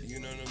 You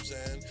know what I'm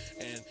saying?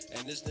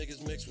 And this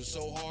nigga's mix was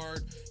so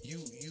hard, you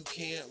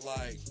can't,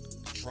 like,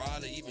 try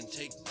to even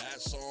take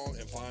that song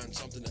and find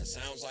something that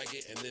sounds like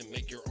it and then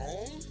make your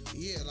own.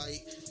 Yeah,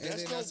 like, and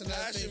that's no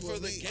passion for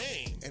the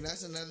game. And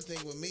that's another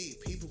thing with me.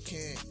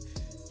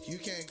 You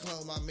can't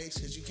clone my mix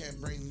because you can't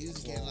bring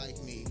music in like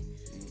me.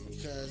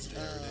 Because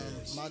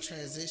my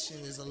transition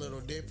is a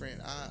little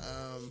different.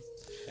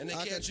 And they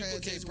can't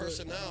duplicate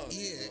personality.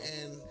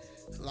 Yeah, and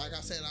like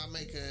I said, I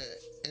make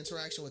a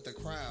interaction with the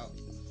crowd.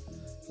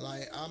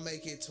 Like, I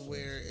make it to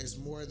where it's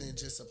more than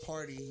just a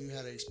party you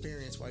had an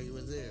experience while you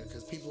were there,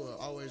 because people will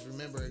always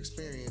remember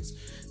experience.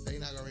 They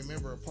not gonna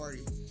remember a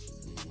party.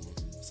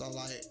 So,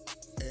 like,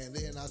 and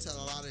then I tell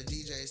a lot of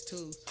DJs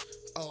too,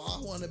 oh,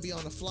 I want to be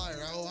on the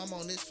flyer. Oh, I'm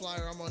on this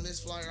flyer, I'm on this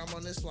flyer, I'm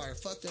on this flyer.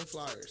 Fuck them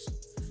flyers.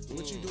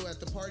 What you do at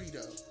the party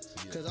though?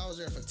 Because I was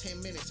there for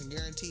 10 minutes and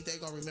guaranteed they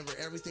gonna remember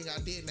everything I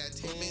did in that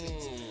 10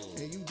 minutes.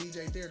 And you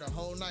DJ there the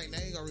whole night and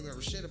they ain't gonna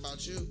remember shit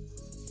about you.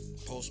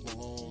 Post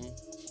Malone,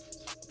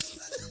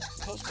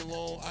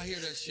 I hear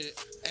that shit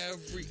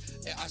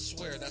I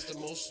swear, that's the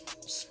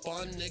most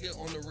spun nigga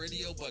on the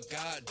radio, but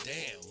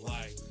goddamn,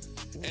 like,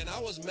 and I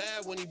was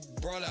mad when he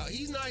brought out,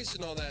 he's nice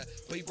and all that,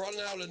 but he brought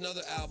out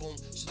another album,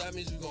 so that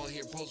means we're gonna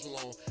hear Post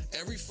Malone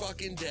every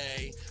fucking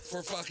day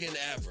for fucking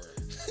ever.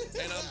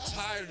 And I'm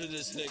tired of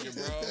this nigga,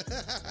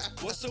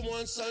 bro. What's the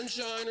one,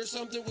 Sunshine or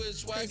something with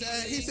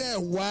Swaggy? He said,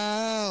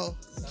 wow.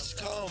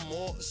 Come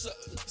on.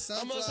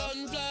 I'm a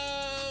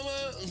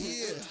sunflower.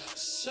 Yeah.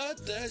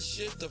 Shut that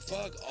shit the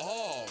fuck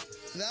off.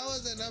 That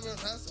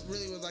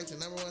really was like the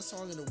number one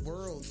song in the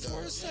world, though.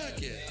 For a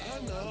second. I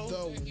know.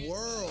 The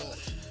world.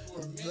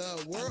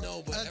 I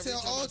know, but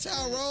until Old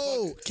Town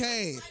Road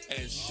came.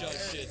 And shut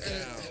shit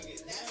down.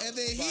 And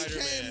then he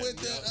came with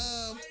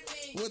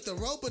the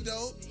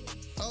rope-a-dope.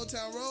 Old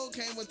Town Road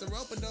came with the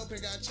rope-a-dope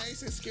and got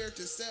chased and scared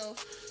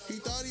himself. He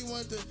thought he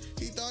wanted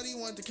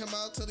to come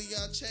out till he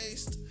got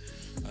chased.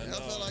 I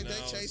felt like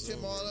they chased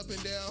him all up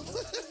and down.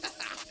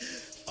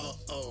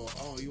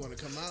 Oh, you want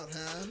to come out,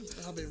 huh?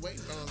 I've been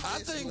waiting on this. I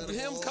think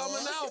him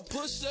coming out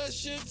pushed that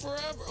shit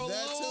forever.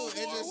 That too.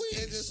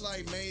 It just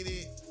like made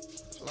it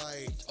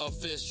like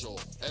official.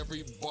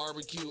 Every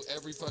barbecue,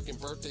 every fucking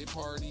birthday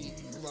party,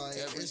 like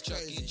every it's Chuck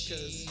crazy E.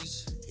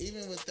 Cheese.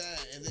 Even with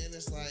that, and then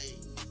it's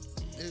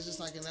just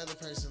like another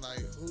person. Like,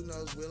 who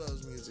knows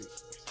Willow's music?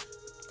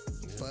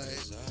 But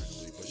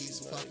he's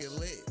fucking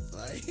lit.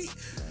 Like,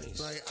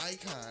 like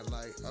Icon.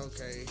 Like,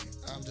 okay,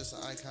 I'm just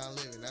an icon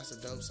living. That's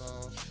a dope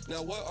song.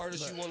 Now, what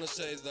artists you want to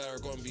say that are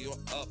going to be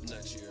up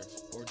next year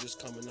or just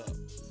coming up?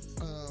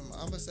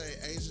 I'm gonna say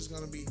Asia's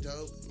gonna be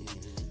dope.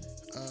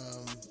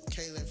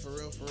 Kaylin for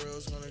real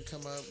is gonna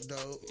come up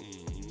dope.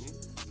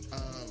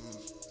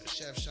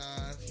 Chef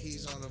Sean,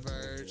 he's on the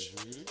verge.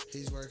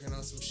 He's working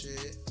on some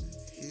shit.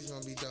 He's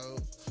gonna be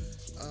dope.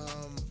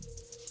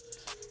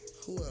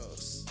 Who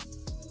else?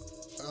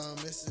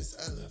 It's this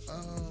other.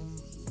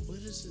 What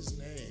is his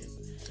name?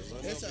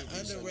 It's an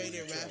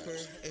underrated rapper.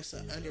 It's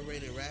an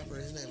underrated rapper.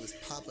 His name is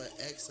Papa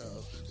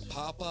XO.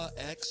 Papa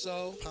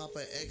XO?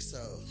 Papa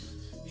XO.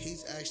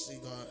 He's actually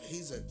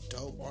he's a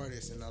dope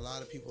artist, and a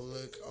lot of people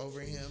look over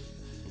him.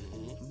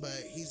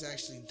 But he's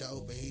actually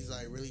dope, and he's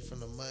like really from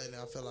the mud, and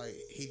I feel like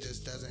he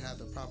just doesn't have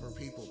the proper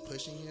people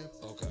pushing him.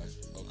 Okay.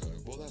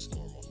 Well, that's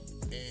normal.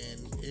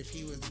 And if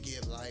he was to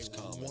get like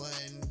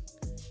one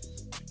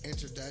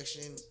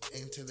introduction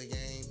into the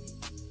game,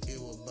 it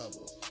will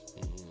bubble.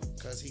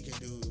 Because he can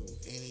do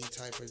any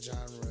type of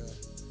genre,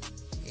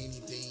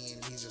 anything,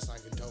 and he's just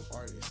like a dope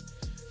artist.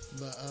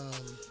 But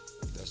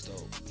that's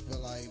dope. But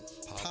like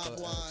pop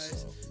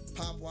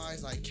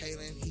wise, like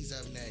Kaylin, he's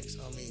up next.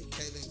 I mean,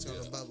 Kaylin's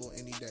gonna bubble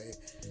any day.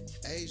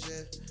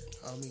 Asia,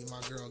 I mean,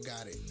 my girl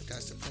got it.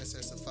 That's the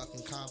princess of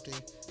fucking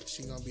Compton.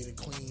 She gonna be the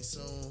queen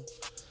soon.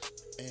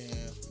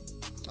 And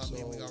I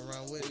mean, we gonna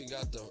run with it. We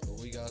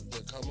got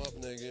the come up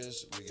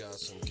niggas. We got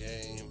some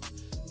game.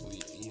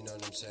 You know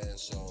what I'm saying?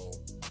 So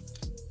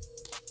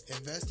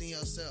invest in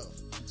yourself.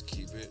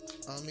 Keep it.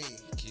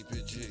 Keep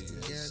it G.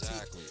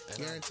 Exactly.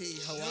 Guarantee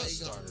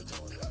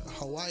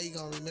Hawaii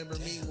gonna remember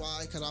me.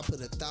 Why? Because I put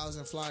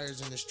 1,000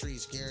 flyers in the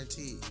streets.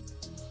 Guaranteed.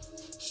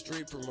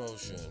 Street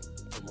promotion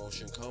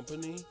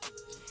company,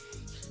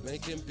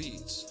 making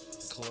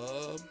beats,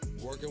 club,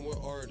 working with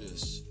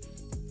artists.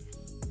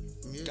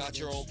 Music. Got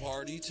your own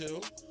party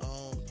too.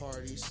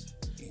 Parties.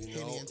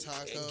 Henny and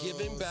tacos. And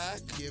giving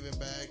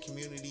back.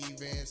 Community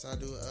events. I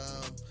do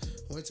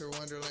Winter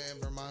Wonderland,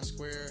 Vermont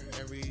Square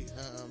every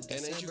And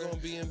December. ain't you gonna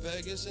be in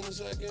Vegas in a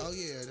second? Oh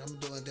yeah, I'm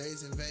doing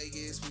days in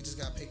Vegas. We just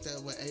got picked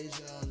up with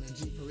Asia on the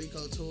G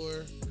Perico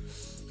tour.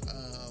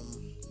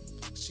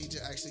 She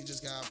actually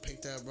just got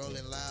picked up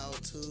Rolling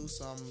Loud too,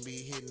 so I'm gonna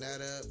be hitting that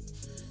up.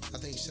 I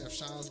think Chef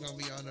Sean's gonna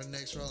be on the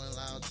next Rolling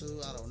Loud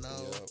too. I don't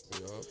know.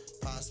 Yep.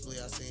 Possibly.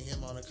 I seen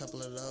him on a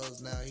couple of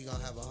those. Now he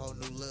gonna have a whole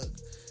new look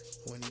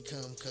when he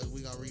come, cause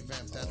we gonna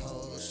revamp that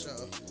whole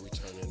show. We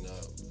turning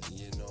up.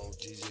 You know,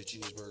 GJ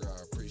Cheeseburger,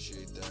 I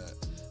appreciate that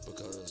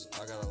because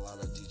I got a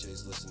lot of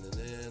DJs listening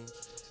in,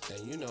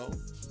 and you know,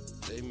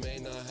 they may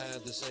not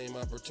have the same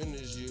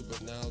opportunity as you,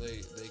 but now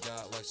they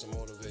got like some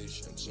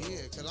motivation. So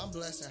yeah, cause I'm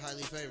blessed and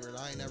highly favored.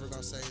 I ain't never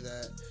gonna say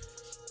that.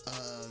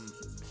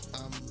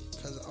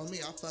 Cause on me,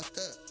 I fucked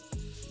up.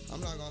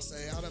 I'm not gonna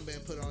say I done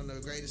been put on the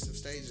greatest of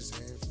stages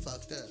and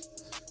fucked up.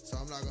 So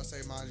I'm not gonna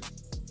say my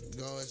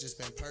goal has just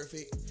been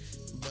perfect,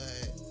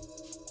 but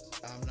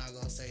I'm not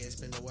gonna say it's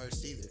been the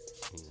worst either.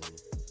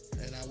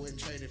 And I wouldn't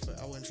trade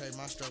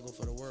my struggle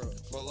for the world.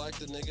 But like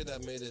the nigga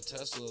that made it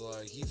Tesla,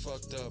 like he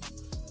fucked up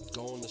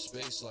going to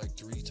space like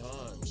 3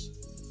 times.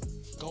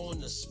 Going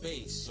to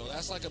space, so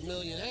that's like $1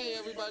 million. Hey,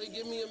 everybody,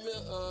 give me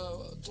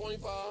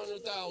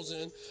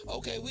 2,500,000.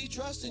 Okay, we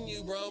trusting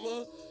you,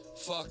 Brahma.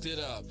 Fucked it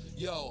up.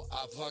 Yo,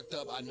 I fucked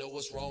up. I know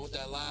what's wrong with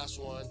that last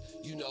one.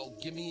 You know,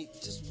 give me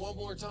just one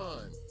more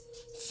time.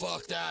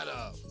 Fuck that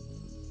up.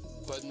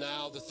 But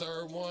now the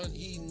third one,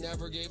 he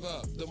never gave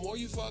up. The more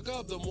you fuck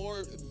up, the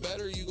more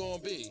better you gonna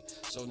be.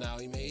 So now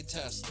he made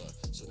Tesla.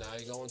 So now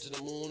he going to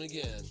the moon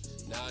again.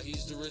 Now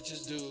he's the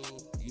richest dude.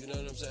 You know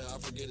what I'm saying? I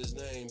forget his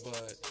name,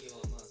 but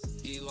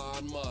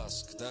Elon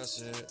Musk.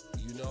 That's it.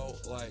 You know,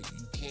 like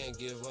you can't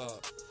give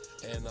up.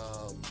 And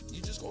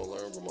you just gonna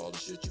learn from all the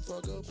shit you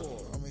fuck up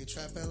on. I mean,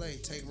 Trap LA,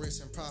 take risks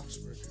and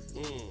prosper.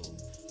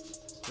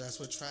 That's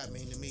what trap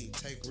mean to me.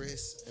 Take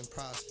risks and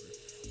prosper.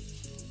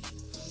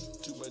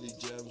 Too many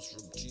gems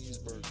from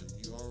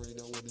Cheeseburger. You already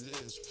know what it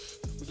is.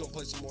 We're gonna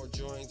play some more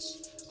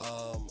joints.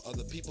 Of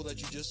the people that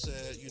you just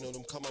said, you know,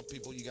 them come up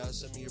people, you gotta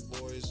send me your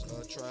boys'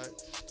 track.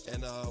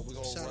 And we're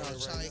gonna shout run out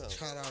it right Chike, now.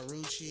 shout out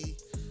Rucci,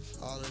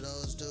 all of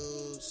those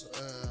dudes.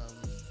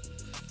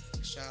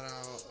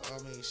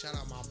 Shout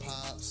out my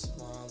pops,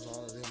 moms,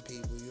 all of them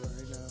people, you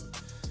already know.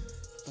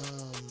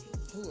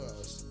 Who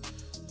else?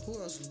 Who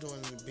else is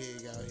doing it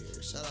big out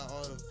here? Shout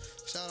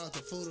out the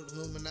Food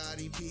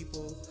Illuminati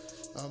people.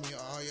 I mean,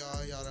 all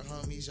y'all the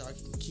homies, y'all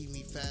can keep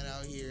me fat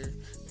out here.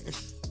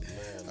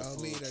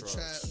 Man, the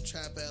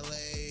Trap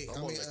LA.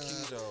 I'm on the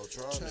keto,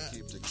 trying to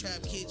keep the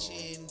Trap keto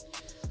Kitchen,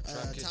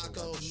 Trap Kitchen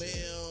Taco got the shit.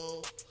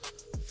 Mill,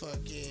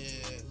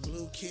 fucking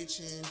Blue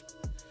Kitchen.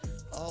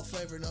 All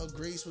flavor, no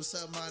grease. What's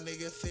up, my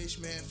nigga?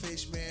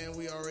 Fishman,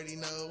 we already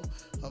know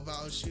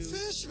about you.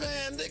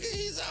 Fishman, nigga,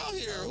 he's out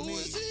here. Who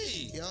is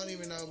he? Y'all don't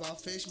even know about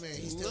Fishman.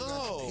 He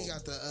still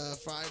got the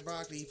fried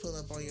broccoli. He pull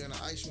up on you in an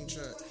ice cream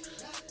truck.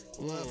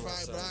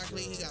 Fried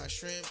broccoli. He got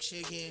shrimp,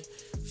 chicken,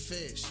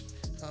 fish.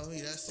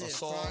 That's it.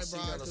 Fried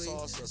broccoli. He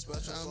got a sauce, a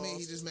special sauce.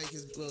 He just make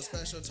his little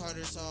special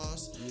tartar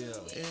sauce. Yeah.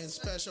 And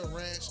special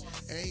ranch.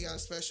 And he got a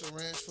special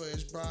ranch for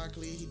his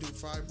broccoli. He do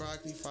fried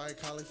broccoli, fried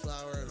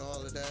cauliflower, and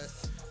all of that.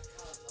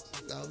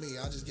 I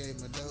just gave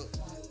him a dope.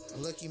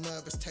 Look him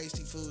up. It's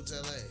Tasty Foods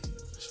LA.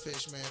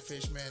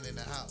 Fishman in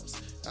the house.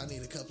 I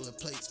need a couple of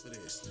plates for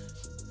this.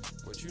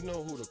 But you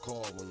know who to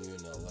call when you're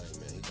in LA,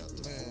 man. He got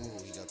the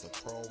food. He got the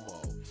promo.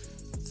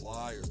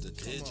 Flyers, the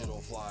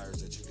digital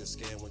flyers that you can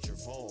scan with your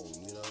phone.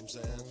 You know what I'm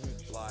saying?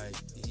 Like,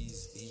 he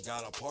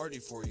got a party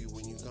for you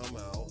when you come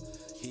out.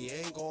 He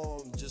ain't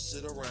gonna just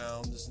sit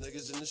around. This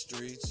nigga's in the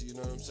streets, you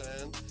know what I'm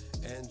saying?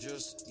 And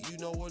just, you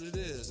know what it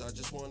is. I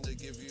just wanted to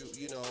give you,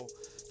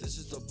 this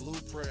is the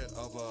blueprint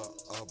of a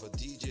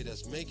DJ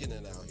that's making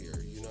it out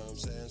here, you know what I'm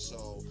saying?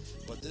 So,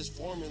 but this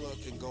formula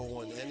can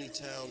go in any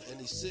town,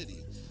 any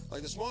city.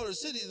 Like, the smaller the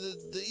city,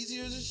 the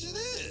easier this shit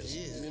is.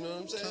 Yeah. You know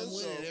what I'm saying? Come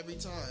with it every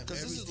time.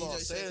 Because this is DJ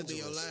Los Angeles. Be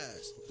your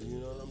last. You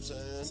know what I'm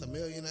saying? It's a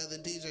million other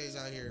DJs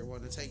out here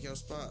want to take your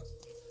spot.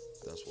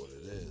 That's what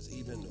it is.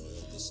 Even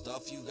the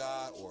stuff you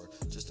got, or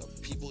just the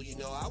people you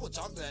know. I would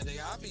talk to that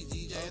nigga. I'd be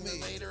DJing the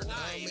later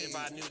night if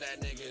I knew that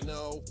nigga.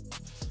 No.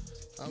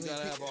 You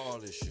gotta have all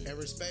this shit. And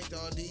respect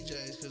all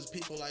DJs, because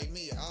people like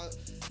me, I'll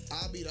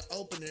be the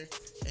opener,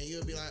 and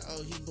you'll be like,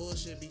 oh, he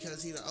bullshit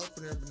because he the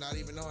opener, but not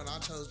even knowing I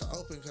chose to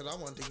open because I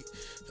wanted to,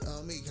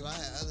 because I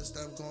had other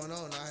stuff going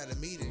on. I had a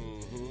meeting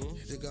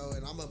to go,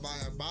 and I'm gonna buy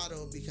a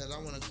bottle because I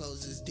want to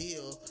close this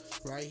deal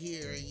right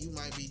here, and you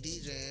might be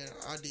DJing,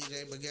 I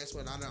DJ, but guess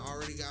what? I done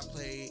already got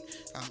played.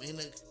 I'm in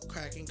the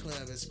cracking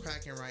club. It's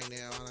cracking right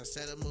now. I done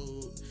set a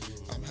mood.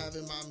 I'm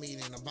having my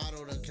meeting. A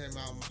bottle that came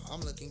out.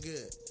 I'm looking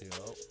good.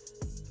 Yep.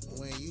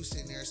 When you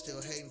sitting there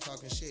still hating,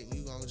 talking shit,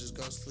 you gonna just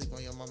go sleep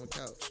on your mama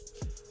couch.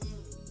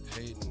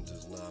 Hating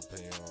does not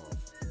pay off.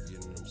 You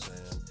know what I'm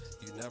saying?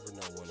 You never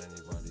know what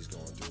anybody's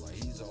going through. Like,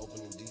 he's an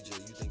opening DJ.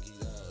 You think he's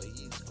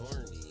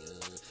corny.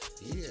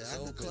 I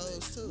can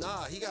close too.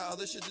 Nah, he got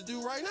other shit to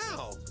do right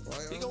now.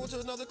 He going to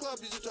another club.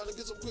 He's just trying to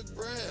get some quick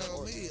bread.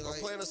 Or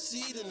plant a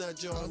seed in that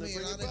joint and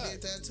bring it back. I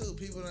did that too.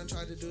 People done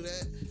tried to do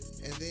that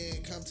and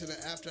then come to the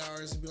after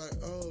hours and be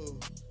like, oh,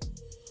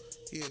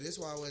 yeah, this is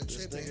why I wasn't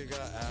tripping. This nigga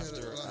got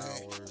after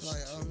hours. Like,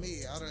 on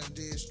me, I done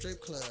did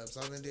strip clubs.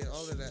 I done did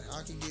all of that.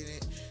 I can get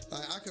in.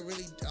 Like, I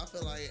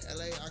feel like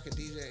LA, I could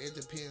DJ. It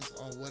depends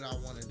on what I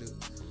want to do.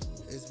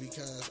 It's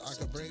because I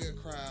could bring a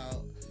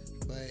crowd,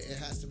 but it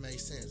has to make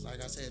sense. Like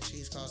I said,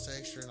 cheese costs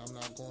extra, and I'm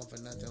not going for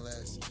nothing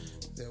less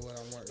than what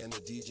I'm working. And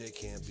the DJ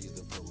can't be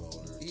the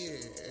promoter.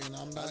 Yeah, and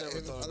I'm not,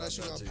 unless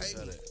you're going to pay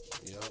me.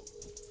 Yep.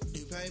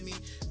 You pay me,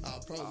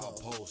 I'll promo. I'll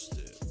post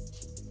it.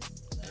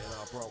 And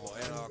I'll promo,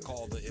 and I'll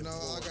call the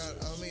influencer.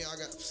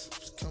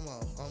 Come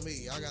on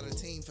me. I got a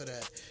team for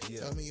that.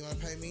 Yeah. You want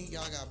to pay me?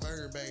 Y'all got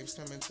Burger Babes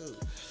coming too.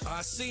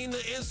 I seen the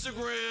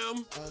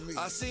Instagram.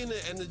 I seen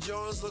it, and the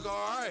Jones look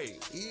all right.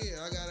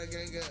 Yeah, I got a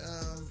gang of,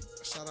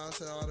 shout out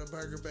to all the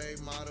Burger Babe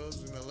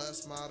models, and the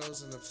Lust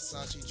models, and the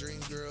Versace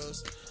Dream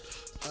Girls.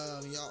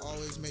 Y'all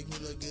always make me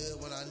look good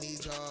when I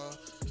need y'all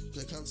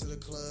to come to the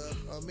club.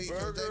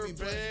 Burger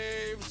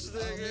Babes,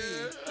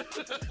 nigga.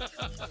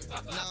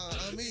 Nah,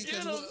 me.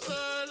 Get them,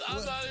 son.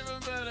 I'm not even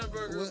mad at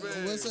Burger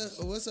Babes.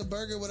 What's a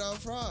burger without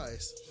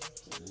fries?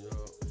 Yeah.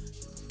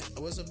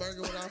 What's a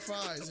burger without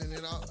fries? And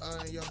then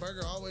your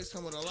burger always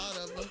come with a lot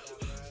of them.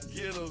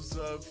 Get them,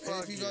 son.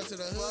 Fuck, if you go to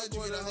the hood,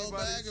 you get a whole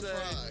bag of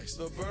fries.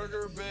 The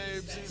Burger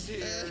Babes is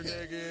here,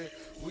 nigga.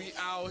 We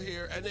out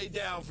here, and they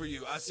down for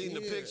you. I seen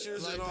the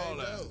pictures and all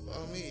that.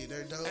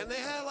 They're dope. And they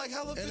had like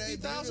hella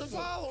 50,000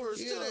 followers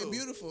too. Yeah, they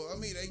beautiful.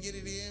 They get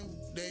it in.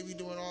 They be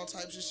doing all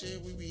types of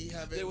shit. We be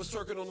having. They was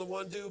twerking on the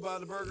one dude by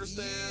the burger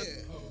stand.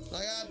 Yeah,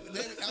 like I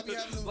be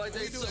having them. Like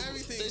they do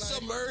everything. They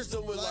submerged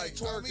them with like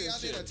twerking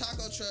shit. I did a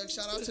taco truck.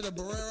 Shout out to the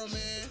Barrero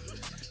man.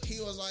 He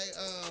was like,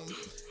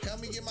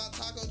 help me get my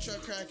taco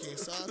truck cracking.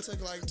 So I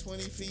took like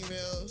 20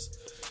 females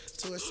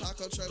to his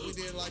taco truck. We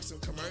did like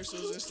some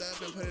commercials and stuff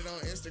and put it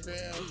on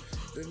Instagram.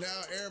 Then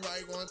now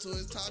everybody going to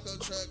his taco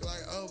truck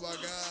like, oh my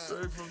God.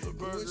 Straight from the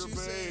Burger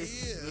Babes.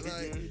 Yeah,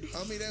 like,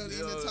 they was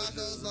eating the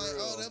tacos like,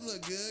 oh, them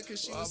look good because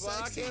she was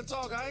sexy. I can't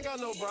talk. I ain't got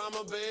no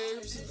Brahma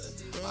Babes.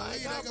 I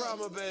ain't got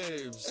Brahma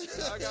Babes.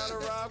 I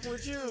gotta rock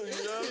with you.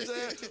 You know what I'm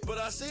saying? But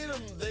I seen him.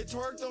 They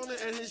twerked on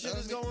it and his shit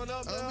is going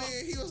up now.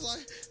 He was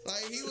like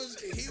he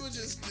was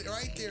just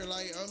right there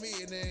like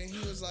and then he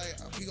was like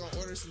he gonna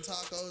order some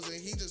tacos and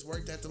he just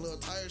worked at the little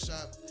tire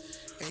shop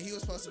and he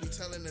was supposed to be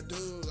telling the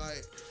dude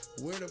like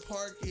where to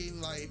park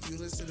and like if you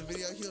listen to the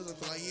video he was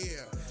like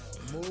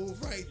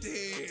move right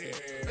there.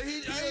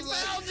 He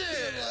found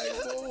it. Like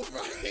move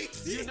right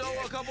there. You know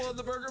a couple of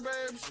the Burger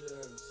Babes?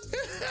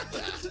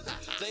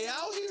 They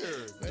out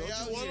here. Don't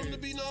you want them to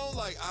be known?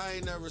 Like I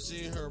ain't never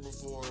seen her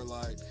before.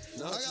 Like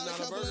no, she's not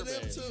a Burger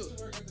Babe. Too.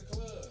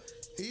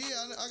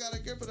 Yeah, I got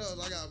a grip of those.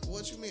 I got,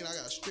 what you mean? I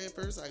got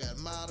strippers, I got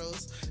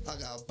models, I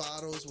got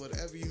bottles,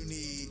 whatever you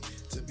need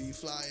to be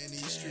fly in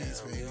these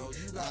streets, baby. Yo,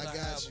 you gotta I got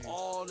have you.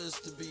 all this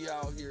to be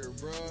out here,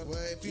 bro. Well,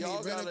 if you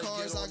need rental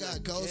cars, I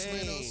got Ghost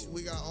Rentals.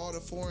 We got all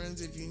the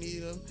foreigns if you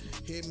need them.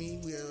 Hit me.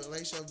 We'll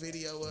lace your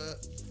video up.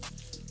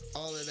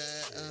 All of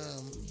that,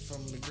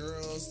 from the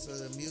girls to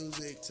the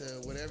music to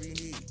whatever you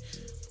need.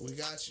 We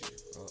got you.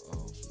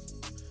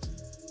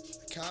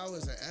 Kyle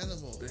is an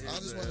animal. I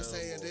just want to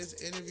say in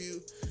this interview,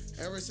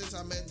 ever since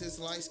I met this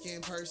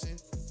light-skinned person,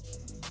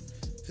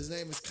 his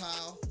name is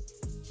Kyle.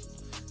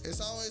 It's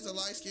always a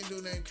light-skinned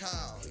dude named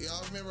Kyle.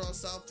 Y'all remember on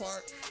South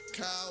Park?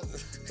 Kyle,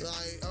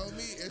 like, on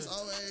me, it's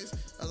always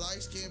a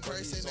light-skinned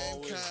person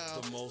named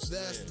Kyle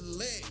that's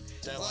lit.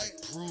 That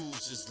like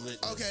proves his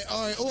litness. Okay,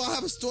 all right. Oh, I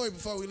have a story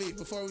before we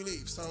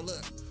leave. So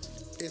look,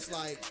 it's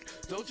like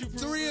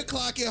 3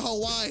 o'clock in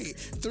Hawaii,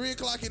 3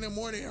 o'clock in the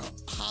morning,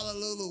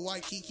 Honolulu,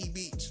 Waikiki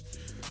Beach.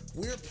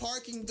 We're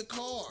parking the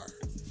car.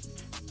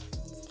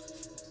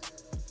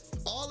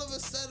 All of a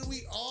sudden,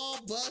 we all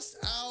bust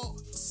out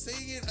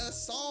singing a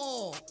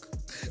song.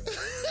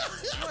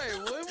 Wait,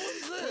 what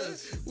was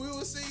this? We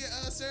were singing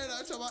Sarah and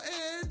I talking about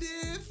 "And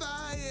If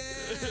I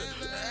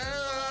Ever."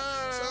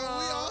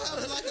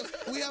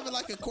 So we having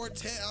like a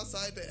quartet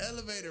outside the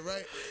elevator,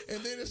 right?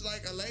 And then it's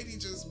like a lady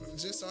just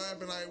so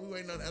happened, like we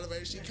waiting on the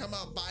elevator. She come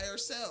out by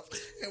herself,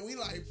 and we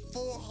like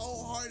full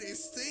wholehearted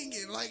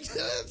singing like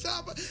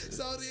top of.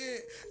 So then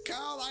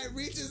Kyle like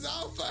reaches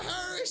out for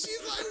her, and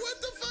she's like,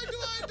 "What the fuck do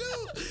I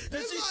do?"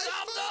 Did she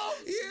stop though?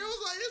 Yeah, it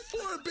was like it's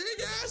for a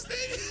big ass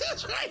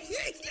nigga. Right?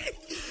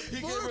 He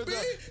For gave her a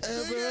big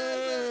ass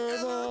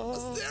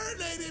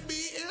serenaded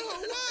me in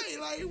Hawaii.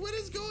 Like, what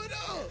is going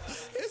on?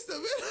 It's the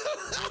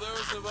Well, there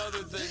were some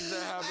other things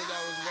that happened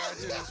that was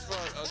ratchet as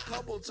fuck. A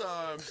couple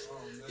times,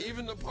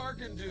 even the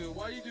parking dude.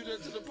 Why you do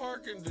that to the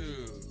parking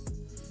dude?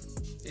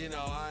 You know,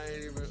 I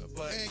ain't even.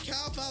 But and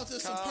Cal found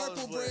us some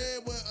purple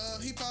bread. With,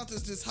 he found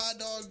us this hot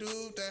dog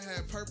dude that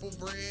had purple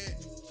bread.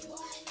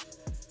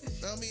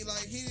 I mean,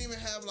 like, he didn't even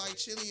have, like,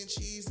 chili and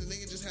cheese. The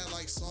nigga just had,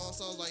 like,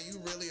 sauce. I was like, you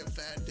really a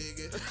fat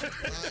nigga.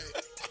 Like,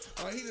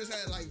 or he just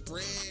had, like,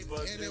 bread,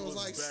 but and it was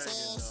like,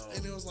 sauce. Though.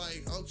 And it was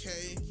like,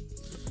 okay,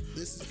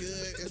 this is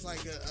good. It's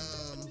like a,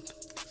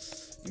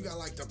 you got,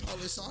 like, the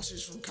Polish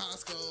sausage from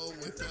Costco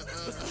with the,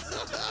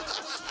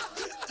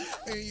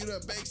 and you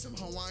done bake some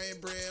Hawaiian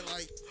bread.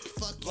 Like,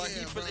 fuck like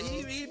yeah, bro.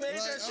 He made like,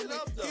 that shit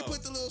up, though. He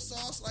put the little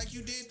sauce, like,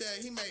 you did that.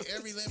 He made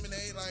every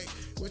lemonade, like,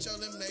 with your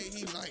lemonade,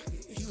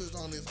 he was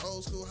on this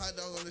old school hot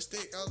dog on the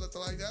stick. I was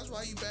like, that's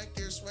why you back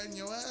there sweating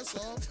your ass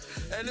off.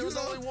 And there was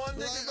only one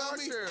nigga back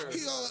there. He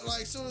gonna,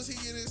 like, as soon as he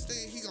get his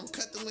thing, he gonna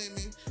cut the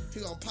lemon. He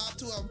gonna pop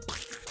to him.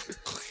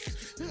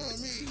 You know what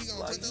I mean? He gonna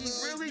like put the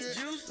little really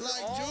juiced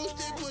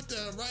it, put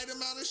the right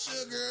amount of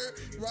sugar,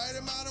 right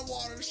amount of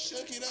water,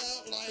 shook it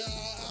up, like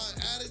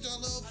added your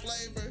little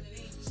flavor.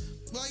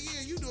 Like,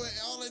 yeah, you doing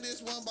all of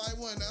this one by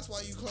one. That's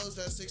why you closed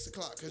at 6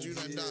 o'clock, because you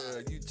done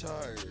died. Yeah, you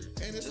tired.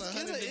 And it's just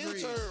 100 get an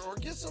degrees. intern or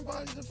get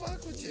somebody to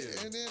fuck with you.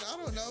 And then, I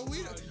don't know.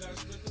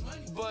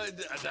 But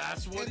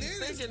that's what he's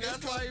thinking.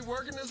 That's why he's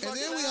working this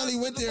fucking And then we only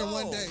went there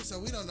one day, so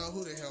we don't know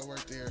who the hell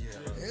worked there.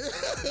 Yeah.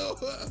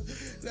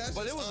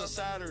 But it was a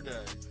Saturday.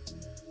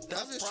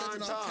 That's I'm just prime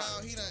tripping time. off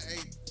Kyle. He done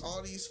ate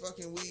all these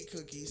fucking weed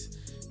cookies,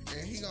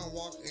 and he gonna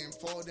walk and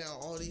fall down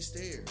all these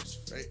stairs,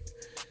 right?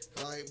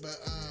 Like, but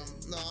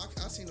no,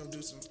 I seen him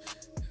do some.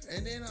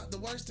 And then the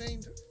worst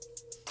thing,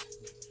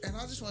 and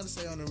I just want to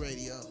say on the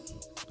radio,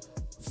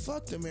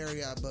 fuck the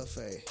Marriott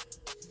buffet.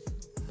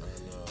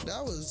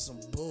 That was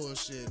some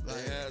bullshit. Like,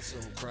 they had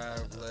some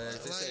crab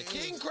legs. They said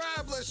king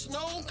crab legs,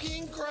 snow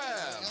king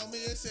crab. I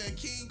mean, it said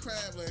king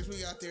crab legs. We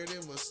got there,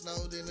 then was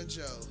snowed in a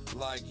Joe.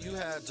 Like, you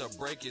had to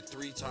break it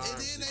 3 times. And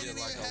then they didn't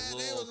even have.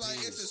 They was like,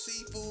 it's a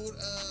seafood.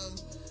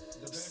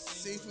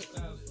 Seafood.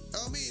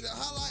 I mean,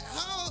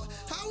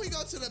 how we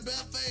go to the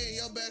buffet and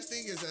your best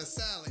thing is a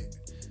salad?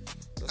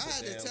 I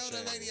had to tell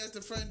the lady at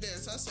the front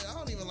desk. I said, I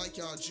don't even like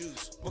y'all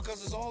juice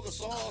because it's all the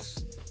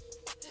sauce.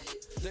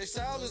 Their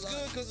salad is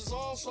good because it's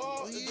all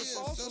sauce. Yeah,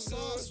 the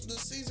sauce, the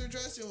Caesar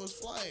dressing was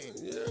flying.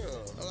 Yeah.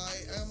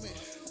 Like, I mean.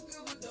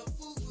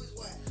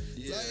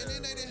 Yeah. Like, and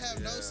then they didn't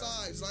have no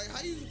sides. Like,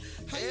 how you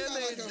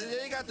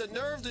they got the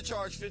nerve to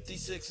charge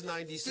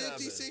 $56.97.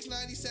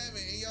 $56.97,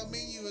 and your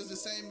menu is the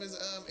same as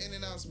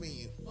In-N-Out's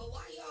menu. But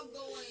why y'all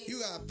going? You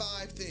got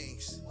 5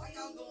 things. Why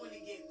y'all going to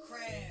get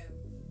crab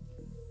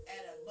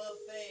at a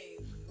buffet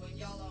when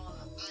y'all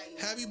are on an island?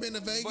 Have you been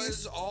to Vegas? But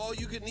it's all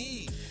you can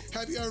eat.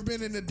 Have you ever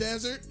been in the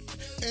desert?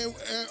 And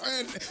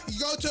you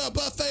go to a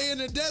buffet in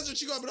the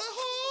desert, you gonna be like,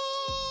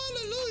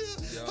 hallelujah,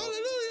 yep.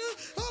 Hallelujah,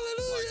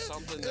 hallelujah. Like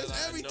something There's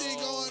that everything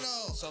going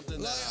on.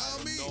 Something like, that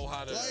I know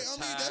how to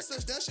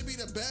attack. That should be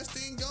the best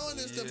thing going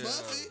is the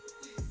buffet.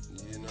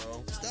 You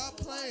know? Stop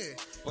playing.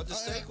 But the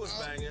steak was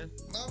banging.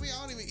 I mean,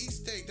 I don't even eat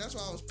steak. That's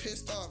why I was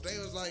pissed off. They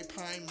was like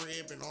prime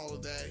rib and all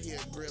of that. He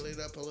had grilled it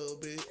up a little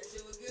bit. That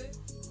shit was good?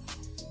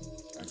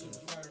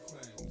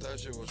 That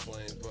shit was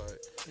flame,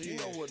 but you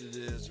know what it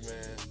is,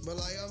 man. But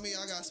like, I mean,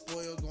 I got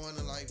spoiled going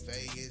to like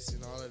Vegas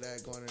and all of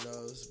that, going to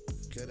those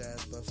good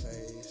ass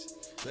buffets.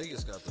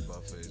 Vegas got the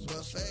buffets.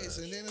 Buffets,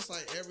 and then it's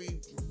like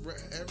every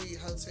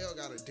hotel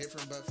got a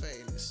different buffet,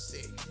 and it's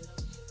sick.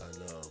 I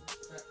know.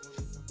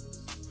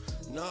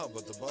 No,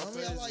 but the buffets.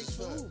 I mean, I like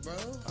food, bro.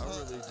 I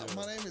really do.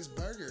 My name is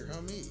Burger,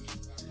 homie.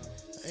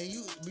 And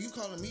you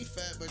calling me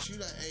fat, but you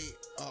done ate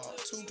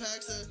 2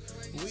 packs of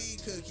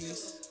weed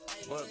cookies.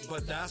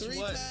 But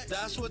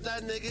that's what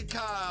that nigga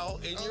Kyle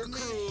and your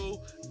crew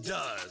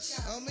does.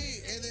 On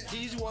me, and then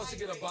he wants to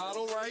get a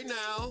bottle right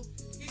now.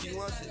 He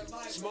wants to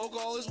smoke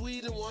all his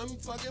weed in one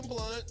fucking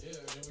blunt. Yeah,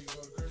 then we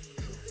go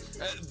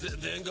to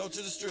then go to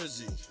the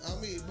strizzy. I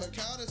mean, but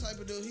Kyle the type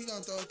of dude, he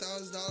gonna throw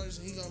 $1,000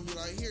 and he gonna be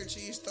like, here,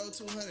 cheese, throw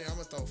 200.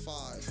 I'm gonna throw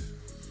 5.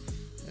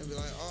 And be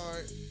like, all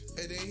right.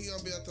 And then he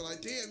gonna be up there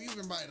like, damn, you've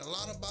been buying a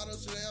lot of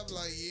bottles today. I'm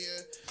like,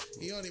 yeah.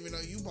 You don't even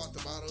know you bought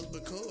the bottles,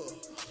 but cool.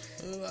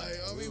 Like,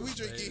 I mean, we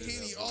drinking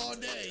Henny all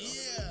day.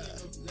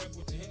 Yeah. Left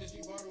with the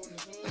Hennessy bottle in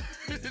the club.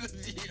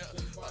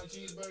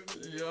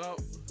 Yup.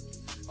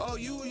 Oh,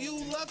 you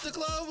left the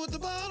club with the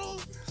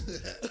bottle?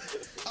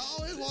 I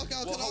always walk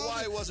out. Well,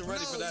 Hawaii wasn't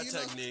ready for that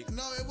technique.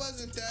 No, it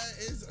wasn't that.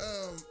 It's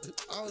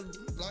I was,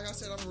 like I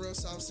said, I'm a real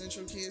South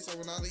Central kid, so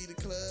when I leave the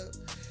club,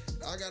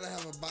 I gotta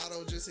have a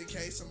bottle just in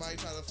case somebody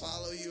try to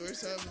follow you or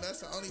something. That's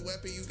the only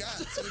weapon you got.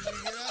 So as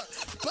you get out,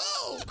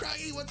 boom,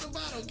 Craggy with the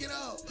bottle. Get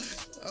out.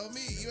 Oh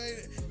me, you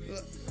ain't.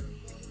 Look.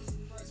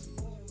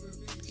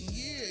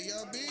 Yeah,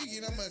 y'all big,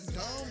 and I'm a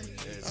dome.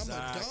 Exactly. I'm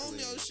a dome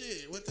your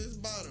shit with this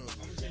bottle.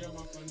 I'm gonna tell y'all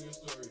my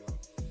funniest story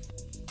though.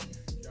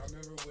 Y'all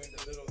remember when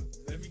the little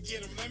let me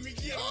get him.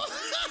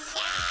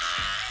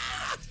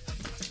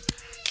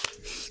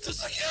 The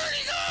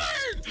security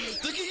guard!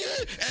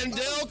 And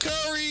Del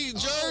Curry,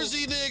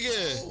 Jersey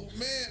nigga. Oh,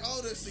 man.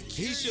 Oh, the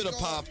security He should have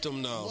popped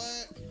him, though.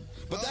 What?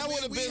 But that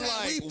would have been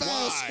we found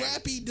why?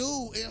 Scrappy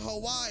Dude in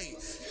Hawaii.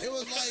 It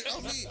was like,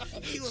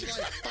 he was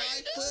like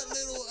 5-foot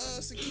little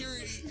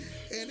security.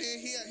 And then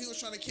he was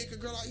trying to kick a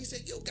girl out. He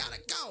said, you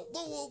gotta go.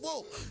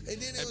 Whoa. And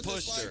then it was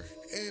pushed just like, her.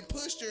 and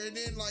pushed her. And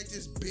then like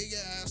this big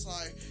ass,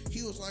 like,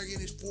 he was like in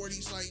his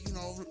 40s, like, you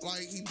know,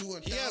 like he do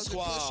 1,000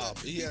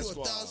 push-ups. He do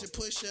 1,000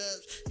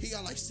 push-ups. He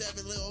got like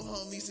 7 little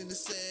homies in the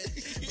set.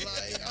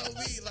 Like,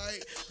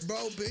 like,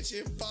 bro, bitch,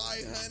 at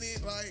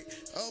 500. Like,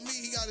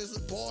 he got his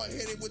bald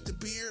headed with the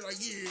beard. Like,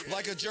 yeah.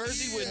 Like a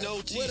jersey with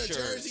no t-shirt. With a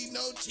jersey,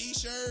 no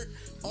t-shirt.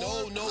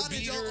 No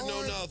beater,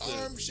 no nothing.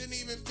 Arm shouldn't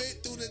even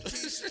fit through the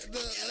t-shirt,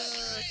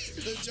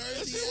 the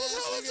jersey ass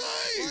nigga.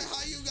 Like,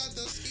 how you got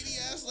the skinny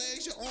ass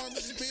legs? Your arm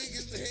is big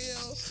as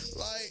hell.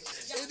 Like,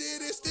 and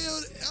then it's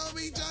still,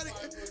 Johnny.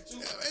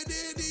 And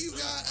then you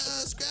got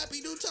Scrappy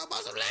Dude talking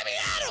about some. Let me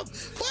at him.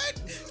 What?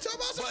 Talking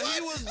about some. But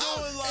he was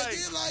doing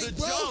the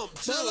jump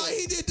too. But like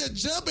he did the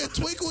jump and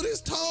twinkled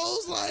his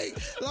toes, like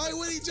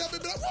when he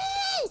jumped, like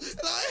woo,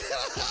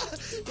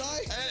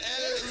 like. And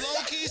it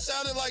low key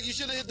sounded like you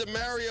should have hit the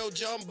Mario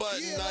jump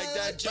button. Yeah, like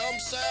that jump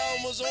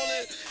sound was on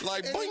it.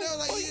 Like boing,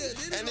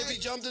 boing. And if he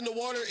jumped in the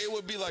water, it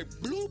would be like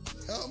bloop.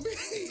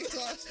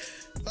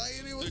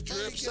 The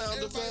drip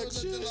sound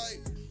effects.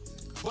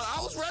 But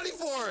I was ready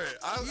for it.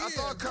 I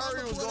thought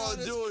Curry was going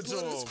to do it to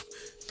him.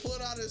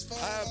 Put out his phone.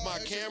 I have my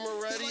camera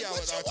ready. I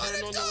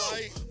turned on the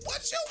light.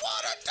 What you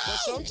want to do? But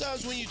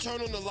sometimes when you turn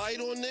on the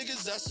light on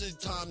niggas, that's the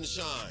time to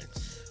shine.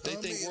 They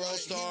think World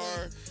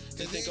Star.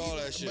 They think all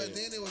that shit. But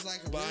then it was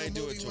like a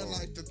real movie when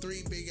like the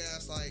 3 big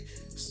ass like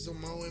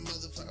Samoan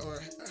motherfucker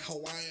or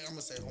Hawaiian. I'm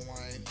gonna say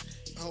Hawaiian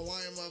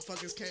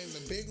motherfuckers came.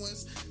 The big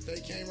ones, they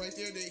came right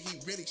there. Then he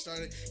really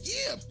started.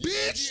 Yeah,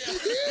 bitch.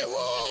 Yeah,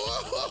 whoa.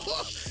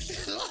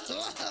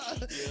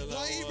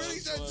 Like he really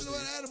started to do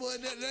an animal,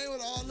 and they were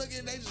all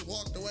looking. They just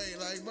walked away.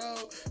 Like,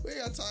 bro, we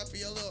ain't got time for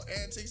your little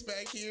antics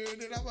back here.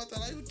 And then I'm about to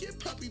like get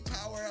puppy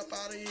power up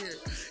out of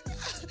here.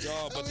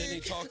 Yo, but then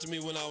he talked to me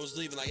when I was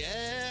leaving. Like,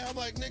 I'm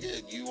like,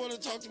 nigga, you want to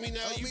talk to me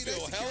now? You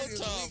feel hella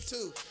tough.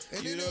 Too.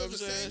 And then it was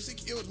the same.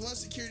 It was one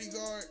security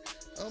guard.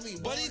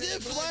 But he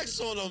did flex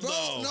on him,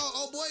 though.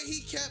 No, boy,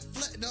 he kept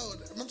no,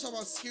 I'm talking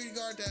about security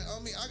guard that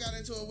I got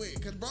into it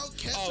with. Cause bro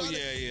kept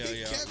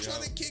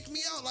trying to kick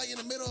me out. Like in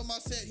the middle of my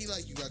set, he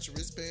like, you got your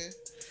wristband?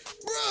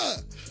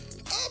 Bruh,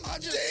 I'm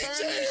just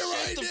DJing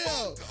right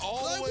now.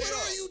 Like, what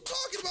are you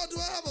talking about? Do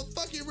I have a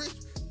fucking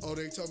wrist? Oh,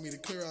 they told me to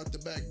clear out the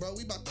back. Bro,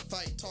 we about to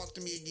fight. Talk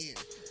to me again.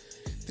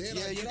 Then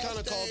you kind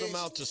of called him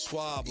out to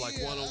swab, like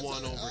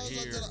one-on-one over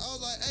here. I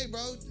was like, hey,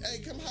 bro,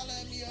 come holler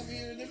at me over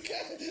here. Like,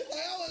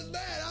 I was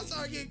mad. I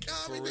started getting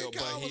calm. For real,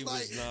 but he was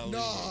like,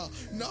 no.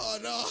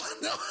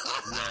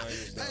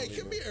 Hey,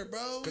 come here,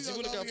 bro. We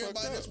gonna go over here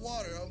by this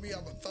water. I'm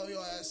gonna throw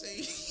your ass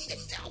in.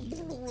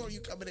 You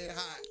coming in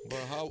hot. But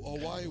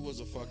Hawaii was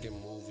a fucking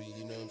movie,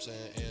 you know what I'm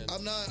saying? And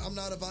I'm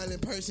not a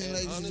violent person,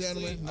 ladies and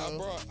gentlemen.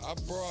 No.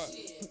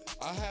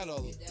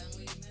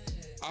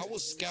 I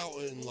was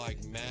scouting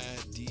like mad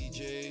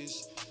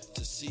DJs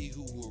to see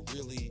who will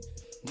really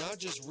not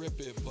just rip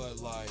it, but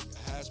like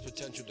has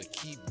potential to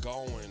keep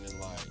going and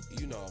like,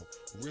 you know,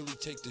 really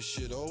take this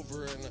shit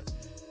over.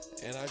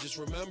 And I just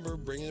remember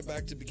bringing it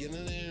back to the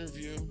beginning of the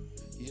interview,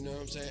 you know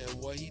what I'm saying,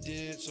 and what he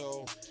did.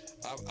 So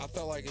I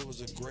felt like it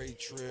was a great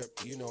trip.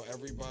 You know,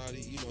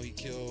 everybody, you know, he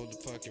killed the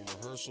fucking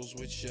rehearsals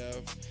with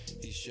Chef.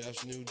 He's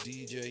Chef's new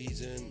DJ.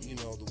 He's in, you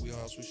know, the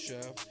wheelhouse with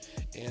Chef.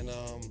 And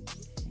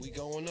we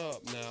going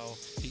up now.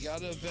 He got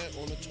an event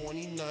on the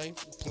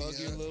 29th. Plug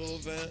your little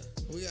event.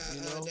 We got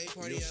you know, Day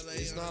Party LA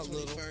it's on not the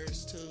little.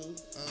 21st too.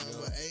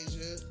 With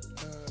Asia.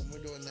 We're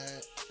doing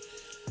that.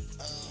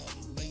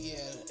 But yeah,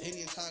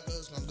 Indian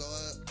Tacos gonna go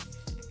up.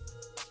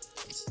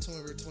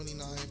 September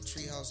 29th,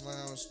 Treehouse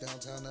Lounge,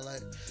 downtown LA.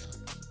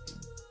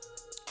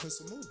 It's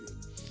a movie.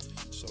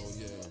 So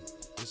yeah,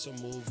 it's a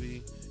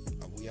movie.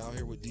 We out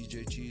here with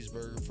DJ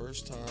Cheeseburger.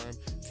 First time,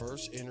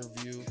 first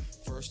interview,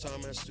 first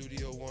time at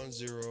Studio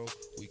 10.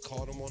 We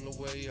caught him on the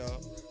way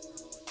up.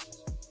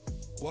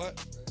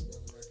 What?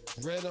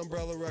 Red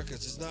Umbrella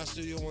Records. It's not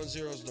Studio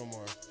 10's no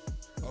more.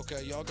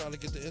 Okay, y'all got to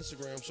get the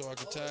Instagram so I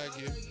can tag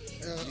you.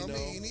 I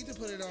mean, you need to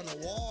put it on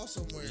the wall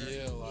somewhere.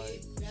 Yeah,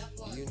 like,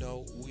 you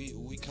know,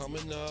 we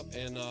coming up,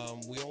 and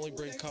we only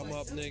bring come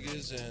up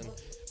niggas and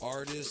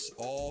artists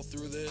all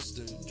through this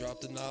to drop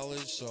the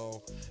knowledge.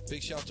 So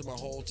big shout to my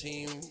whole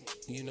team,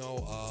 you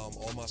know,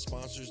 all my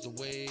sponsors, The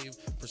Wave,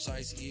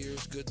 Precise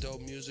Ears, Good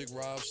Dope Music,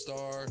 Rob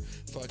Star,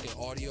 fucking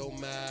Audio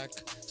Mac,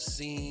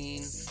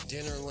 Scene,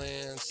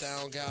 Dinnerland,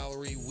 Sound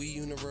Gallery, We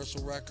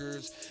Universal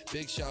Records.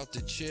 Big shout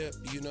to Chip,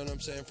 you know what I'm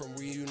saying, from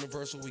We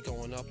Universal. We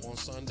going up on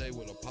Sunday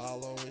with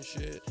Apollo and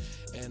shit.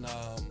 And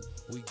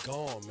we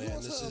gone,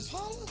 man. This is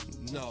Apollo?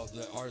 No,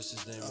 the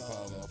artist's name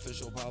Apollo.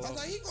 Official Apollo. I was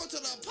like, he going to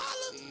the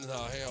Apollo?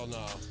 No, hell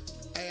no.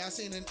 Hey, I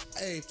seen it.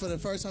 Hey, for the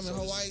first time in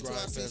Hawaii too,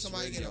 I seen Grindfest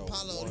somebody get Radio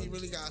Apollo. 1. He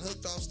really got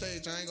hooked off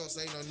stage. I ain't gonna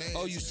say no names.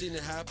 Oh, you seen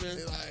it happen?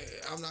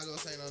 Like, I'm not gonna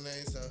say no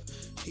names. So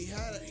he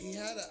had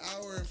an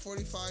hour and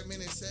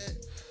 45-minute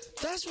set.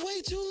 That's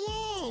way too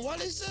long. Why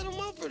they set him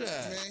up for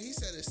that? Man, he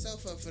set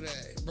himself up for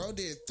that. Bro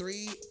did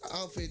 3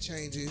 outfit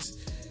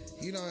changes.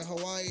 You know, in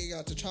Hawaii, you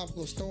got the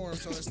tropical storm,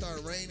 so it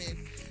started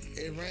raining.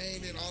 It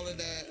rained and all of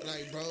that.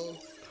 Like, bro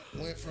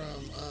went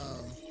from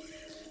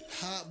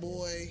hot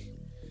boy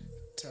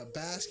to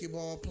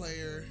basketball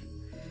player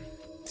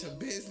to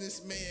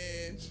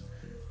businessman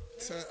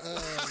to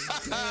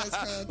dance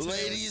contest,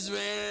 ladies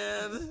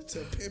man, to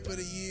pimp of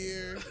the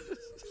year,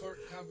 Twerk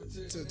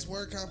competition. to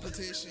twerk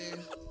competition.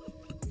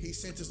 He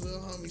sent his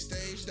little homie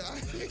stage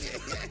diving.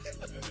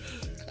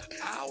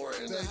 Hour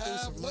and a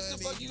half. What the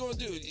fuck you gonna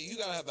do? You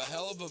gotta have a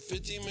hell of a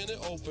 15-minute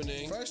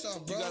opening. First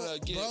off, bro, you gotta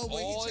get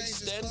when all he changed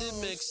his extended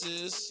clothes,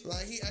 mixes.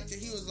 Like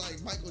he was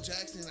like Michael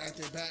Jackson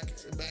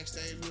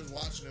backstage. We was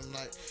watching him.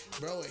 Like,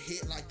 bro, it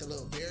hit like the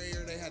little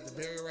barrier. They had the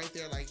barrier right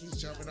there. Like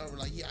he's jumping over.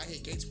 Like, yeah, I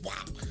hit gates.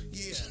 Whop.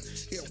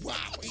 Yeah,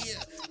 whop.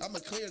 Yeah, I'm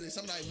gonna clear this.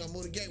 I'm not even gonna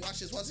move the gate.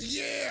 Watch this. Watch this.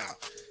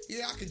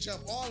 Yeah, I can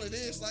jump all of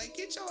this. Like,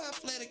 get your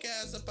athletic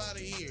ass up out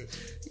of here.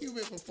 You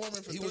been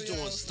performing for 3 hours. He was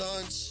doing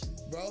stunts.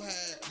 Bro,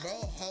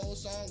 whole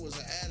song was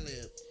an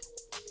ad-lib.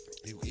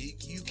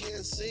 You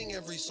can't sing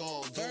every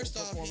song. First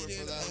off, he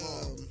did, for that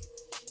long.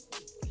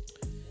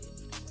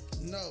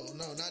 No,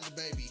 not the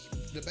baby.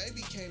 The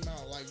baby came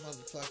out like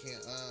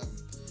motherfucking,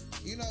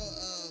 you know,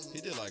 he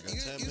did like a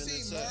 10-minute You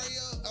see set.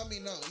 Mario? I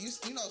mean, no,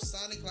 you know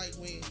Sonic, like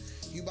when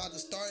you about to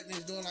start and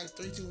it's doing like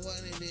 3, 2, 1,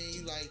 and then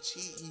you like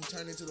cheat and you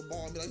turn into the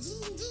ball and be like,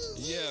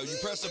 yeah, you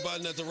press the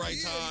button at the right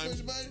time. You push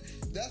the button.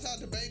 That's how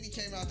the baby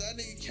came out. That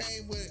nigga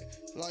came with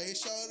like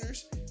his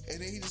shoulders, and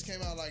then he just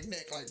came out like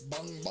neck, like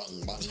bung,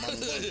 bung, bung, bung,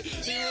 bung.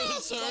 He really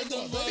turned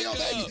the fuck baby, up.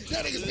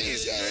 That nigga's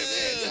pissed.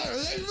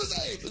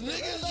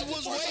 Niggas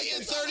was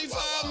waiting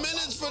 35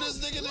 minutes for this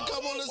nigga to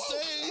come on the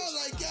stage. I was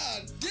like, God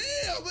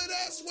damn, but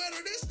that sweater,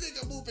 this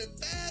nigga moving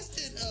fast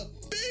and a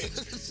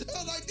bitch. I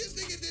was like, this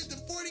nigga did the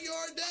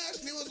 40-yard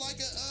dash, and it was like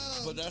a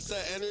but that's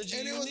that energy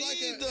and it you was need,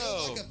 like though.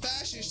 It was like a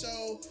fashion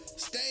show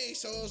stage,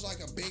 so it was like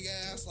a big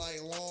ass,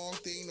 like long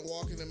thing to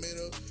walk in the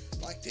middle.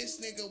 Like this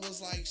nigga was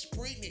like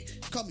sprinting.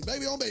 Call me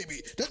baby on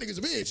baby. That nigga's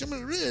a bitch. I'm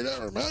in the red.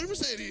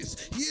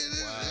 Mercedes. Yeah.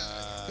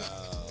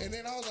 Wow. And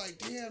then I was like,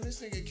 damn,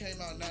 this nigga came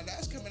out. Now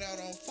that's coming out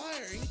on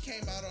fire. He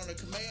came out on a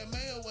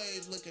Kamehameha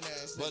wave looking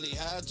ass. But he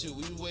had to.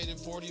 We waited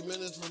 40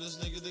 minutes for this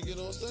nigga to get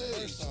on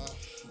stage. First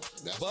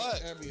off, that's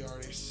but every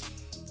artist.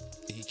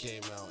 He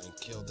came out and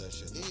killed that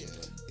shit. Yeah.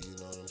 You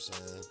know what I'm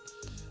saying?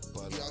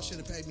 But y'all should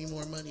have paid me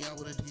more money. I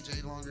would have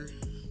DJ'd longer.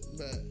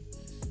 But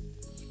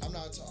I'm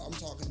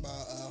talking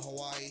about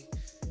Hawaii.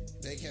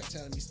 They kept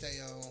telling me stay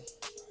on.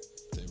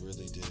 They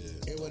really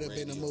did. It would have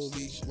been a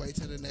movie. Wait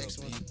till the next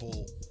one.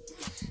 People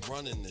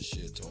running the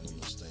shit told them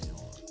to stay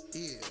on.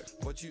 Yeah.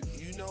 But you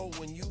know,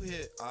 when you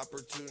hit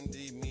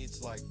opportunity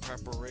meets like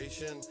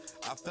preparation,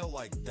 I felt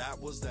like that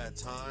was that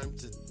time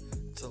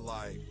to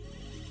like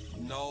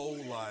know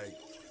like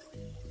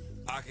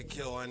I could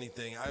kill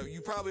anything.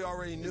 You probably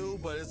already knew,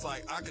 but it's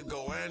like I could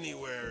go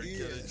anywhere and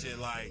kill this shit.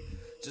 Like,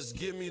 just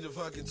give me the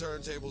fucking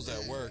turntables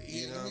at work.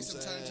 You know what I'm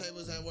saying? Give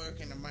me some turntables at work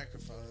and a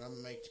microphone. I'm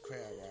gonna make the crowd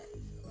rock.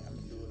 I'm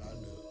gonna do what I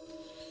do.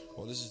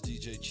 Well, this is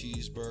DJ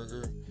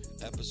Cheeseburger,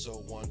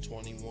 episode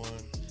 121.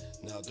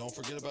 Now, don't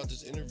forget about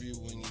this interview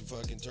when you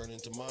fucking turn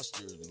into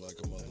mustard like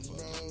a motherfucker.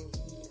 Bro,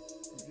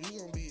 you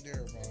gonna be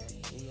there, bro.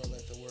 We gonna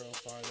let the world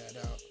find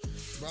that out.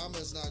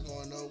 Brahma's not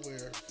going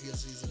nowhere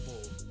because he's a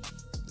bull.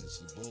 It's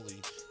the bully.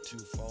 2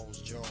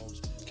 phones,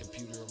 Jones,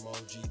 computer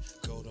emoji,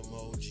 goat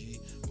emoji,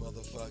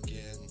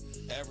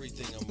 motherfucking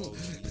everything emoji. You know what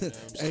I'm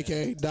saying?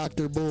 AKA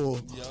Dr.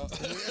 Bull. Yup.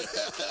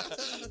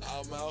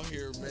 I'm out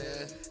here,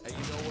 man. And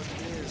you know what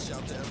it is?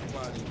 Shout to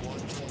everybody.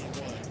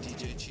 121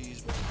 DJ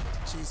Cheese.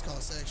 Cheese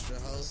costs extra,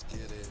 ho. Let's get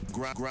it.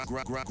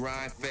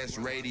 Grind Fest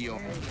Radio.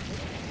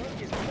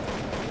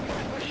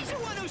 He's the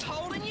one who's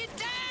holding you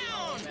down.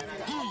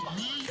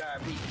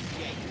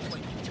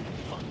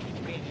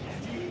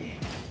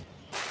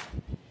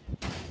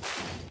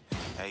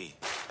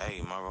 Hey,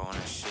 Murray on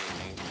that shit,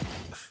 nigga.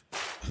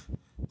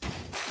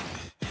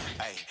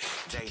 Hey,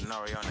 Jay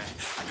Nori on that.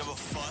 I give a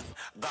fuck.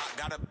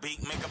 Got a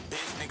beat, make a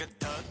bitch, nigga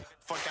duck.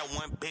 Fuck that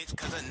one bitch,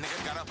 cause a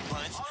nigga got a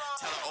bunch.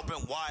 Tell her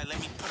open wide, let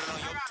me put it on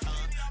your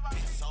tongue.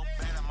 Bitch so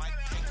bad, I might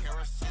take care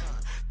of son.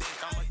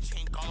 Think I'm a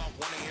chink, all I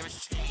wanna hear is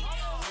chink.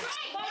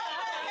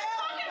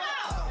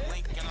 I'll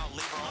link and I'll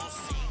leave her on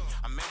scene.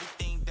 I'm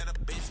everything that a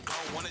bitch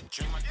gon' wanna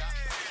dream. I got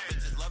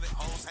bitches love it,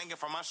 hoes hanging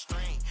from my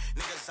string.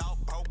 Niggas out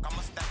broke,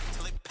 I'ma stack it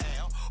till it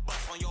pale.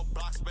 Bust on your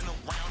block, spin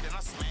around and I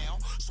smell.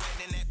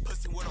 Sweating in that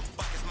pussy, where the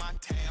fuck is my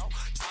tail?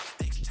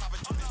 Chopsticks, chopping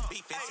to this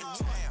beef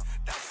into town.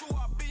 That's who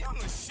I be, I'm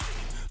the shit.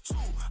 2,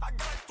 I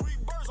got 3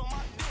 birds on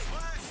my dick.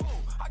 4,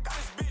 I got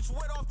this bitch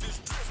wet off this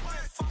drip.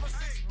 5 or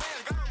 6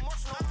 bands, got her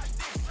motion on my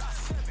dick. Shot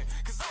 7,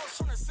 cause I was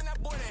tryna send that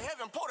boy to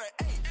heaven. Pour the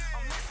 8,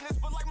 I'm mixing this,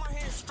 but like my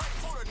hand straight.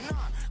 Pour the 9,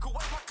 could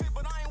waste my clip,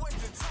 but I ain't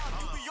wasting time.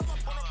 You be all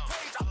up on the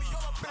page, I be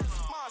all up in the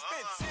spine.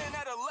 Spent 10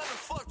 at 11,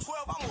 fuck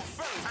 12, I'm a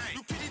felon.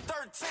 You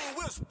PD-13,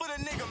 we'll split a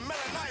nigga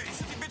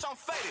melanitis. Sissy bitch, I'm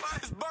faded.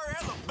 This bird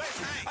hella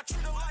basic. I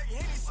treat her like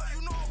Henny, so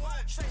you know I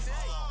won't chase it.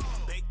 Hey,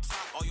 big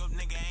top, oh your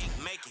nigga ain't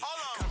make it.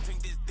 Come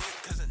drink this dick,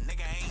 cause a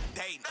nigga ain't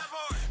dating.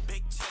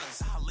 Big chillin',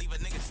 so I'll leave a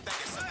nigga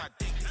stacking. Suck my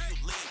dick till you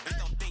leave, bitch,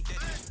 don't think that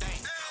you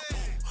stink.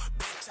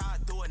 Bitch, I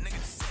do a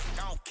nigga sick.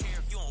 I don't care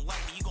if you don't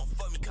like me, you gon'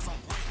 fuck me cause I'm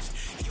rich.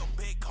 And your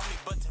big homie,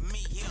 but to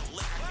me, he a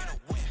lick. I get a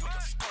wet, make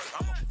a squirt,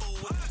 I'm a fool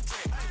with a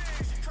drip.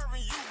 She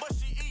curving you, but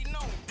she eating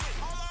on dick.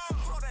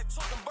 Throw that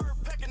talking bird,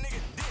 peck a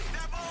nigga dick.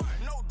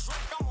 No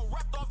drink, I'm a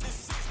wrapped off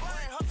this 6. I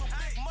ain't hustle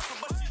big muscle,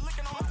 but she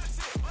licking on my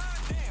tip.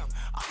 Damn,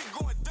 I be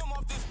going dumb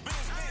off this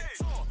bitch. Big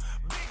tall,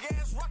 big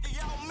ass rocket,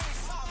 y'all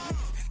mix.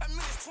 That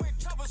means twin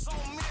choppers on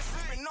me and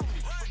sleeping on me.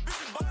 But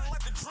bitches buzzing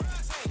like the dream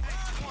team.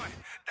 1,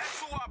 that's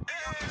who I be,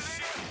 I'm the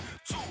shit.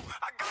 2,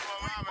 I got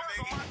 3 birds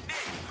on my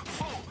dick.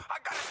 4, I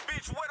got this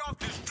bitch wet off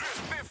this drip.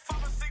 Spent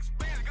 5 or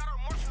 6 bands, got her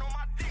marching on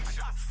my dick. I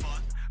got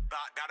fuck,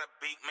 got a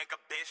beat, make a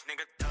bitch,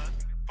 nigga duck.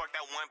 Fuck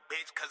that one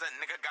bitch, cause a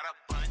nigga got a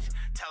bunch.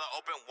 Tell her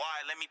open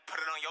wide, let me put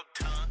it on your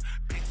tongue.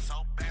 Bitch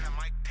so bad, I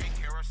might take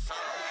care of son.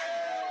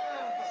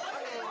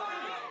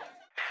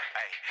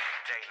 Hey,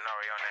 Jay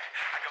Nori on that.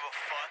 I give a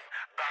fuck.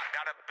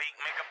 Got a beat,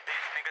 make a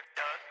bitch, nigga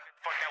duck.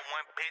 Fuck that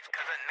one bitch,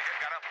 cause a nigga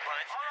got a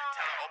bunch.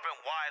 Tell her open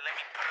wide, let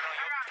me put it on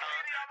your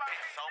tongue.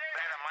 Bitch so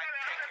bad, I might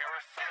take care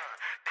of son.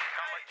 Think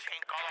I'm a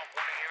chink, all I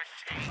wanna hear is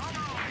chink.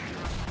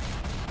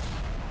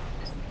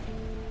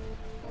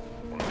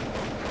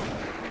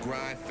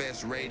 Grind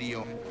Fest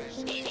Radio.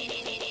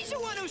 He's the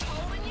one who's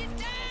holding you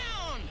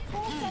down.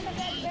 Pull some of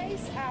that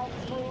bass out,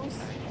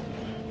 Bruce.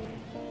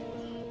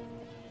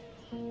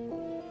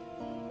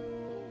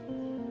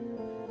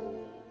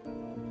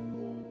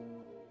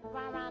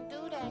 Ron,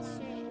 do that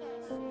shit.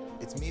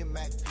 It's me and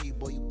Mac P,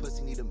 boy, you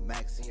pussy need a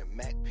Max in your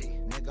Mac P.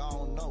 Nigga, I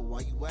don't know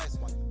why you ask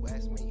me.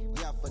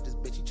 We out for this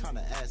bitch, you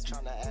tryna ask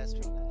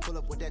me. Pull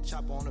up with that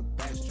chopper on the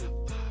back street.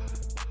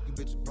 You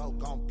bitches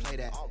broke, I don't play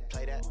that.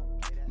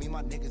 Me and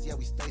my niggas, yeah,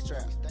 we stay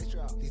strapped.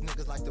 These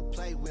niggas like to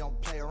play, we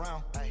don't play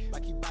around.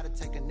 Like you bout to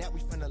take a nap, we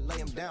finna lay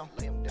him down.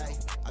 Ay,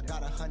 I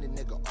got 100,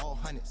 nigga, all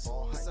hundreds.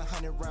 It's a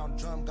 100-round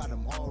drum, got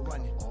them all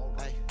running.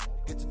 Ay,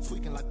 get to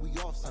tweaking like we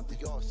off something.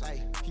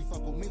 Ay, he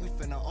fuck with me, we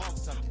finna off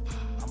something.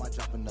 I might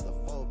drop another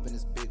 4 up in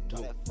this big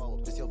blue.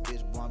 This your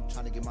bitch, boy, I'm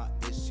tryna get my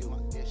issue.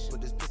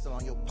 Put this pistol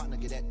on your partner,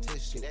 get that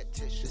tissue.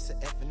 This a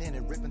F&N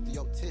and ripping through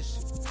your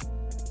tissue.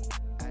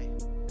 Ay,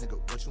 nigga,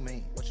 what you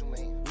mean?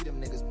 We them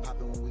niggas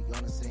poppin' when we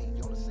on the scene.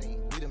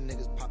 We them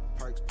niggas pop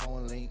perks,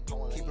 pouring lean.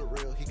 Keep it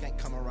real, he can't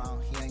come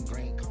around, he ain't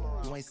green.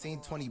 You ain't seen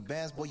 20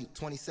 bands, boy, you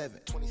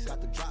 27.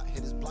 Got the drop,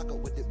 hit his block up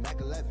with this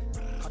Mac 11.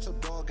 Caught your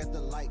dog at the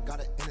light,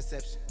 got an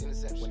interception.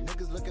 When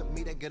niggas look at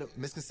me, they get a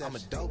misconception.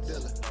 I'm a dope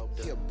dealer,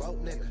 he a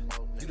broke nigga.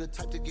 You the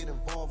type to get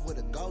involved with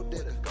a gold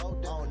digger. I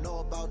don't know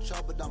about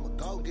y'all, but I'm a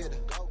go-getter.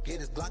 Get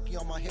his Glocky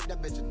on my hip,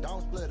 that bitch a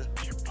don't splitter.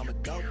 I'm a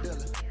dope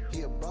dealer,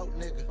 he a broke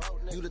nigga.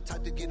 You the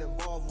type to get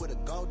involved with a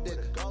gold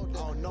digger. I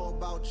don't know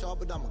about y'all,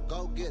 but I'm a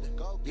go-getter.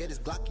 Get his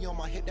Glocky on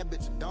my hip, that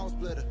bitch a don't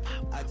splitter.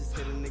 I just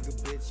hit a nigga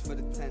bitch for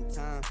the 10th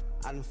time.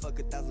 I done fuck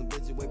 1,000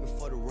 bitches way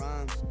before the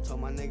rhymes. Told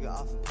my nigga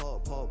off a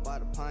pulp by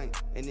the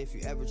pint. And if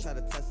you ever try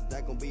to test it,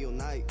 that gon' be your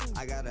night.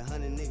 I got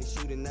 100 niggas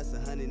shooting, that's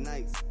 100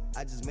 nights.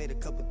 I just made a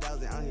couple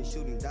thousand out here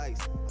shooting dice.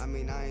 I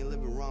mean, I ain't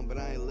living wrong, but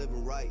I ain't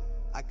living right.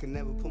 I can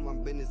never put my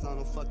business on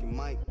no fucking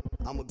mic.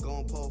 I'ma go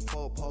and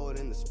pour it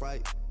in the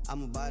Sprite.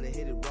 I'm about to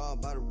hit it raw,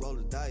 about to roll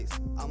the dice.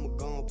 I'ma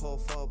go and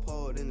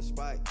pour it in the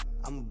Sprite.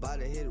 I'm about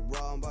to hit it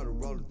raw, I'm about to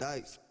roll the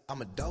dice.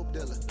 I'm a dope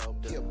dealer,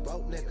 he a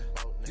broke nigga.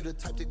 You the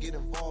type to get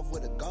involved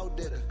with a gold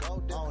digger. I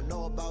don't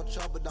know about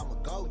y'all, but I'm a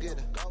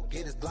go-getter.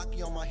 Get his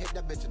Glocky on my head,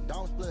 that bitch a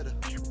don't splitter.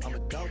 I'm a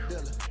dope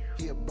dealer,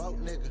 he a broke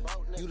nigga.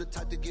 You the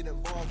type to get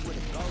involved with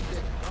a gold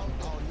digger. I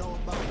don't know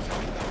about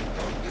y'all, but I'm a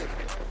go-getter.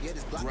 Get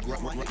his Glocky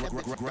on my head, that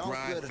bitch a don't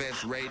splitter.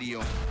 Grindfest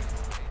Radio.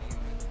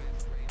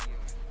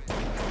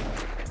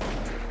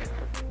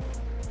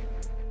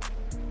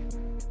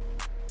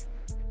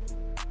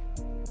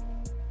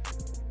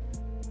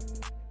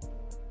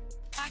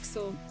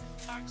 Axel.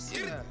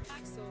 Yeah.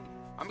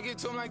 I'm gonna give it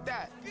to him like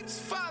that. It's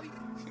Fabi.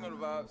 You know the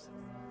vibes.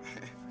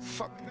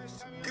 Fuck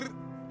it.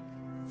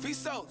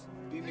 Fisos.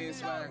 B-Man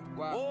swag.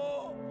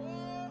 Wow.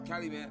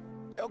 Cali, man.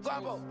 El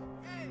Guapo.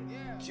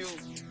 Q.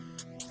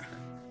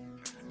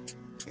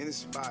 In the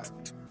spot.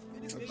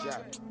 No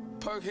jack.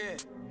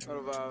 Perkhead.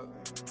 Know the vibes.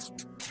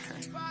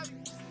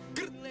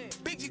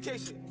 Big G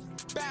shit.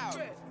 Bow.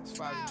 It's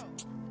Fabi.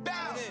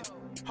 Bow.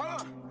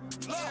 Hold on.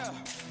 Yeah.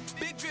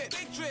 Big drip.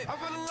 I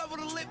fell in love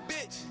with a lit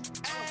bitch.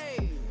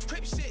 Ayy.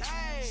 Crip shit.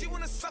 Ay. She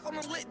wanna suck on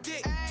a lit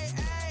dick. Ay.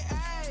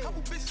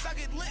 Couple bitches I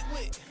get lit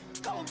with.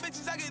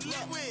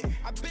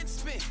 I been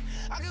spent.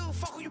 I give a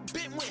fuck who you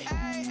been with.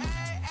 Ay.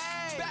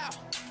 Bow.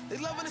 They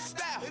loving the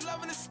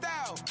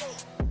style.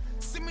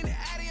 Send me the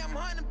Addy, I'm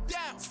hunting them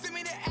down.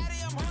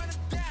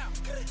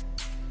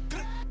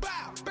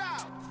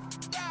 Bow.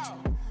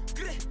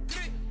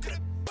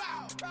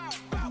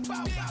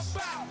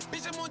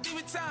 Bitch, I'm on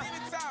demon time.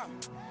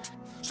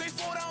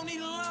 Straightforward, I don't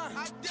need a line.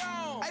 I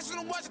don't. I just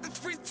wanna watch it the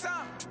free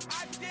time.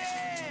 I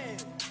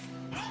did.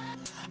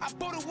 I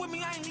bought it with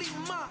me, I ain't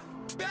leaving mine.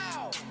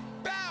 Bow.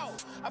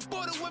 I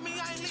bought it with me,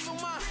 I ain't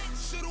leaving mine.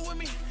 Shoot it with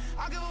me.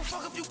 I give a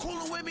fuck if you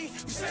coolin' with me.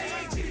 You say you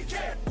ain't TDK.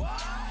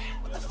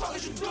 What the fuck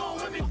is you doing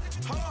with me?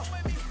 Hold on.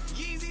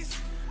 Yeezys.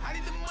 I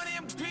need the money,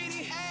 I'm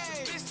greedy.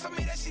 Ay. The bitch told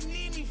me that she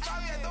need me.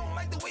 Fabi, I don't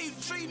like the way you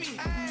treat me.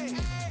 Ay.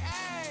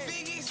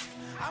 Figgies.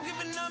 I'm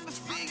giving number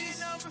figgies.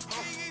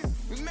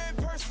 We met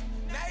in person.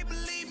 Now you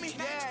believe me.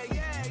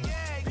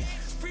 Yeah.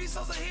 Free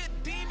souls are here,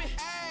 demon.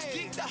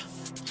 Geeked up,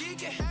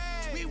 geeking.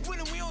 We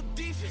winning, we on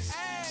defense.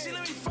 She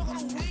let me fuck on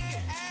the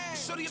weekend.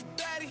 Shorty a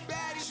baddie.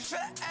 She try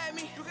to add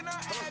me. You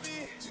cannot add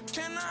me. You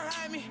cannot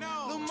hide me.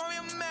 No. Little mommy,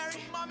 I'm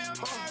married.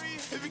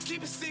 If you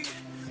keep it secret,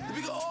 then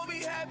we can all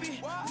be happy.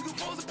 You can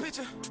pose a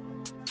picture,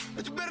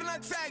 but you better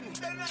not tag me.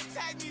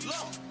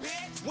 Look,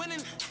 bitch.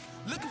 Winning.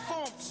 Looking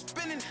for him,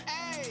 spinning.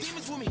 Ay.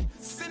 Demons with me,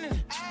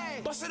 sinning.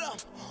 Ay. Bust it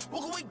up,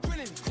 walk away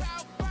grinning.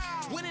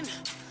 Winning,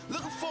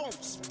 looking for him,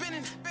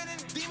 spinning.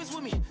 Demons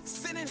with me,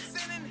 sinning.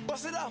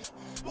 Bust it up,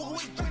 walk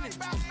away grinning.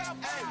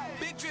 Ay.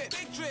 Big drip.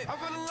 I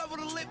fell in love with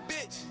a lit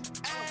bitch.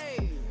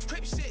 Ay.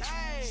 Crip shit.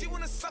 Ay. She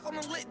wanna suck on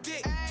a lit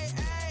dick. Ay.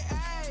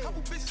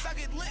 Couple bitches I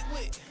get lit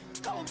with.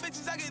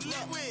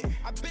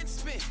 I been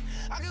spent.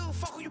 I give a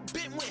fuck who you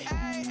been with.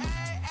 Ay.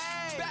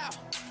 Bow.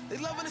 They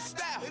loving the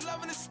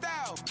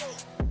style.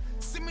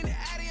 Send me the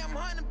Addy, I'm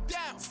hunting them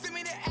down.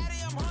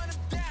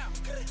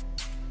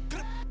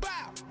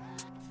 Bow.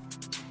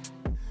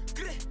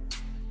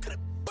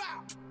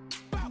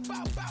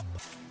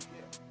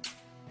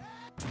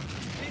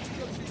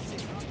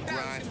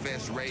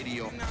 Grindfest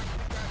Radio.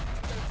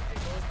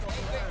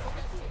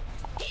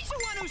 He's the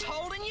one who's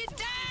holding you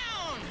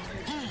down.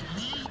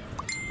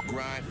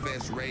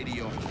 Grindfest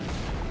Radio.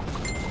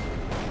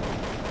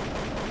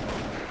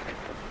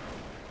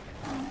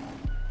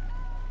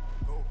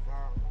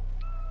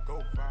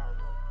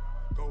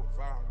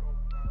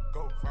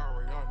 Go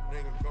viral, young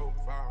nigga, go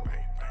viral.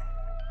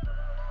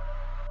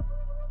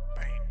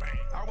 Bang.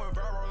 I went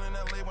viral in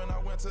LA when I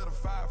went to the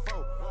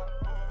 5-4.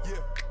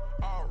 Yeah,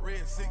 all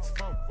red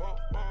 6-4.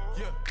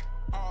 Yeah,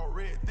 all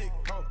red thick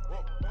hoe.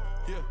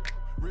 Yeah,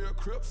 real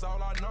Crips,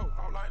 all I know.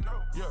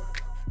 Yeah,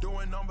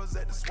 doing numbers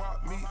at the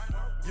swap meet.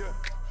 Yeah,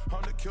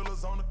 100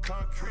 killers on the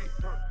concrete.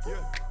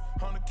 Yeah,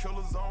 100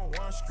 killers on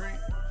one street.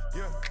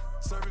 Yeah,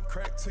 serving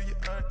crack to your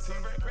auntie.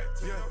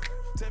 Yeah,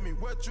 tell me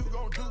what you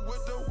gon' do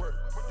with the work.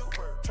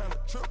 Tryna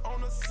trip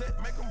on the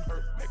set, make them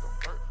hurt.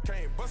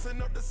 Came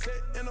bustin' up the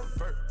set in a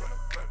vert.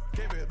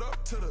 Gave it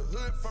up to the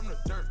hood from the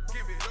dirt.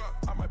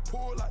 I might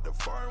pull out the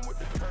foreign with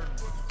the curtain.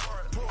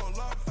 Pull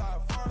up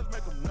 5 bars,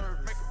 make them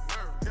nervous.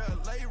 Yeah,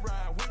 lay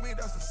ride with me,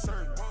 that's a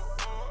certain.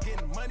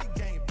 Getting money,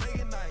 game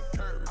bangin', I ain't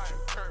courage.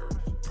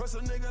 Press a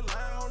nigga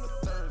line on the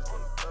Thursday.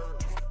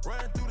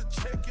 Riding through the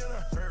check in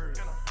a hurry.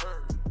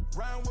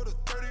 Round with a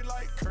 30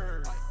 like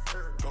curve.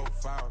 Go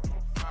viral,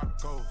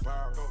 go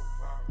viral,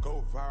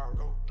 go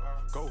viral,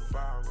 go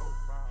viral,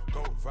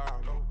 go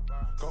viral,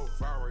 go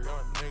viral,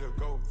 young nigga,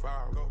 go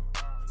viral,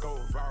 go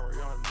viral,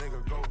 young nigga,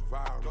 go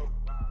viral.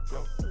 Yo.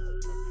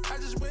 I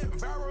just went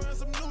viral in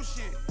some new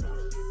shit.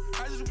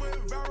 I just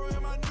went viral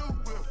in my new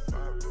whip.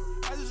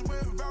 I just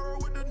went viral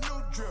with the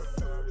new drip.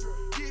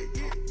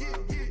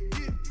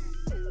 Yeah.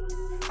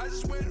 I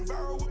just went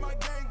viral with my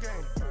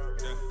gang.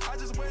 I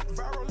just went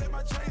viral in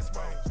my chain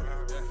spang.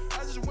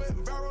 I just went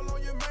viral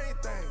on your main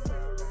thing.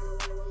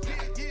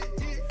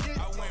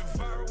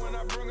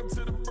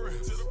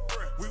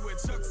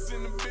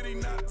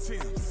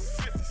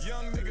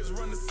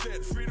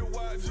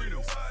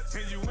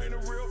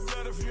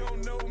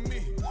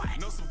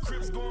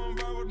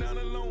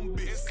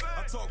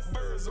 Talk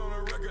birds on a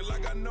record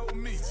like I know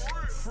me.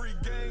 Free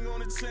gang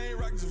on the chain,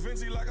 rock Da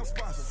Vinci like I'm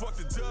sponsored. Fuck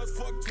the judge,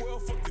 fuck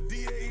 12, fuck the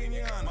DA in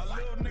your honor. My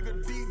little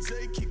nigga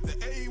DJ, keep the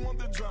A, want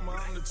the drama.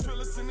 I'm the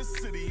trillest in the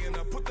city, and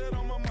I put that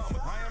on my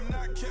mama. I am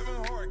not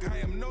Kevin Hart, I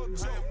am no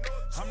joke.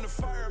 I'm the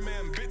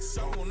fireman, bitch,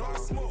 I want all the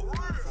smoke.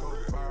 Go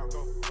viral,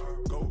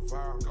 go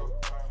viral,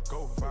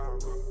 go viral,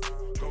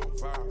 go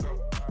viral,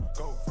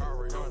 go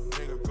viral, young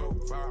nigga, go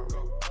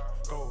viral.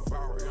 Go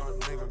viral, young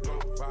nigga, go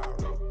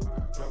viral.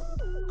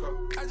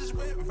 I just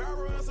went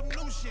viral on some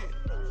new shit.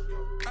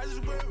 I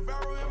just went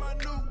viral in my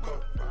new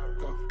whip.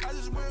 I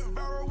just went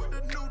viral with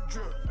the new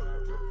drip.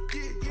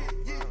 Yeah.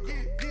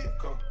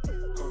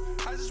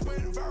 I just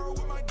went viral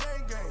with my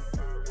gang.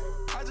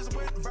 I just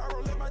went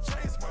viral in my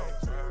chain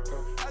smoke.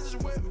 I just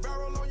went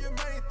viral on your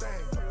main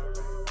thing.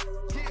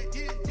 Yeah.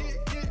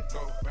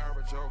 Go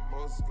viral, Joe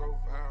Moses, go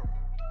viral.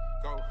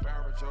 Go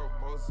viral, Joe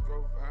Moses,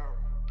 go viral.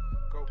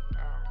 Go viral.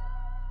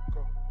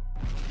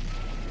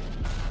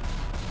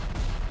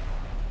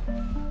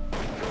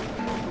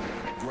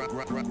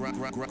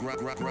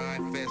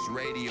 Grind Fest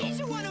Radio. He's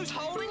the one who's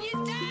holding you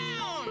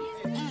down.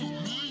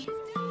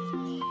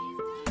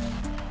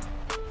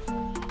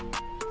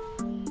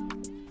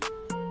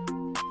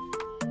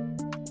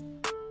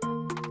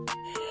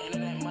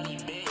 Internet money,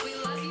 bitch. We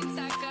love you,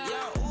 Taka.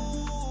 Yeah,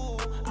 ooh,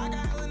 I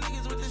got hella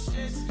niggas with the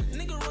shits.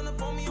 Nigga run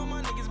up on me, on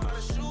my niggas by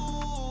the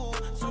shoe.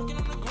 Talking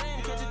on the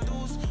gram, catch a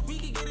deuce. We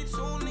can get it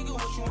too, nigga.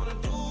 What you wanna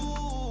do?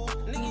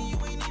 Nigga, you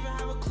ain't even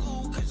have a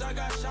clue. Cause I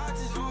got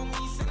shots is on me.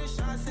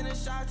 Sending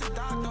shots to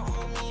doctor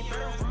on me.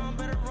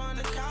 Better run,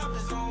 the cop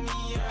is on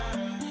me,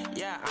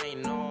 yeah, I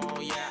know.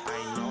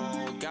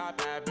 Got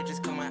bad bitches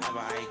come wherever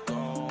I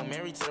go.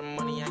 Married to the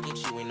money, I get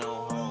you ain't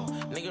no hoe.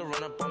 Nigga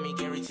run up on me,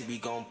 Gary T be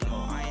gon'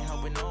 blow. I ain't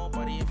helping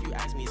nobody, if you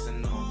ask me, it's a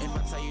no. If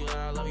I tell you that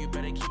I love you,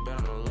 better keep it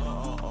on the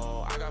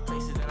low. I got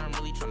places that I'm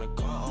really tryna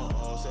go.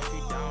 So if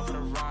you down for the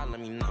ride, let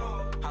me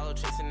know. Hollow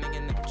chasing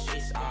nigga, never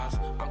chase odds.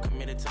 I'm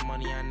committed to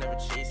money, I never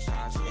chase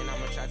odds. And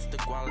I'ma try to the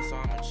guala, so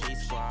I'ma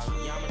chase squad.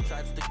 Yeah, I'ma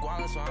try to the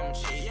guala, so I'ma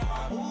chase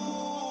squad.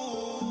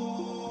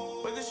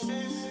 Ooh, with the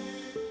shits,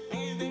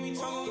 niggas they be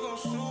talking, we gon'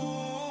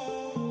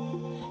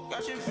 shoot.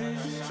 Got your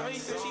bitch, shorty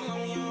said she love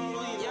me,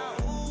 really.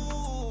 Yeah,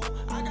 ooh,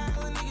 I got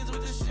hella niggas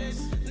with the shits.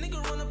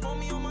 Nigga run up on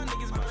me, on my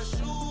niggas by the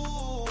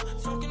shoe.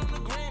 Talking on the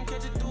gram,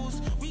 catch a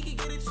deuce. We can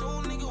get it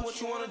too, nigga, what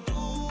you wanna do?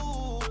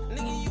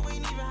 Nigga, you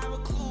ain't even have a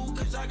clue.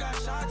 Cause I got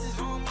shots is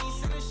on me.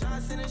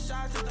 Sending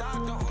shots to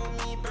doctor on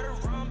me. Better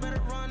run,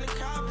 the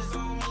cop is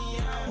on me,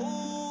 yeah.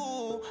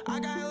 Ooh, I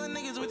got hella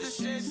niggas with the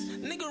shits.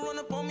 Nigga run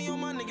up on me, on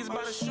my niggas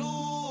by the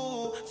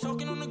shoe.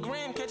 Talking on the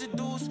gram, catch a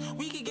deuce.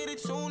 We can get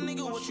it too,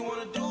 nigga, what you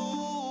wanna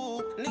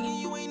do?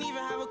 Nigga, you ain't even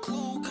have a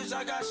clue. Cause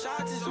I got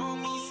shots is on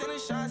me. Sending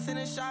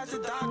shots to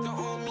doctor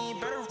on me.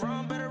 Better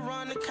run,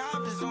 the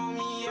cop is on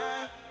me,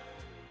 yeah.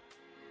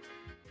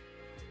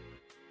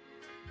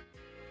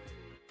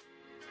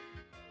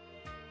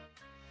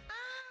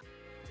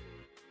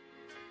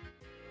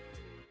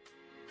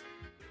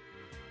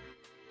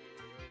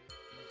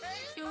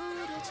 You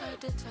the type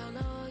to tell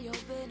all your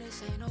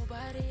business, ain't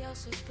nobody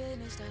else's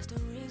business. That's the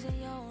reason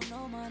you don't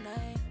know my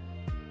name.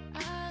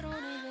 I don't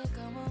even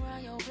come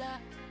around your block.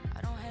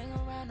 I don't hang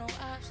around no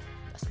ops.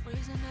 That's the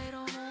reason they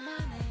don't know my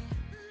name.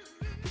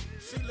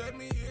 She let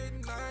me hit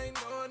and I ain't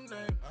know her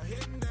name. I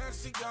hit and now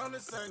she gone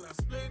insane. I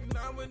split and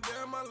I went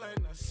down my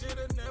lane. Now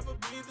shit'll never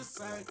be the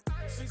same.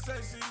 She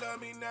say she love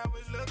me, now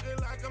it's looking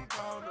like I'm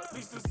colder.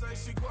 Used to say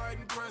she quite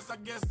impressed, I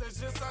guess that's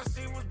just how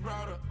she was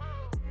brought up.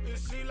 Yeah,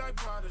 she like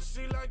Prada,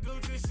 she like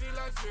Gucci, she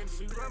like Fendi.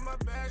 She run my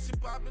bag, she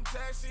poppin'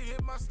 tags, she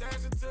hit my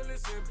stash until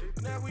it's empty.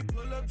 Now we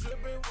pull up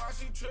drippin', while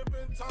she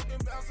trippin', talking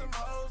about some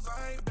hoes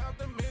I ain't about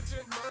to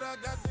mention. But I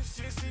got the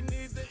shit she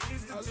needs to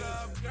ease the tension.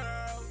 I love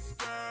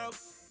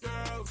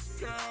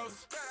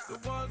girls, the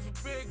ones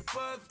with big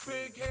butts,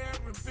 big hair,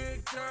 and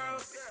big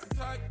curls. The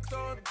type to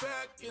throw it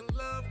back in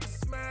love to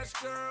smash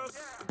girls.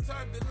 The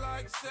type that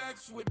like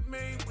sex with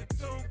me, with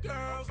two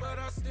girls. But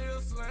I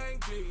still slang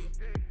G,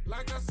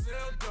 like I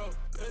sell dope.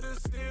 It is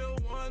still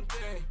one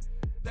thing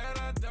that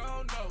I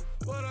don't know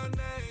what her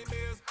name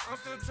is. I'm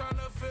still trying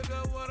to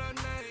figure what her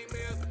name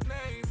is.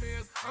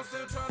 I'm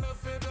still trying to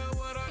figure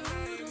what her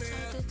name is. You the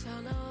type to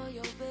tell all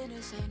your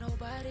business, ain't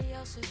nobody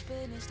else's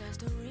business. That's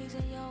the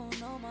reason you don't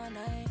know my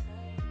name.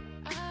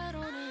 I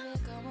don't even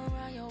come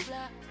around your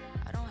block.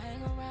 I don't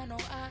hang around no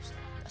ops.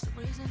 That's the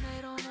reason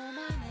they don't know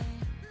my name.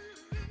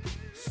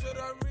 Should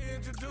I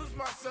reintroduce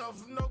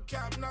myself? No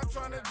cap, not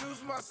trying to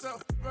juice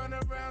myself. Run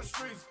around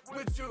streets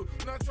with you,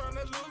 not trying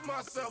to lose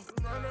myself.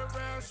 Run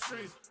around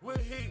streets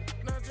with heat,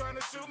 not trying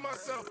to shoot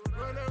myself.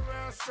 Run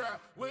around strap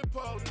with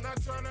pole,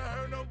 not trying to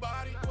hurt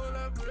nobody. Pull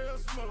up real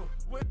smooth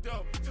with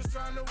dope, just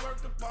trying to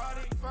work the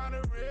party. Find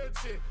a real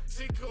chick,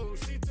 she cool,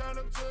 she turn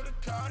up to the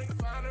cardi.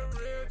 Find a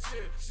real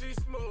chick, she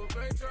smooth,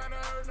 ain't trying to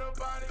hurt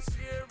nobody.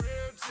 She a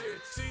real chick,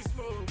 she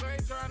smooth,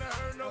 ain't trying to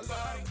hurt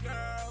nobody.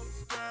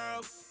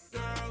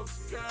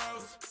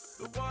 Girls,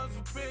 The ones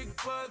with big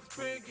butts,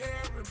 big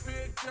hair, and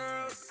big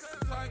curls.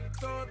 Type to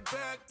throw it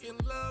back in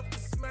love to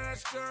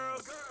smash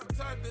girls.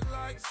 Type that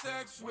like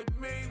sex with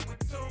me with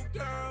 2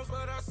 girls.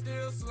 But I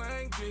still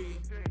slang G,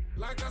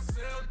 like I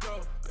sell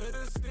dope. It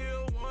is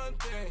still one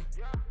thing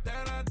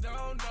that I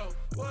don't know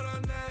what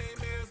her name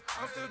is.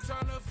 I'm still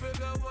trying to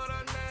figure what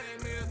her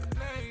name is.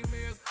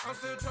 I'm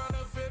still trying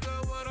to figure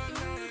what her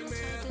name is. You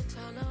the type to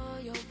tell her all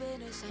your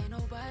business. Ain't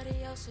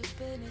nobody else's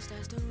business.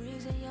 That's the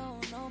reason you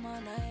don't know my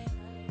name.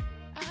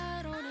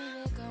 I don't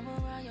even come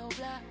around your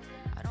block.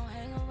 I don't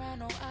hang around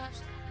no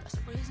ops. That's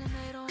the reason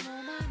they don't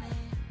know my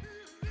name.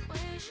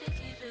 We should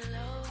keep it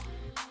low.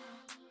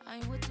 I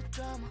ain't with the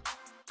drama.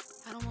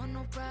 I don't want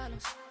no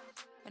problems.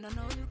 And I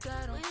know you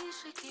got 'em. We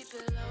should keep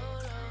it low,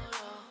 low,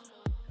 low.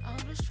 I'm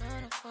just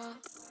trying to fuck.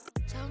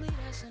 Tell me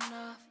that's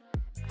enough.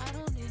 I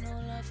don't need no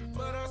love from you.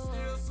 But I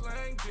still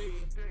slang G,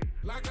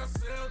 like I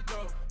sell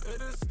dope.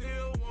 It is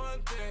still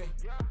one thing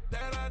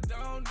that I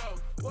don't know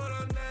what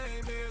her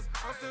name is.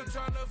 I'm still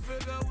trying to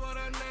figure what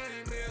her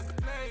name is.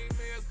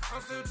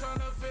 I'm still trying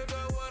to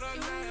figure what her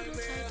name is.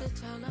 You the type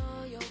to tell her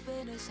all your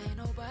business. Ain't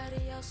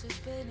nobody else's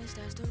business.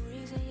 That's the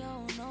reason you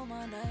don't know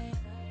my name.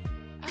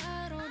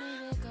 I don't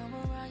even come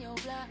around your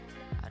block.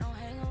 I don't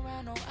hang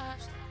around no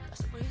ops.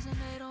 That's the reason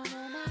they don't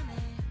know my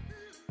name.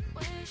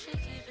 We should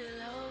keep it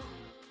low.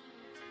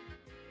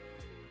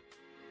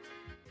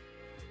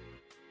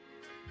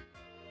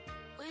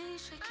 We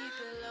should keep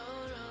it low,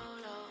 low,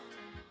 low.